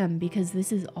I am because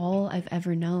this is all I've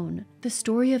ever known. The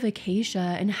story of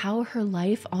Acacia and how her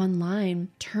life online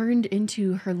turned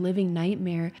into her living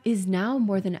nightmare is now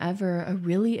more than ever a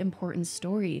really important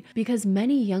story because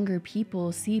many younger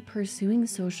people see pursuing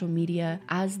social media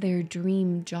as their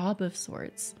dream job of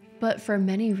sorts. But for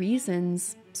many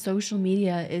reasons, social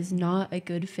media is not a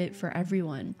good fit for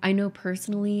everyone. I know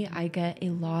personally I get a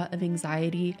lot of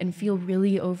anxiety and feel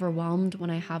really overwhelmed when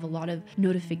I have a lot of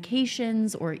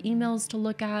notifications or emails to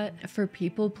look at. For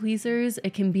people pleasers,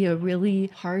 it can be a really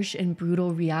harsh and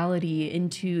brutal reality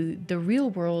into the real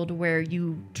world where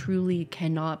you truly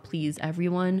cannot please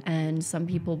everyone, and some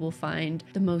people will find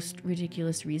the most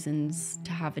ridiculous reasons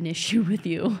to have an issue with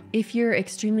you. If you're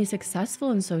extremely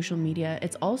successful in social media,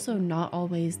 it's also not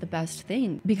always the best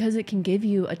thing because it can give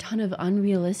you a ton of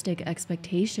unrealistic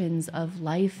expectations of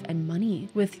life and money,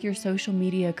 with your social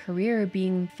media career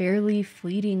being fairly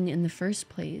fleeting in the first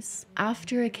place.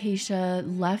 After Acacia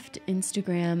left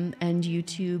Instagram and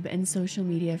YouTube and social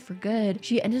media for good,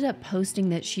 she ended up posting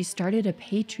that she started a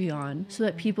Patreon so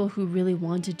that people who really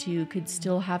wanted to could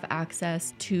still have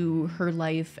access to her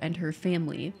life and her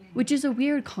family, which is a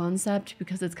weird concept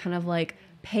because it's kind of like,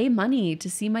 pay money to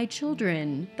see my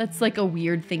children. That's like a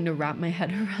weird thing to wrap my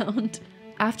head around.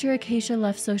 After Acacia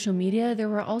left social media, there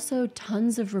were also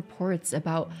tons of reports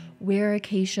about where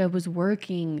Acacia was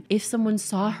working, if someone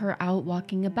saw her out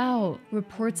walking about,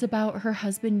 reports about her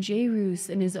husband Jairus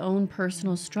and his own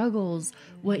personal struggles,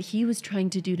 what he was trying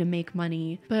to do to make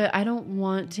money. But I don't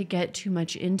want to get too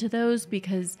much into those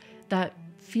because that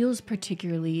feels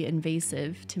particularly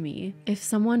invasive to me. If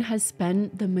someone has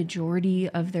spent the majority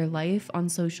of their life on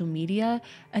social media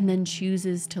and then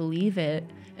chooses to leave it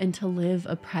and to live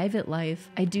a private life,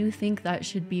 I do think that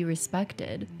should be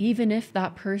respected. Even if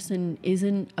that person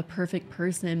isn't a perfect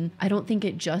person, I don't think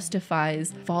it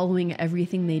justifies following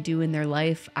everything they do in their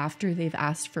life after they've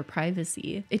asked for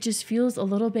privacy. It just feels a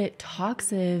little bit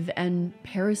toxic and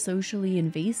parasocially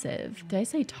invasive. Did I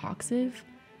say toxic?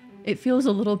 It feels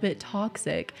a little bit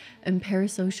toxic and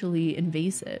parasocially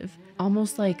invasive.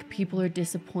 Almost like people are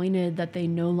disappointed that they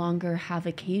no longer have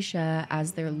Acacia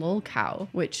as their lolcow,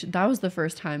 which that was the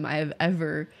first time I have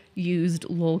ever used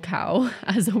lolcow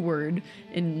as a word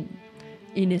in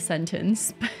a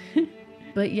sentence.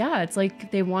 But yeah, it's like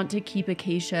they want to keep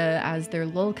Acacia as their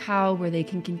lolcow where they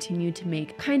can continue to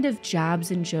make kind of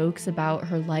jabs and jokes about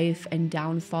her life and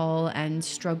downfall and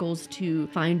struggles to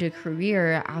find a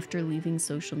career after leaving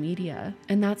social media.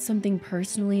 And that's something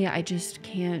personally I just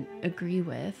can't agree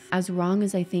with. As wrong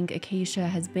as I think Acacia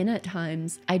has been at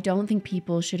times, I don't think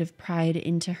people should have pried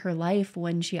into her life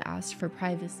when she asked for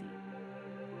privacy.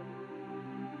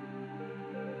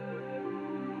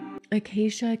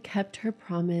 Acacia kept her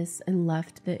promise and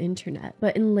left the internet,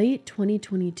 but in late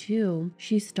 2022,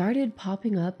 she started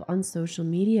popping up on social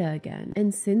media again.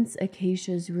 And since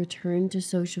Acacia's return to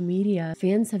social media,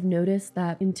 fans have noticed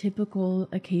that in typical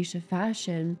Acacia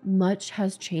fashion, much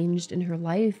has changed in her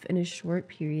life in a short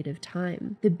period of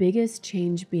time. The biggest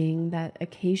change being that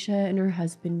Acacia and her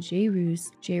husband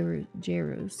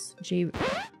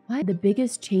The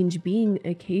biggest change being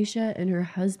Acacia and her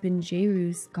husband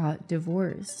Jairus got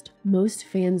divorced. Most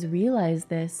fans realized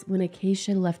this when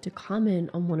Acacia left a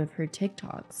comment on one of her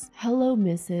TikToks. "Hello,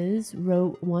 Mrs.,"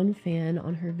 wrote one fan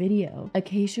on her video.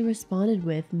 Acacia responded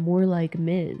with "more like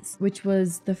Ms.," which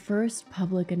was the first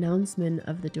public announcement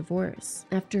of the divorce.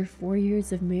 After 4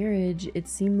 years of marriage, it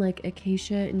seemed like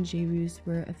Acacia and Jairus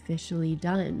were officially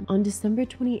done. On December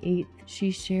 28th,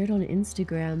 she shared on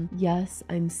Instagram, "Yes,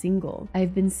 I'm single.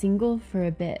 I've been single for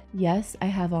a bit. Yes, I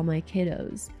have all my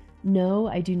kiddos. No,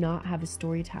 I do not have a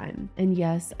story time. And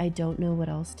yes, I don't know what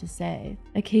else to say."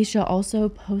 Acacia also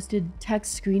posted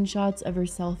text screenshots of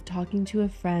herself talking to a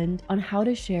friend on how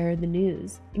to share the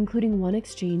news, including one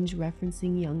exchange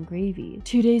referencing Young Gravy.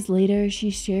 2 days later, she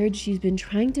shared she's been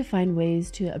trying to find ways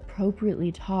to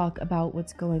appropriately talk about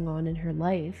what's going on in her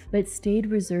life, but stayed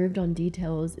reserved on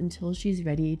details until she's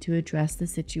ready to address the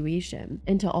situation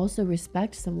and to also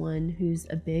respect someone who's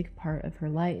a big part of her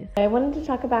life. I wanted to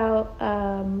talk about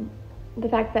the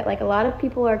fact that a lot of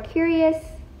people are curious,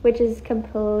 which is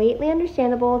completely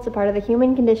understandable. It's a part of the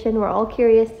human condition. We're all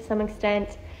curious to some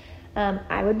extent.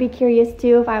 I would be curious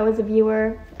too if I was a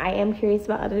viewer. I am curious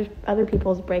about other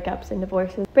people's breakups and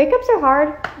divorces. Breakups are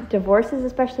hard. Divorces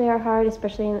especially are hard,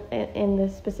 especially in the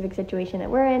specific situation that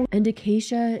we're in. And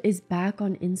Acacia is back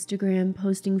on Instagram,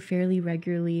 posting fairly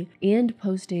regularly and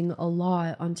posting a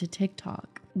lot onto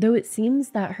TikTok. Though it seems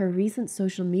that her recent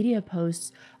social media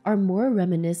posts are more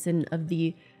reminiscent of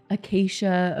the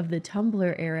Acacia of the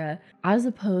Tumblr era as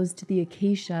opposed to the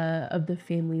Acacia of the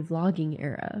family vlogging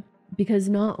era. because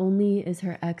not only is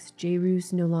her ex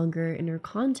Jairus no longer in her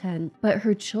content, but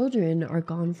her children are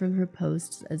gone from her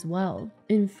posts as well.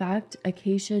 In fact,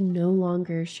 Acacia no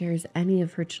longer shares any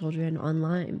of her children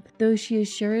online, though she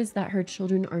assures that her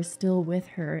children are still with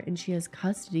her and she has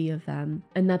custody of them,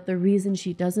 and that the reason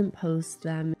she doesn't post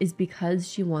them is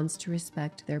because she wants to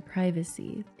respect their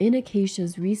privacy. In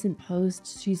Acacia's recent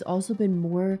posts, she's also been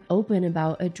more open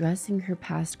about addressing her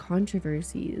past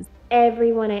controversies.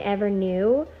 Everyone I ever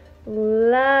knew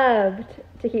loved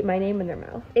to keep my name in their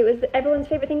mouth. It was everyone's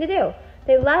favorite thing to do.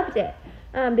 They loved it.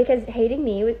 Because hating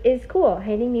me is cool.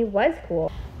 Hating me was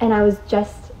cool. And I was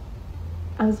just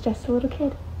a little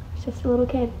kid. Just a little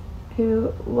kid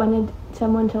who wanted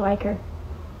someone to like her.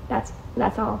 That's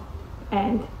all.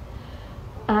 And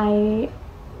I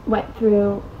went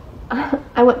through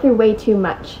way too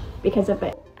much because of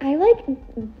it. I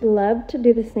loved to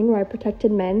do this thing where I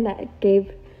protected men that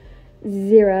gave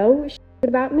zero shit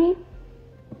about me.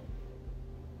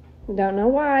 Don't know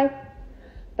why,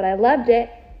 but I loved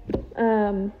it.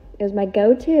 It was my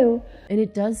go-to. And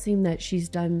it does seem that she's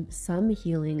done some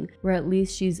healing, where at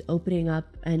least she's opening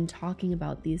up and talking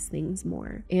about these things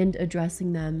more and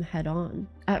addressing them head on.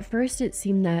 At first, it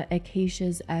seemed that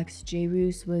Acacia's ex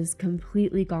Jairus was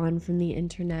completely gone from the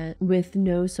internet with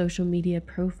no social media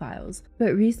profiles,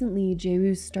 but recently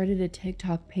Jairus started a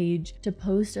TikTok page to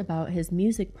post about his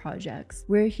music projects,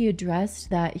 where he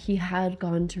addressed that he had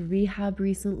gone to rehab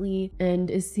recently and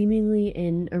is seemingly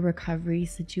in a recovery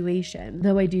situation.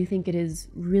 Though I do think it is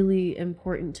really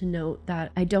important to note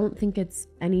that I don't think it's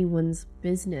anyone's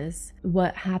business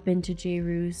what happened to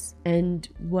Jairus and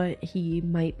what he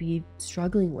might be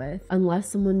struggling with. Unless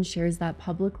someone shares that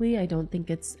publicly, I don't think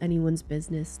it's anyone's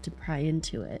business to pry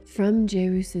into it. From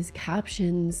Jairus's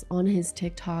captions on his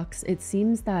TikToks, it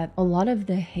seems that a lot of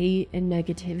the hate and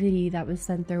negativity that was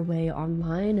sent their way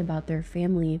online about their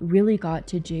family really got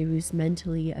to Jairus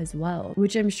mentally as well,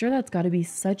 which I'm sure that's got to be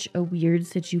such a weird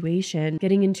situation,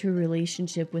 getting into a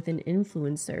relationship with an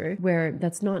influencer where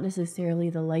that's not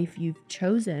necessarily the life you've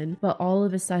chosen, but all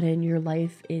of a sudden your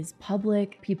life is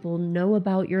public, people know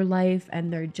about your life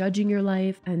and they're judging your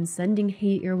life and sending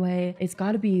hate your way. It's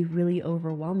got to be really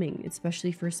overwhelming,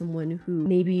 especially for someone who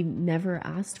maybe never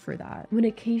asked for that. When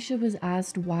Acacia was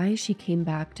asked why she came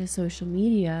back to social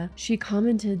media, she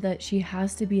commented that she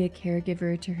has to be a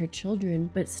caregiver to her children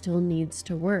but still needs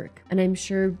to work. And I'm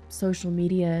sure social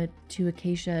media to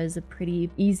Acacia is a pretty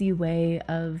easy way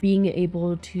of being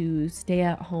able to stay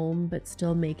at home but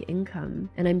still make income.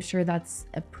 And I'm sure that's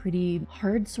a pretty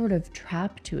hard sort of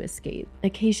trap to escape.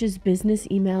 Acacia's business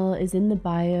email is in the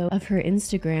bio of her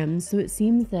Instagram, so it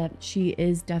seems that she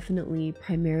is definitely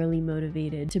primarily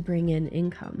motivated to bring in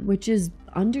income, which is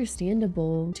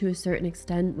understandable to a certain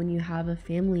extent when you have a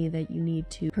family that you need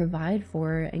to provide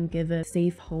for and give a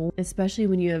safe home, especially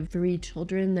when you have 3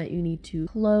 children that you need to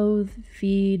clothe,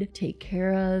 feed, take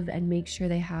care of, and make sure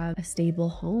they have a stable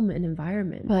home and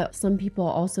environment. But some people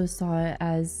also saw it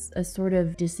as a sort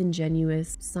of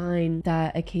disingenuous sign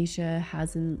that Acacia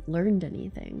hasn't learned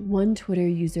anything. One Twitter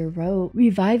user wrote,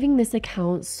 "Reviving this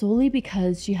account solely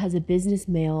because she has a business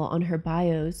mail on her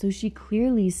bio, so she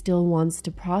clearly still wants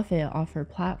to profit off her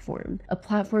platform, a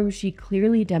platform she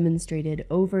clearly demonstrated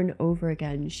over and over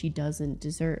again she doesn't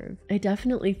deserve." I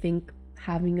definitely think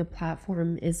having a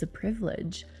platform is a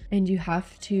privilege, and you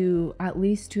have to, at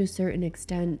least to a certain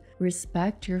extent,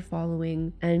 respect your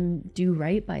following and do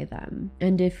right by them.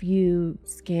 And if you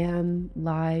scam,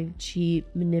 lie, cheat,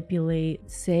 manipulate,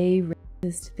 say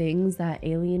things that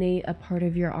alienate a part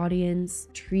of your audience,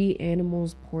 treat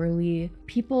animals poorly,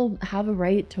 people have a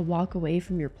right to walk away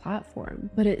from your platform.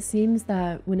 But it seems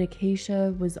that when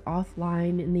Acacia was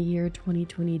offline in the year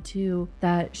 2022,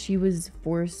 that she was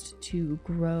forced to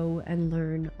grow and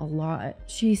learn a lot.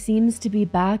 She seems to be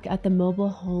back at the mobile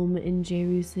home in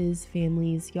Jairus's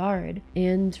family's yard,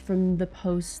 and from the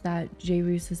posts that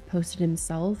Jairus has posted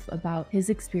himself about his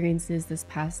experiences this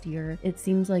past year, it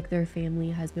seems like their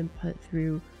family has been put through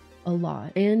a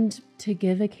lot. And to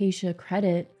give Acacia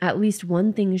credit, at least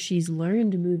one thing she's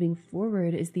learned moving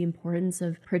forward is the importance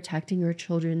of protecting her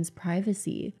children's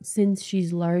privacy, since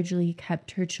she's largely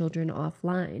kept her children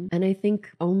offline. And I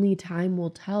think only time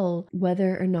will tell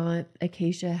whether or not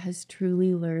Acacia has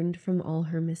truly learned from all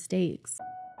her mistakes.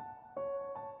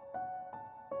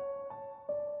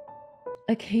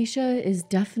 Acacia is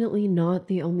definitely not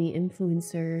the only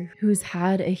influencer who's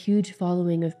had a huge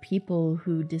following of people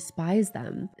who despise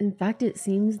them. In fact, it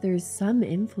seems there's some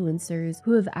influencers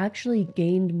who have actually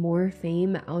gained more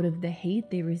fame out of the hate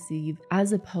they receive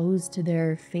as opposed to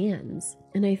their fans.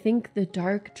 And I think the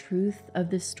dark truth of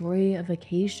the story of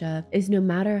Acacia is no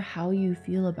matter how you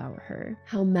feel about her,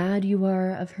 how mad you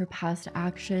are of her past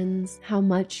actions, how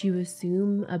much you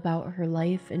assume about her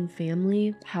life and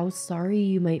family, how sorry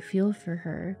you might feel for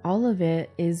her, all of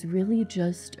it is really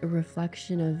just a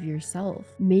reflection of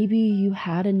yourself. Maybe you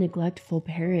had a neglectful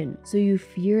parent, so you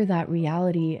fear that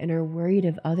reality and are worried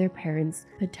of other parents'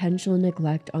 potential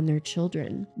neglect on their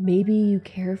children. Maybe you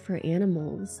care for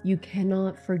animals. You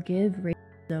cannot forgive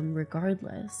them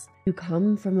regardless. You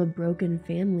come from a broken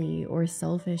family or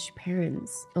selfish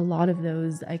parents. A lot of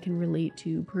those I can relate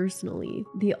to personally.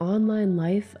 The online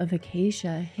life of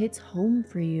Acacia hits home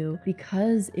for you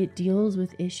because it deals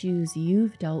with issues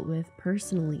you've dealt with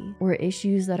personally, or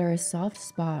issues that are a soft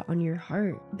spot on your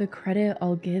heart. The credit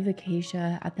I'll give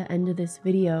Acacia at the end of this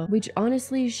video, which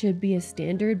honestly should be a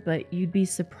standard, but you'd be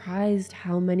surprised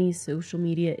how many social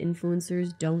media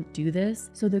influencers don't do this.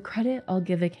 So the credit I'll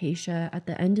give Acacia at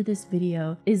the end of this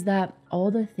video is that all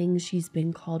the things she's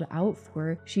been called out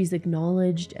for, she's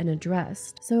acknowledged and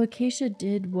addressed. So Acacia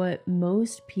did what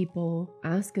most people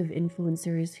ask of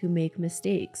influencers who make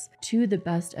mistakes. To the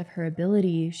best of her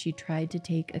ability, she tried to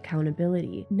take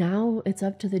accountability. Now it's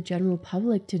up to the general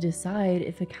public to decide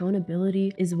if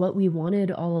accountability is what we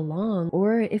wanted all along,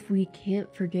 or if we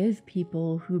can't forgive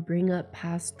people who bring up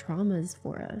past traumas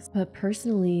for us. But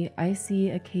personally, I see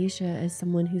Acacia as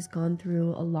someone who's gone through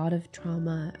a lot of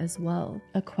trauma as well.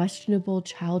 A questionable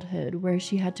childhood where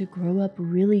she had to grow up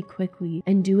really quickly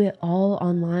and do it all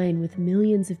online with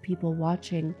millions of people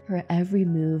watching her every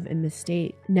move and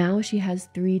mistake. Now she has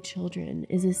 3 children,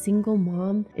 is a single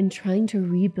mom, and trying to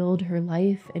rebuild her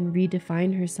life and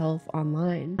redefine herself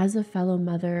online. As a fellow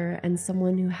mother and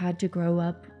someone who had to grow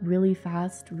up really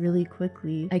fast, really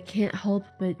quickly, I can't help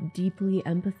but deeply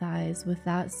empathize with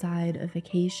that side of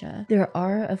Acacia. There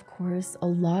are, of course, a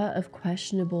lot of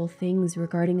questionable things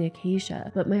regarding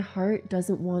Acacia, but my heart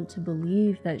doesn't want to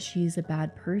believe that she's a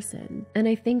bad person. And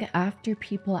I think after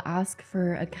people ask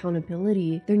for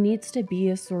accountability, there needs to be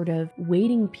a sort of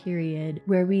waiting period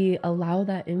where we allow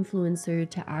that influencer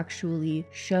to actually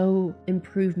show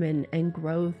improvement and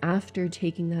growth after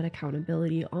taking that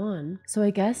accountability on. So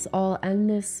I guess I'll end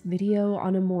this video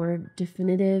on a more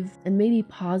definitive and maybe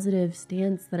positive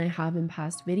stance than I have in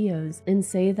past videos, and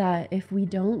say that if we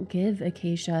don't give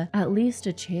Acacia at least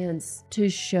a chance to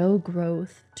show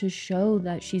growth, to show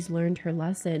that she's learned her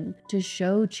lesson, to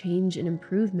show change and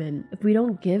improvement, if we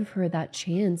don't give her that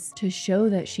chance to show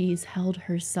that she's held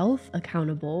herself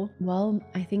accountable, well,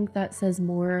 I think that says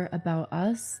more about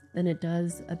us than it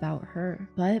does about her.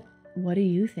 But what do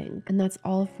you think? And that's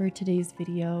all for today's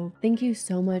video. Thank you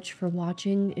so much for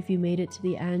watching if you made it to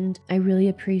the end. I really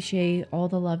appreciate all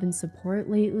the love and support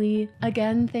lately.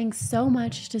 Again, thanks so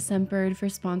much to Scentbird for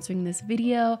sponsoring this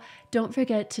video. Don't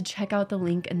forget to check out the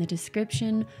link in the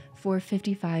description for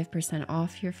 55%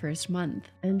 off your first month.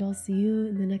 And I'll see you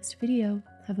in the next video.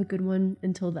 Have a good one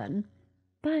until then.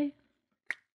 Bye.